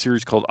to be a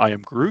series called I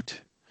Am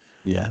Groot.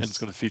 Yes. And it's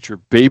going to feature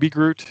Baby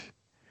Groot.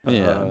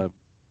 Yeah.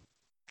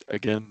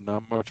 Again,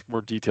 not much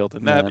more detailed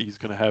than that. He's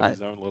going to have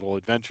his own little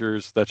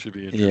adventures. That should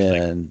be interesting.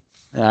 Yeah, and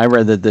I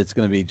read that it's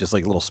going to be just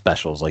like little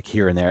specials, like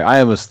here and there. I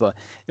always thought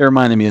it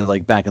reminded me of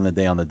like back in the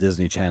day on the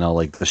Disney Channel,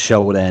 like the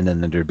show would end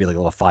and then there'd be like a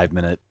little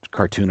 5-minute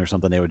cartoon or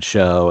something they would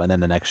show, and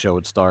then the next show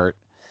would start.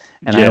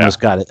 And I almost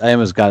got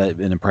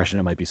an impression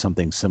it might be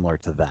something similar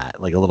to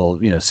that, like a little,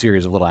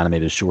 series of little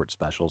animated short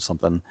specials,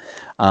 something.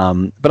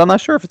 But I'm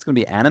not sure if it's going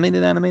to be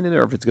animated,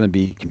 or if it's going to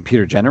be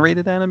computer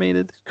generated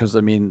animated, because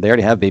I mean they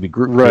already have Baby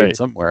Groot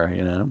somewhere,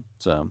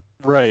 So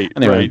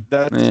anyway, right.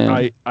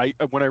 That's I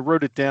when I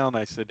wrote it down,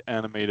 I said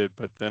animated,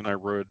 but then I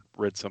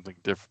read something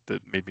different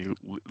that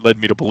led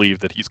me to believe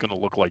that he's going to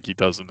look like he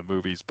does in the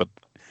movies. But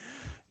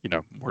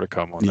more to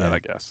come on that, I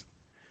guess.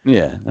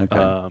 Yeah.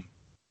 Okay.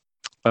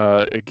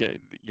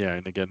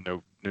 Again,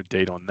 no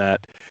date on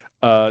that.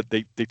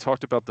 They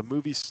talked about the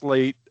movie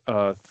slate.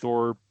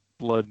 Thor: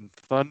 Blood and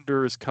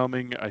Thunder is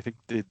coming. I think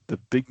the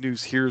big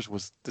news here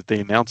was that they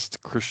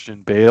announced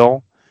Christian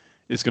Bale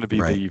is going to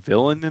be the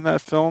villain in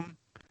that film.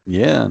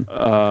 Yeah.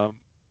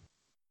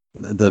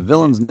 The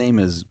villain's name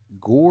is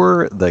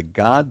Gore the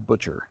God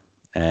Butcher.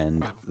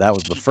 And that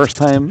was the first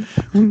time.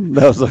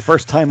 That was the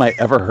first time I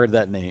ever heard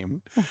that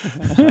name.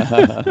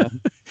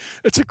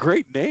 It's a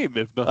great name,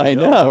 if not. I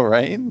know,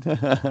 right?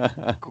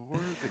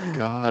 Gore the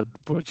God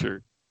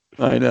Butcher.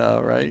 I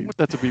know, right? I want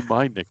that to be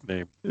my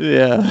nickname.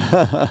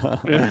 Yeah.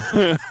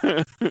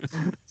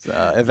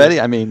 So, if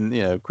any, I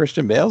mean,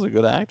 Christian Bale's a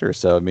good actor,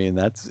 so I mean,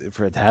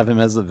 to have him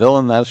as the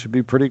villain, that should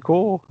be pretty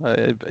cool.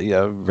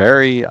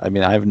 Very. I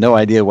mean, I have no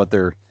idea what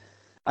to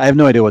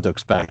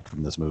expect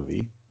from this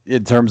movie.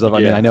 In terms of,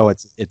 I mean, I know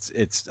it's a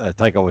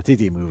Taika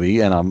Waititi movie,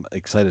 and I'm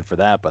excited for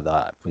that.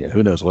 But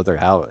who knows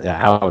how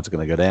it's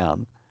going to go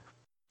down?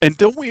 And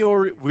don't we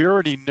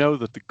already know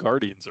that the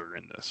Guardians are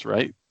in this,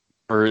 right?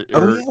 Or at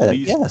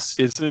least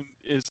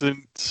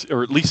isn't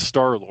or at least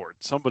Star-Lord.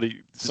 Some of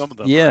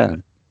them. Yeah,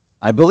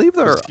 I believe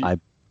they're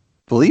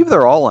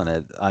all in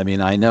it. I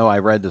mean, I know I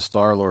read the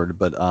Star-Lord,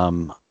 but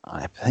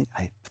I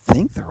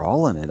think they're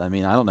all in it. I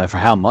mean, I don't know for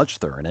how much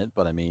they're in it,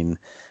 but I mean,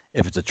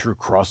 if it's a true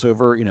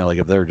crossover, like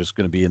if they're just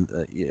going to be in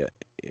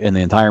the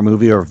entire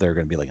movie, or if they're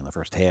going to be like in the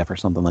first half or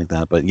something like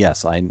that. But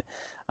yes, I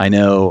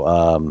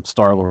know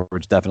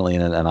Star-Lord's definitely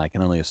in it, and I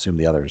can only assume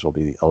the others will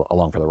be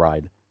along for the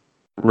ride.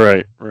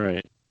 Right.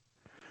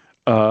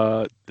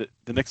 The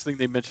next thing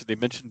they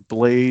mentioned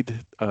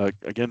Blade.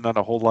 Again, not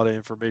a whole lot of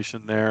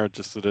information there,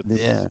 just that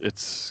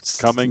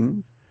it's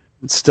coming.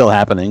 It's still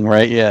happening,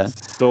 right? Yeah.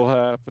 It's still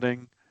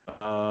happening.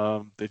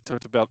 They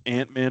talked about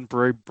Ant-Man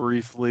very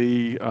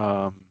briefly.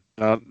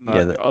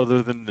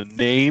 Other than the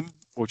name,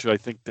 which I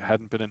think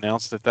hadn't been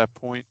announced at that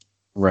point.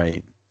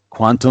 Right.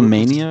 Quantum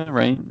Mania,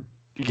 right?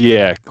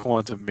 Yeah,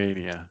 Quantum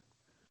Mania.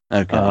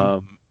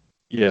 Okay.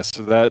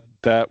 So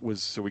that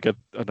was, so we got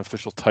an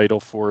official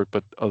title for it,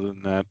 but other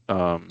than that,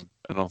 I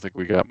don't think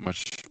we got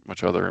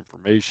much other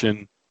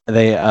information.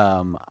 They,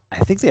 I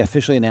think they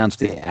officially announced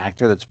the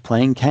actor that's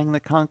playing Kang the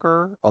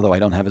Conqueror, although I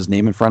don't have his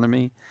name in front of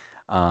me.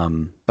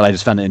 But I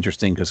just found it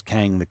interesting because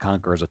Kang the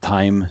Conqueror is a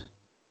time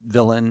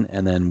villain,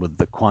 and then with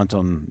the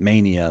Quantum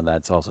Mania,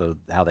 that's also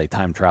how they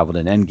time traveled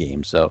in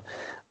Endgame. So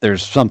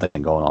there's something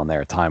going on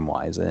there time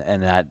wise,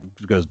 and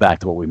that goes back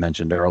to what we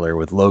mentioned earlier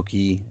with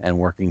Loki and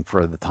working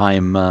for the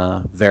Time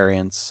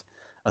Variance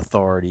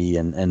Authority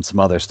and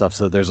some other stuff.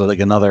 So there's like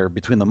another,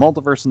 between the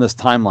multiverse and this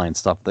timeline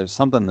stuff, there's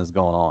something that's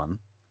going on.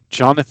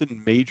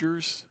 Jonathan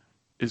Majors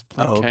is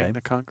playing Kang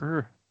the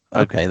Conqueror.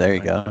 Okay, there you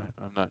go.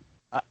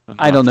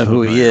 I don't know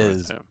who he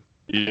is.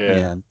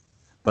 Yeah.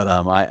 But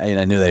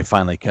I knew they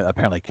finally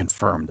apparently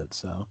confirmed it.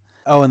 So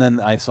and then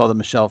I saw that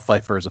Michelle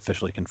Pfeiffer is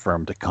officially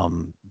confirmed to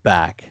come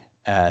back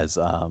as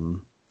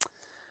the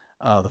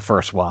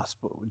first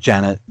Wasp,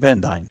 Janet Van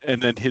Dyne.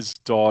 And then his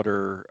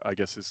daughter, I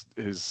guess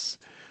his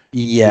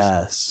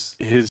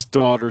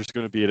daughter's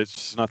going to be it. It's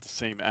just not the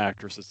same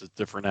actress; it's a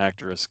different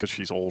actress because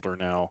she's older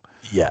now.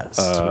 Yes.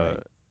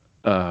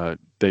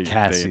 They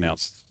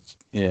announced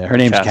Yeah, her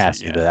name's Cassie,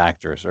 Cassie, yeah. the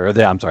actress,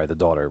 I'm sorry, the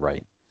daughter,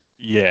 right?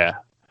 Yeah,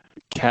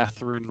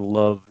 Catherine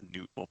Love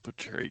Newton will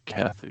portray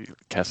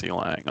Cassie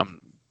Lang.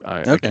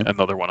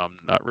 Another one I'm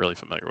not really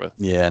familiar with.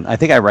 Yeah, and I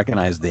think I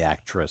recognize the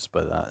actress,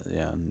 but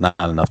yeah, not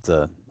enough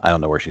to. I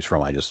don't know where she's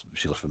from.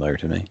 She looks familiar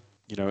to me.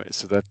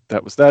 So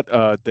that was that.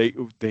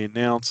 They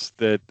announced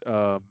that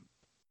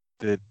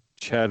that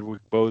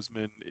Chadwick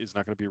Boseman is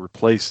not going to be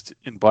replaced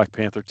in Black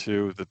Panther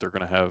 2.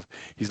 That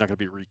he's not going to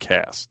be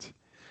recast.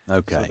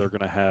 Okay. So they're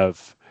going to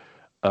have.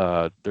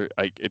 They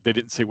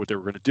didn't say what they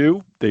were going to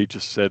do. They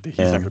just said that he's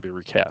not going to be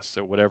recast.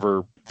 So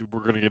whatever, we're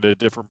going to get a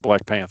different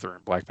Black Panther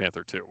in Black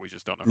Panther 2. We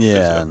just don't know.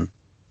 Yeah,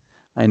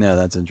 I know,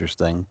 that's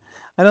interesting.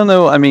 I don't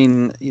know. I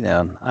mean,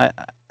 I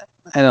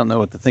don't know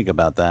what to think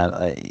about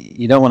that.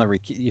 You don't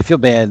want to you feel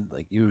bad,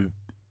 like you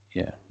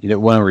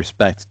don't want to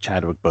respect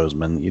Chadwick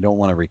Boseman. You don't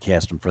want to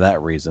recast him for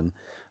that reason.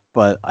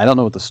 But I don't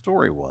know what the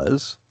story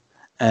was,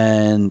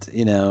 and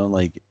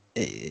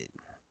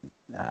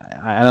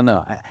I don't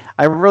know.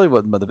 I really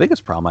but the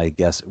biggest problem, I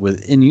guess,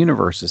 with in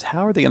universe is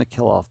how are they going to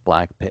kill off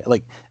Black Panther?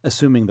 Like,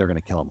 assuming they're going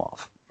to kill him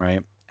off,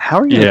 right? How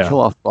are you going to kill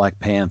off Black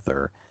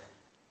Panther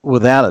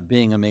without it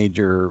being a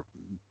major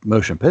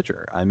motion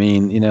picture? I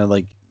mean,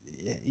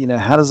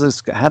 how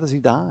does he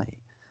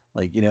die?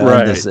 Like,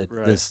 right,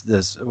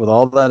 this with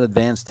all that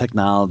advanced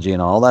technology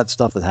and all that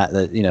stuff that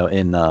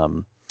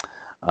in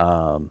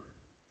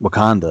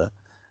Wakanda.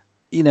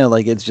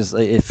 It's just,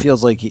 it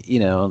feels like,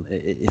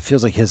 it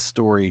feels like his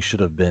story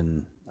should have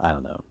been, I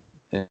don't know,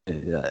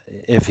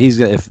 if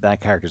that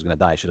character's going to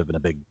die, it should have been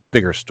a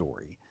bigger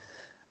story.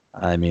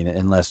 I mean,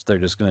 unless they're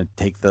just going to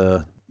take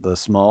the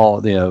small,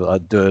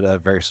 do a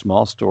very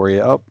small story.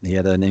 Oh, he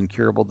had an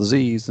incurable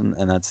disease, and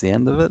that's the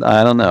end of it.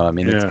 I don't know. I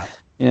mean,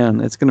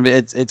 it's going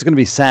to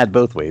be sad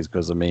both ways,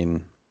 because I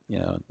mean,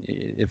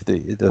 if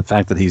the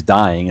fact that he's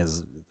dying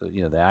is,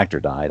 the actor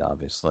died,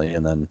 obviously,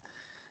 and then.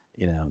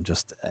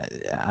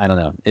 I don't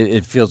know.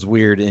 It feels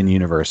weird in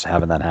universe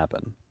having that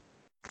happen.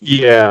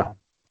 Yeah.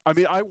 I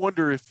mean, I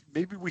wonder if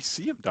maybe we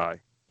see him die.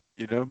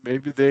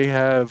 Maybe they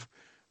have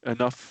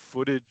enough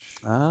footage.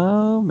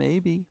 Oh,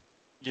 maybe.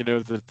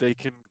 That they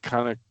can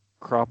kind of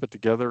crop it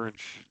together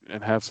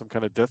and have some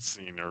kind of death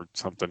scene or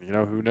something.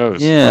 Who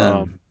knows?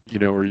 Yeah.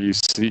 Or you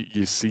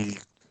see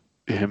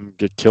him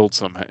get killed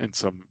in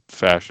some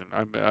fashion.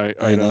 I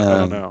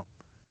don't know.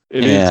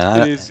 It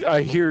is.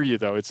 I hear you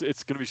though. It's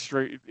going to be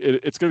strange.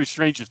 It's going to be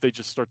strange if they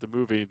just start the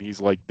movie and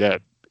he's like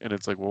dead, and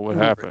it's like, well, what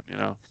happened?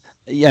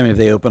 Yeah, I mean, if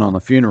they open on the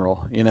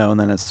funeral, and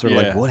then it's sort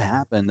of like, what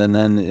happened? And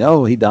then,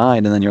 he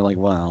died, and then you're like,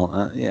 well,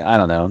 I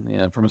don't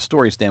know. From a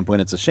story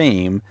standpoint, it's a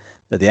shame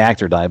that the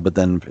actor died, but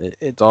then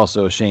it's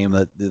also a shame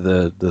that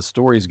the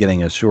story's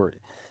getting a short.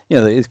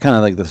 It's kind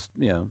of like this.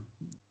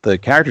 The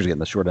character's getting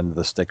the short end of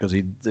the stick because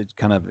he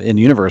kind of in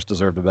universe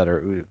deserved a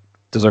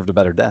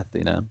better death.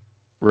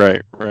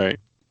 Right.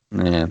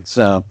 Yeah,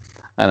 so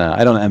I don't know.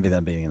 I don't envy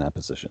them being in that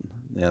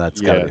position. Yeah,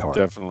 that's gotta be hard.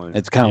 Definitely.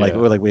 It's kind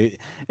of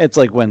it's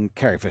like when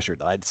Carrie Fisher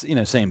died.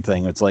 Same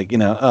thing. It's like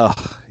don't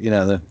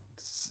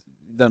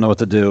know what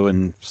to do,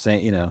 and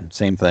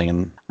same thing.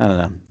 And I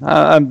don't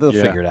know. They'll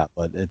figure it out,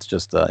 but it's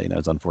just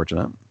it's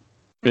unfortunate.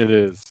 It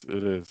is.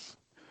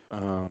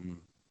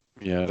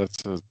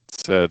 That's a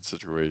sad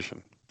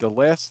situation. The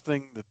last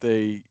thing that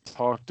they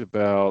talked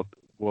about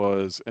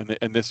was,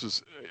 and this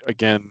was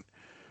again.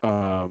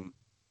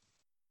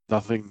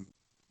 Nothing.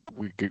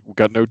 We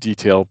got no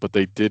detail, but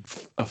they did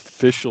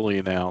officially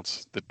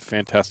announce that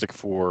Fantastic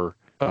Four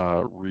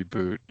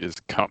reboot is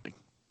coming.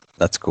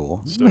 That's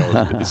cool.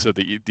 So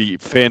the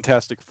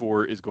Fantastic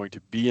Four is going to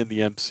be in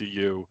the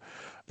MCU.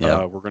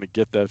 Yeah. We're going to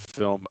get that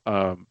film.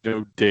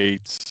 No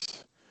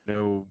dates,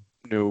 no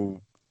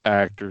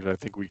actors. I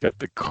think we got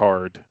the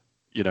card.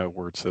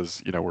 Where it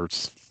says, where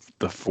it's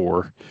the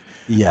four.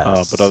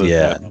 Yes. But other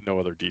than that, no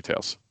other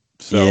details.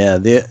 So,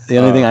 the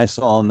only thing I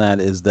saw on that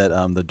is that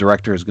the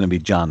director is going to be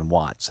John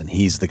Watts, and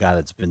he's the guy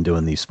that's been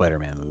doing these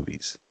Spider-Man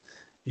movies,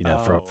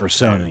 for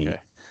Sony. Okay.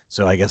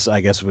 So I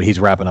guess he's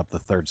wrapping up the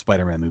third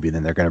Spider-Man movie,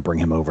 then they're going to bring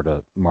him over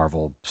to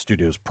Marvel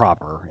Studios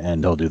proper,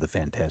 and he'll do the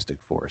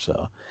Fantastic Four.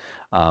 So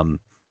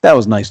that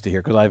was nice to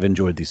hear, because I've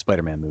enjoyed these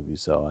Spider-Man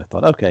movies. So I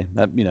thought, okay,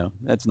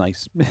 that's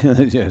nice.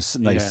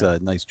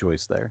 Nice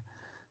choice there.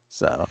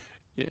 So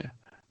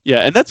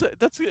yeah, and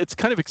it's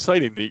kind of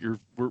exciting that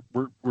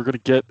we're going to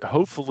get,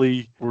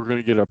 hopefully we're going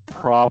to get a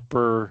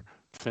proper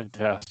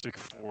Fantastic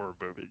Four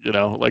movie,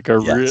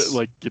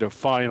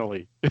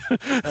 finally.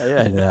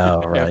 I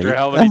know, right? After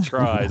how many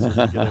tries, we're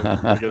going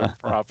to get a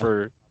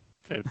proper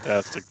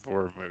Fantastic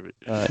Four movie.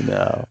 I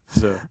know.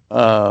 So,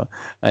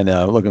 I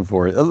know.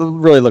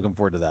 Really looking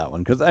forward to that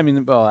one, because I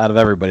mean, well, out of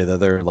everybody,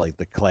 they're like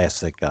the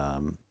classic.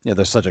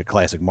 They're such a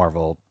classic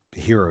Marvel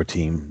hero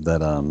team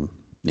that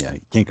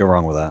you can't go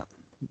wrong with that.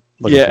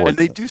 And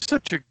they do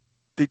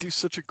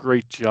such a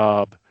great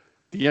job.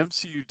 The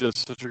MCU does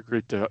such a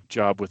great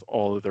job with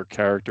all of their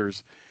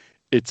characters.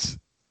 It's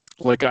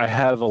like I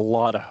have a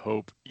lot of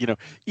hope,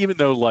 even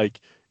though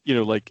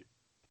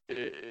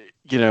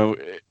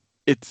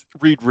it's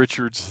Reed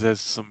Richards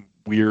has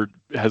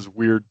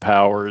weird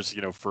powers,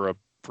 for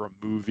for a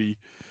movie.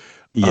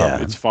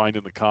 Yeah, it's fine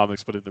in the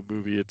comics, but in the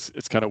movie, it's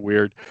kind of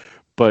weird.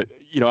 But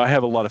I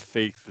have a lot of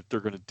faith that they're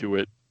going to do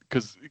it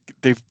because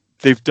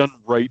they've done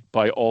right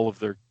by all of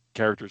their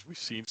characters we've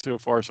seen so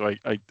far. So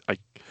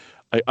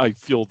I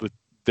feel that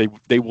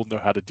they will know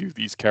how to do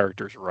these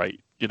characters right.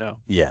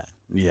 Yeah,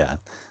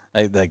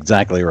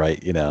 exactly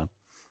right.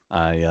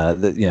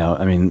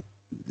 I mean,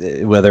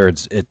 whether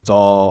it's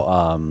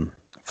all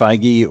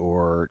Feige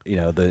or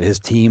his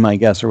team, I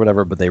guess, or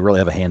whatever, but they really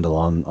have a handle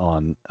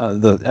on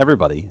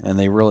everybody, and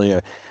they really,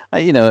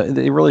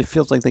 it really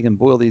feels like they can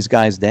boil these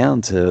guys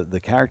down to the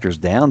characters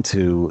down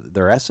to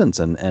their essence,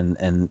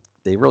 and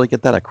they really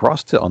get that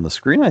across on the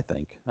screen. I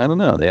think. I don't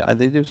know.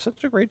 They do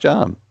such a great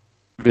job.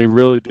 They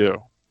really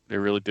do. They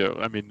really do.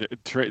 I mean,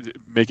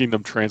 making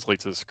them translate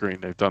to the screen,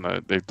 they've done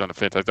a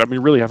fantastic. I mean,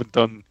 really haven't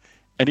done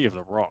any of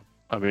them wrong.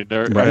 I mean,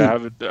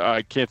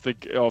 I can't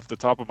think off the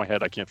top of my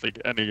head. I can't think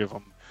any of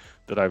them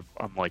that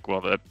I'm like, well,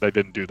 that they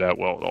didn't do that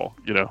well at all.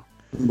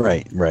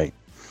 Right.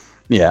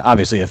 Yeah,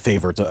 obviously a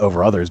favor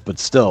over others, but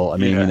still, I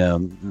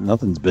mean,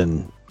 nothing's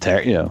been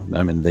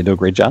I mean, they do a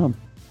great job.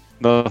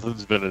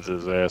 Nothing's been a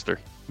disaster.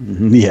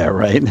 Yeah,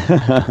 right.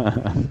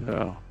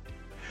 No.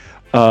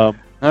 All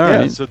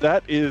right. So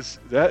that is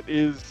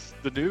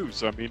the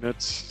news. I mean,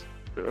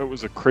 it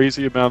was a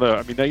crazy amount of.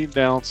 I mean, they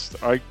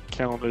announced. I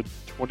counted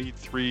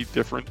 23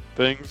 different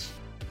things.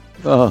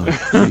 Oh,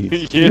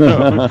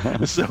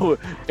 So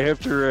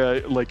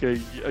after like a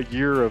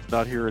year of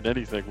not hearing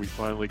anything, we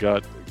finally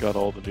got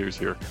all the news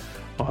here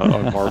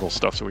on Marvel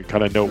stuff. So we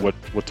kind of know what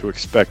to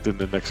expect in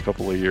the next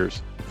couple of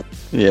years.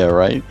 Yeah,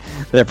 right.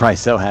 They're probably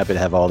so happy to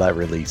have all that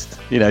released.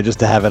 Just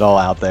to have it all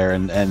out there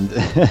and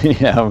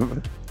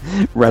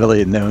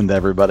readily known to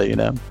everybody.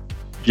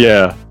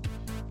 Yeah,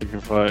 you can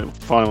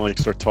finally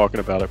start talking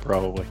about it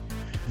probably.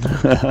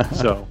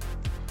 So,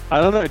 I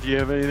don't know. Do you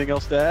have anything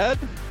else to add?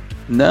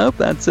 Nope,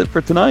 that's it for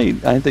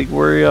tonight. I think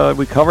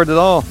we covered it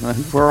all. I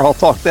think we're all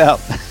talked out.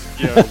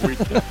 Yeah, we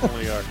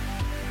definitely are.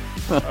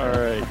 All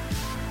right.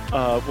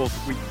 Well,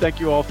 we thank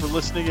you all for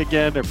listening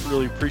again. I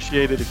really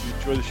appreciate it. If you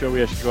enjoy the show,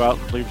 we ask you to go out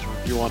and leave us a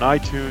review on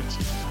iTunes.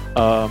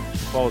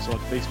 Follow us on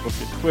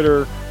Facebook and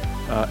Twitter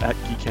at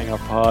Geek Hangout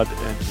Pod.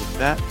 And with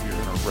that, we're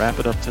going to wrap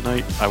it up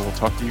tonight. I will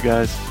talk to you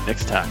guys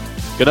next time.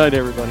 Good night,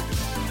 everybody.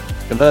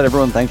 Good night,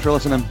 everyone. Thanks for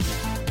listening.